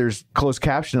and like there's closed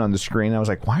caption on the screen. I was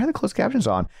like, why are the closed captions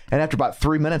on? And after about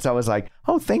 3 minutes, I was like,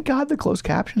 oh, thank God the closed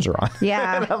captions are on.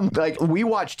 Yeah. And I'm like, we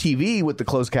watch TV with the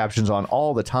closed captions on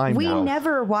all the time We now.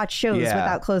 never watch shows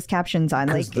without closed captions on.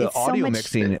 Like the it's audio so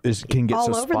much mixing can get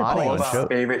all so over the spotty place. on Our shows.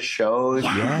 favorite shows,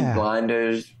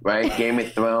 Blinders, right? Game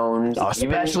of Thrones.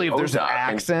 Especially if even there's Ozark.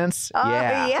 accents.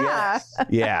 yeah. Yes.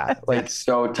 Yeah. Like, It's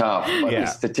so tough. But Yeah. the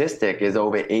statistic is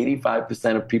over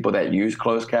 85% of people that use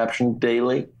closed caption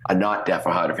daily are not deaf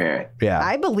or hard of hearing. yeah.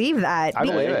 I believe that. I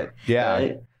believe it. Yeah.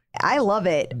 Right? I love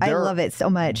it. I love it so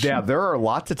much. Yeah, there are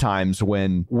lots of times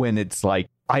when it's like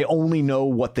I only know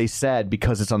what they said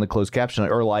because it's on the closed caption,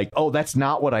 or like, oh, that's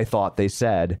not what I thought they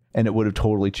said, and it would have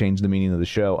totally changed the meaning of the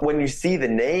show. When you see the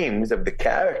names of the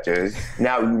characters,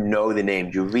 now you know the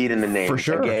names. You're reading the names. For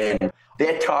sure. Again,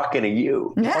 they're talking to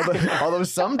you. Although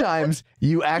sometimes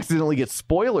you accidentally get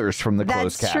spoilers from the That's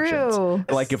closed captions. true.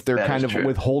 Like if they're That kind is of true.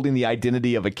 withholding the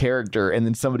identity of a character and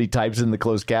then somebody types in the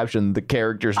closed caption the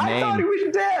character's I name. thought he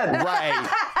was dead. Right.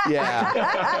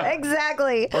 Yeah.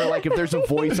 Exactly. Or like if there's a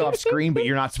voice off screen, but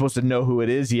you're not supposed to know who it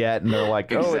is yet, and they're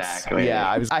like, "Oh, Exactly. it's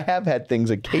yeah." I have had things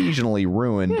occasionally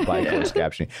ruined by closed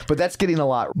captioning, but that's getting a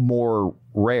lot more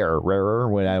rarer.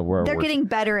 When They're getting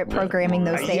better at programming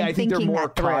those things, yeah, I think they're thinking more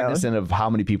that through. cognizant of how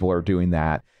many people are doing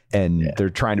that, and they're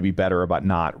trying to be better about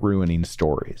not ruining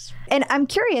stories. And I'm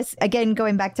curious, again,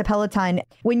 going back to Peloton,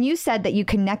 when you said that you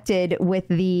connected with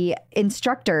the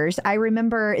instructors, I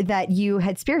remember that you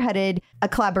had spearheaded a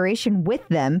collaboration with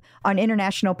them on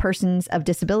International Persons of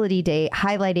Disability Day,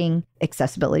 highlighting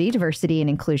accessibility, diversity, and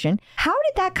inclusion. How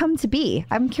did that come to be?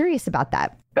 I'm curious about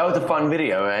that. That was a fun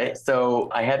video, right? So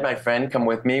I had my friend come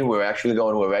with me. We were actually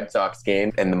going to a Red Sox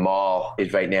game, and the mall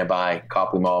is right nearby,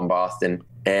 Copley Mall in Boston.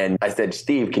 And I said,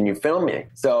 Steve, can you film me?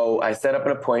 So I set up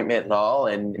an appointment and all,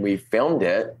 and we filmed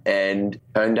it, and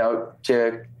turned out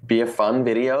to be a fun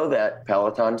video that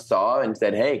Peloton saw and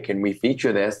said, hey, can we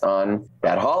feature this on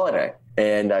that holiday?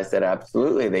 And I said,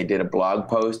 absolutely. They did a blog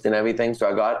post and everything. So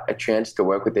I got a chance to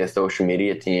work with their social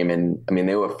media team. And I mean,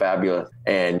 they were fabulous.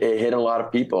 And it hit a lot of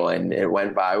people and it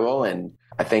went viral. And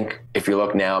I think if you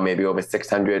look now, maybe over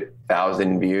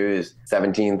 600,000 views,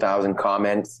 17,000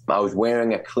 comments. I was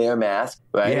wearing a clear mask,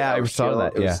 right? Yeah, I saw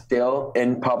that. It was still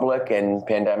in public and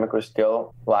pandemic was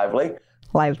still lively.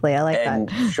 Lively. I like And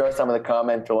that. sure, some of the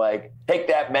comments were like, take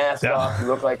that mask off. You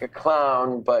look like a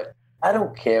clown. But I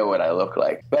don't care what I look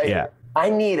like. Right? Yeah. I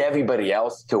need everybody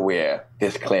else to wear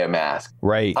this clear mask.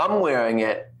 Right. I'm wearing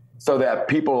it so that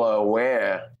people are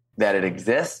aware that it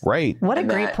exists. Right. What a and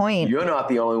great that point. You're not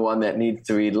the only one that needs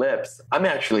to read lips. I'm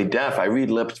actually deaf. I read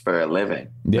lips for a living.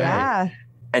 Yeah.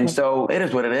 And so it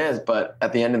is what it is. But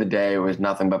at the end of the day, it was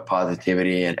nothing but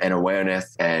positivity and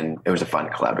awareness. And it was a fun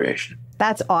collaboration.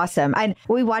 That's awesome. And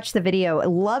we watched the video,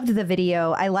 loved the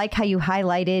video. I like how you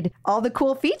highlighted all the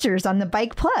cool features on the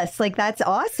Bike Plus. Like, that's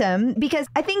awesome, because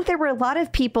I think there were a lot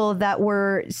of people that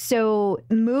were so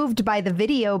moved by the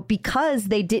video because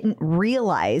they didn't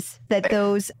realize that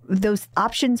those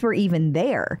options were even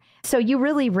there. So you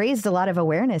really raised a lot of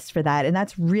awareness for that. And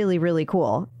that's really, really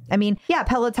cool. I mean, yeah,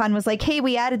 Peloton was like, hey,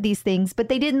 we added these things, but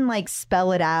they didn't like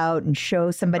spell it out and show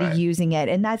somebody using it.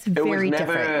 And that's very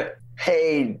different.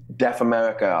 Hey, Deaf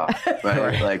America,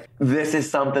 right? Like, this is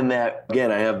something that,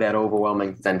 again, I have that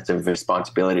overwhelming sense of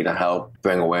responsibility to help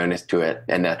bring awareness to it.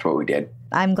 And that's what we did.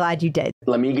 I'm glad you did.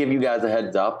 Let me give you guys a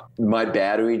heads up. My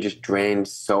battery just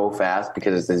drains so fast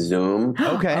because it's a Zoom.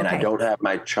 Okay. And I don't have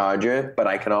my charger, but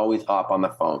I can always hop on the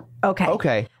phone.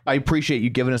 Okay. I appreciate you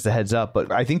giving us a heads up,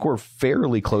 but I think we're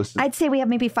fairly close to I'd say we have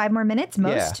maybe 5 more minutes,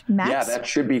 max. Yeah, that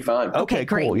should be fun. Okay,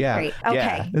 cool. great, Yeah. great.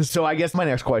 Okay. Yeah. So I guess my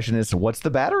next question is, what's the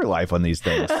battery life on these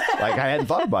things? Like, I hadn't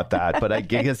thought about that, but I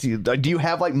guess do you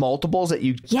have like multiples that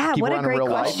you keep what a around in great real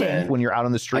question. life when you're out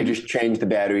on the street? I just changed the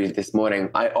batteries this morning.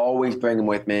 I always bring them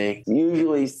with me.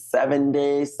 Usually 7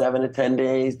 to 10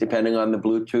 days, depending on the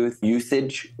Bluetooth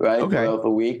usage, right? Okay. Throughout the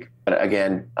week. But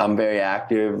again, I'm very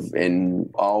active and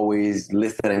always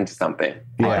listening to something.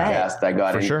 Podcast. I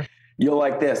got For in. sure. You'll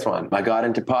like this one. I got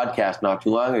into podcast not too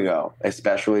long ago,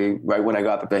 especially right when I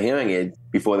got the hearing aid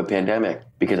before the pandemic,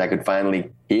 because I could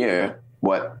finally hear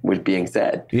what was being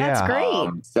said. Yeah. That's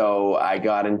great. So I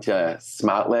got into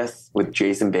Smartless with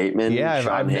Jason Bateman. Yeah,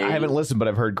 Sean I Hayes. haven't listened, but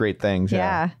I've heard great things.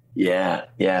 Yeah. Yeah,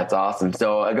 it's awesome.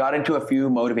 So I got into a few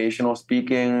motivational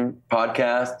speaking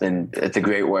podcasts, and it's a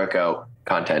great workout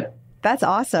content. That's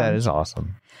awesome. That is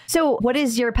awesome. So what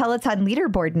is your Peloton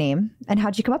leaderboard name and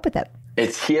how'd you come up with it?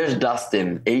 It's Here's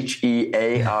Dustin, Hears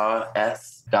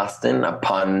Dustin, a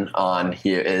pun on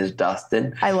Here is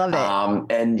Dustin. I love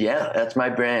it. And yeah, that's my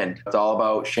brand. It's all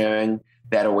about sharing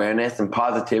that awareness and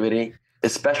positivity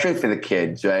especially for the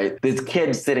kids, right? There's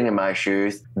kids sitting in my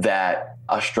shoes that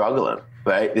are struggling,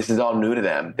 right? This is all new to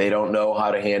them. They don't know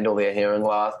how to handle their hearing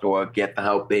loss or get the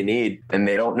help they need, and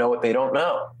they don't know what they don't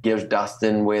know. Here's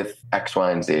Dustin with X,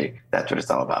 Y, and Z. That's what it's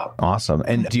all about. Awesome.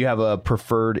 And do you have a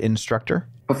preferred instructor?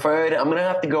 Preferred, I'm going to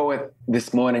have to go with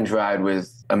this morning's ride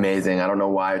was amazing. I don't know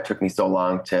why it took me so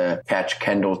long to catch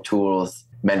Kendall Toole's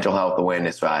mental health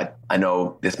awareness ride. I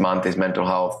know this month is mental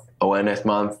health awareness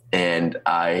month, and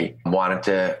I wanted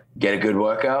to get a good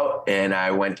workout, and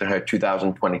I went to her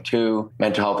 2022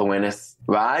 mental health awareness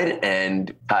ride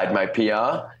and had my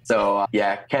PR. So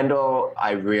yeah, Kendall,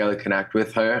 I really connect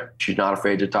with her. She's not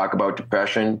afraid to talk about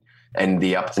depression and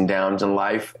the ups and downs in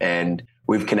life, and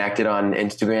we've connected on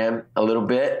Instagram a little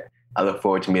bit. I look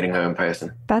forward to meeting her in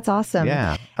person. That's awesome.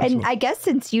 Yeah. And Absolutely. I guess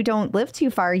since you don't live too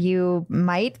far, you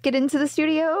might get into the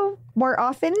studio more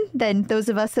often than those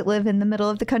of us that live in the middle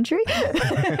of the country.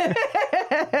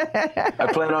 I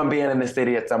plan on being in the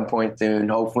city at some point soon,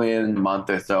 hopefully in a month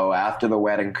or so after the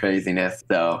wedding craziness.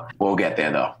 So we'll get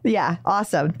there though. Yeah.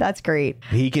 Awesome. That's great.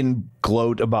 He can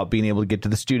gloat about being able to get to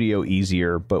the studio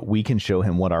easier, but we can show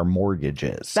him what our mortgage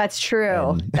is. That's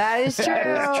true. That is true.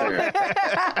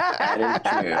 That is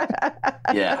true.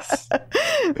 Yes.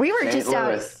 We were St. just Louis.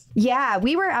 out. Yeah,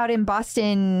 we were out in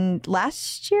Boston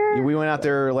last year. We went out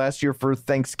there last year for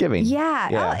Thanksgiving. Yeah.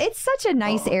 Yeah. Oh, it's such a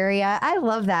nice area. I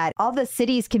love that. All the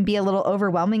cities can be a little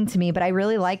overwhelming to me, but I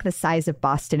really like the size of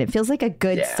Boston. It feels like a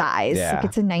good size. Yeah. Like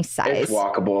it's a nice size. It's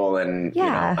walkable and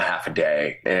Yeah. half a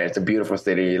day. And it's a beautiful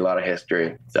city, a lot of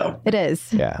history. So It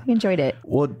is. Yeah. We enjoyed it.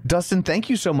 Well, Dustin, thank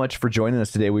you so much for joining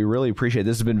us today. We really appreciate it.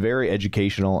 This has been very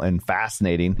educational and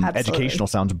fascinating. Absolutely. Educational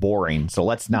sounds boring, so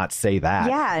let's not say that.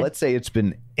 Yeah. Let's say it's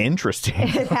been interesting.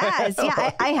 It has.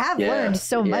 Yeah. I have learned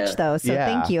so much though. So Yeah.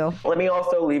 thank you. let me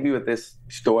also leave you with this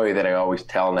story that I always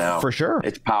tell now. For sure.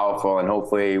 It's powerful, and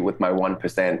hopefully with my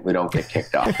 1%, we don't get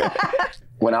kicked off.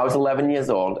 When I was 11 years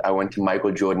old, I went to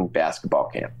Michael Jordan basketball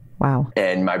camp. Wow.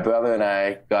 And my brother and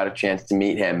I got a chance to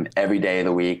meet him every day of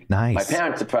the week. Nice. My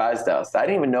parents surprised us. I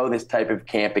didn't even know this type of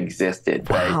camp existed.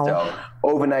 Wow. Right? So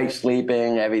overnight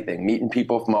sleeping, everything, meeting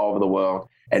people from all over the world.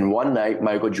 And one night,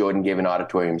 Michael Jordan gave an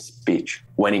auditorium speech.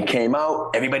 When he came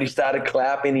out, everybody started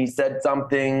clapping. He said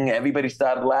something. Everybody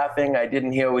started laughing. I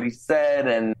didn't hear what he said.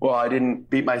 And, well, I didn't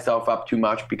beat myself up too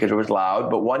much because it was loud.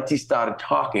 But once he started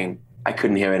talking, I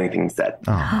couldn't hear anything he said.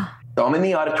 Oh. So I'm in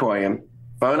the auditorium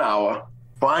for an hour,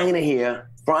 trying to hear,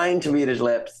 trying to read his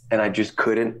lips, and I just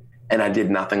couldn't, and I did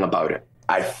nothing about it.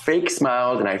 I fake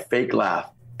smiled and I fake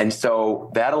laughed. And so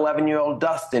that 11-year-old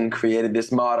Dustin created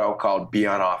this motto called Be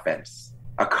on Offense.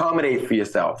 Accommodate for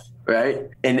yourself, right?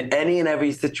 In any and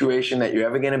every situation that you're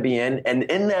ever going to be in. And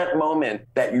in that moment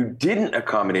that you didn't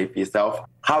accommodate for yourself,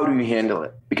 how do you handle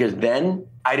it? Because then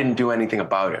I didn't do anything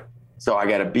about it. So I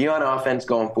got to be on offense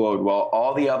going forward while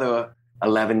all the other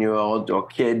 11-year-olds or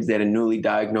kids that are newly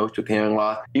diagnosed with hearing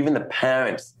loss, even the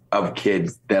parents of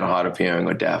kids that are hard of hearing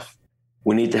or deaf,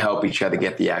 we need to help each other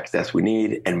get the access we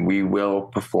need, and we will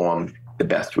perform the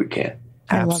best we can.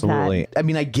 I love Absolutely. I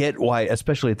mean, I get why,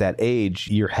 especially at that age,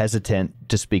 you're hesitant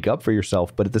to speak up for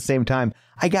yourself. But at the same time,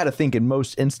 I got to think in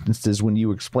most instances, when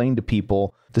you explain to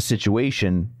people the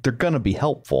situation, they're going to be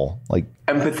helpful. Like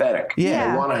empathetic.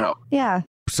 Yeah. They want to help. Yeah.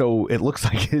 So it looks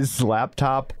like his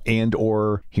laptop and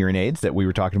or hearing aids that we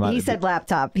were talking about. He said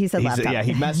laptop. He said laptop. Yeah,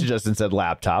 he messaged us and said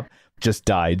laptop. Just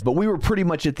died. But we were pretty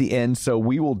much at the end, so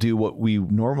we will do what we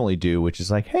normally do, which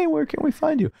is like, hey, where can we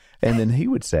find you? And then he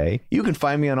would say, you can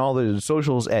find me on all the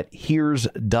socials at Here's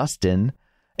Dustin.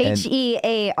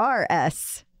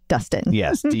 HEARS. Dustin.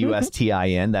 Yes,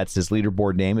 DUSTIN. That's his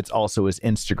leaderboard name. It's also his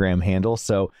Instagram handle.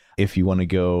 So if you want to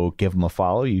go give him a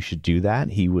follow, you should do that.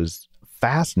 He was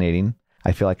fascinating.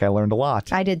 I feel like I learned a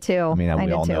lot. I did too. I mean,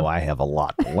 we all know I have a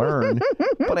lot to learn,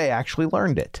 but I actually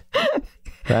learned it.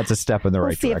 That's a step in the right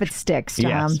We'll see direction. if it sticks,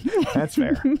 Tom. Yes, that's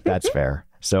fair. That's fair.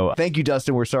 So thank you,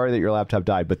 Dustin. We're sorry that your laptop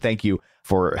died, but thank you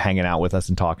for hanging out with us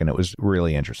and talking. It was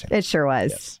really interesting. It sure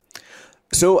was. Yes.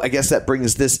 So I guess that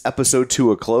brings this episode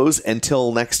to a close.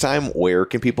 Until next time, where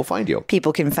can people find you?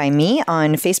 People can find me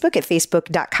on Facebook at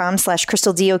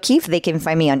facebook.com/Crystal D. O'Keefe. They can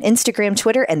find me on Instagram,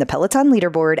 Twitter, and the Peloton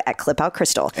leaderboard at Clipout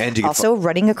Crystal. And you can also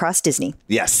running across Disney.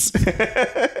 Yes.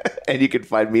 And you can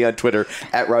find me on Twitter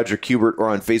at Roger Kubert or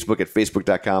on Facebook at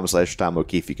facebook.com/Tom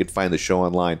O'Keefe. You can find the show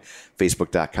online,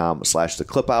 facebook.com/The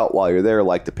Clipout. While you're there,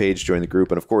 like the page, join the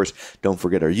group. And of course, don't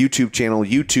forget our YouTube channel,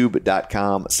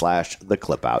 youtube.com/The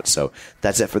Clipout. So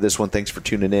that's it for this one. Thanks for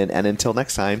tuning in. And until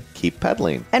next time, keep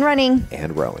pedaling And running.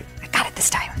 and rowing. I got it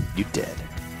this time. You did.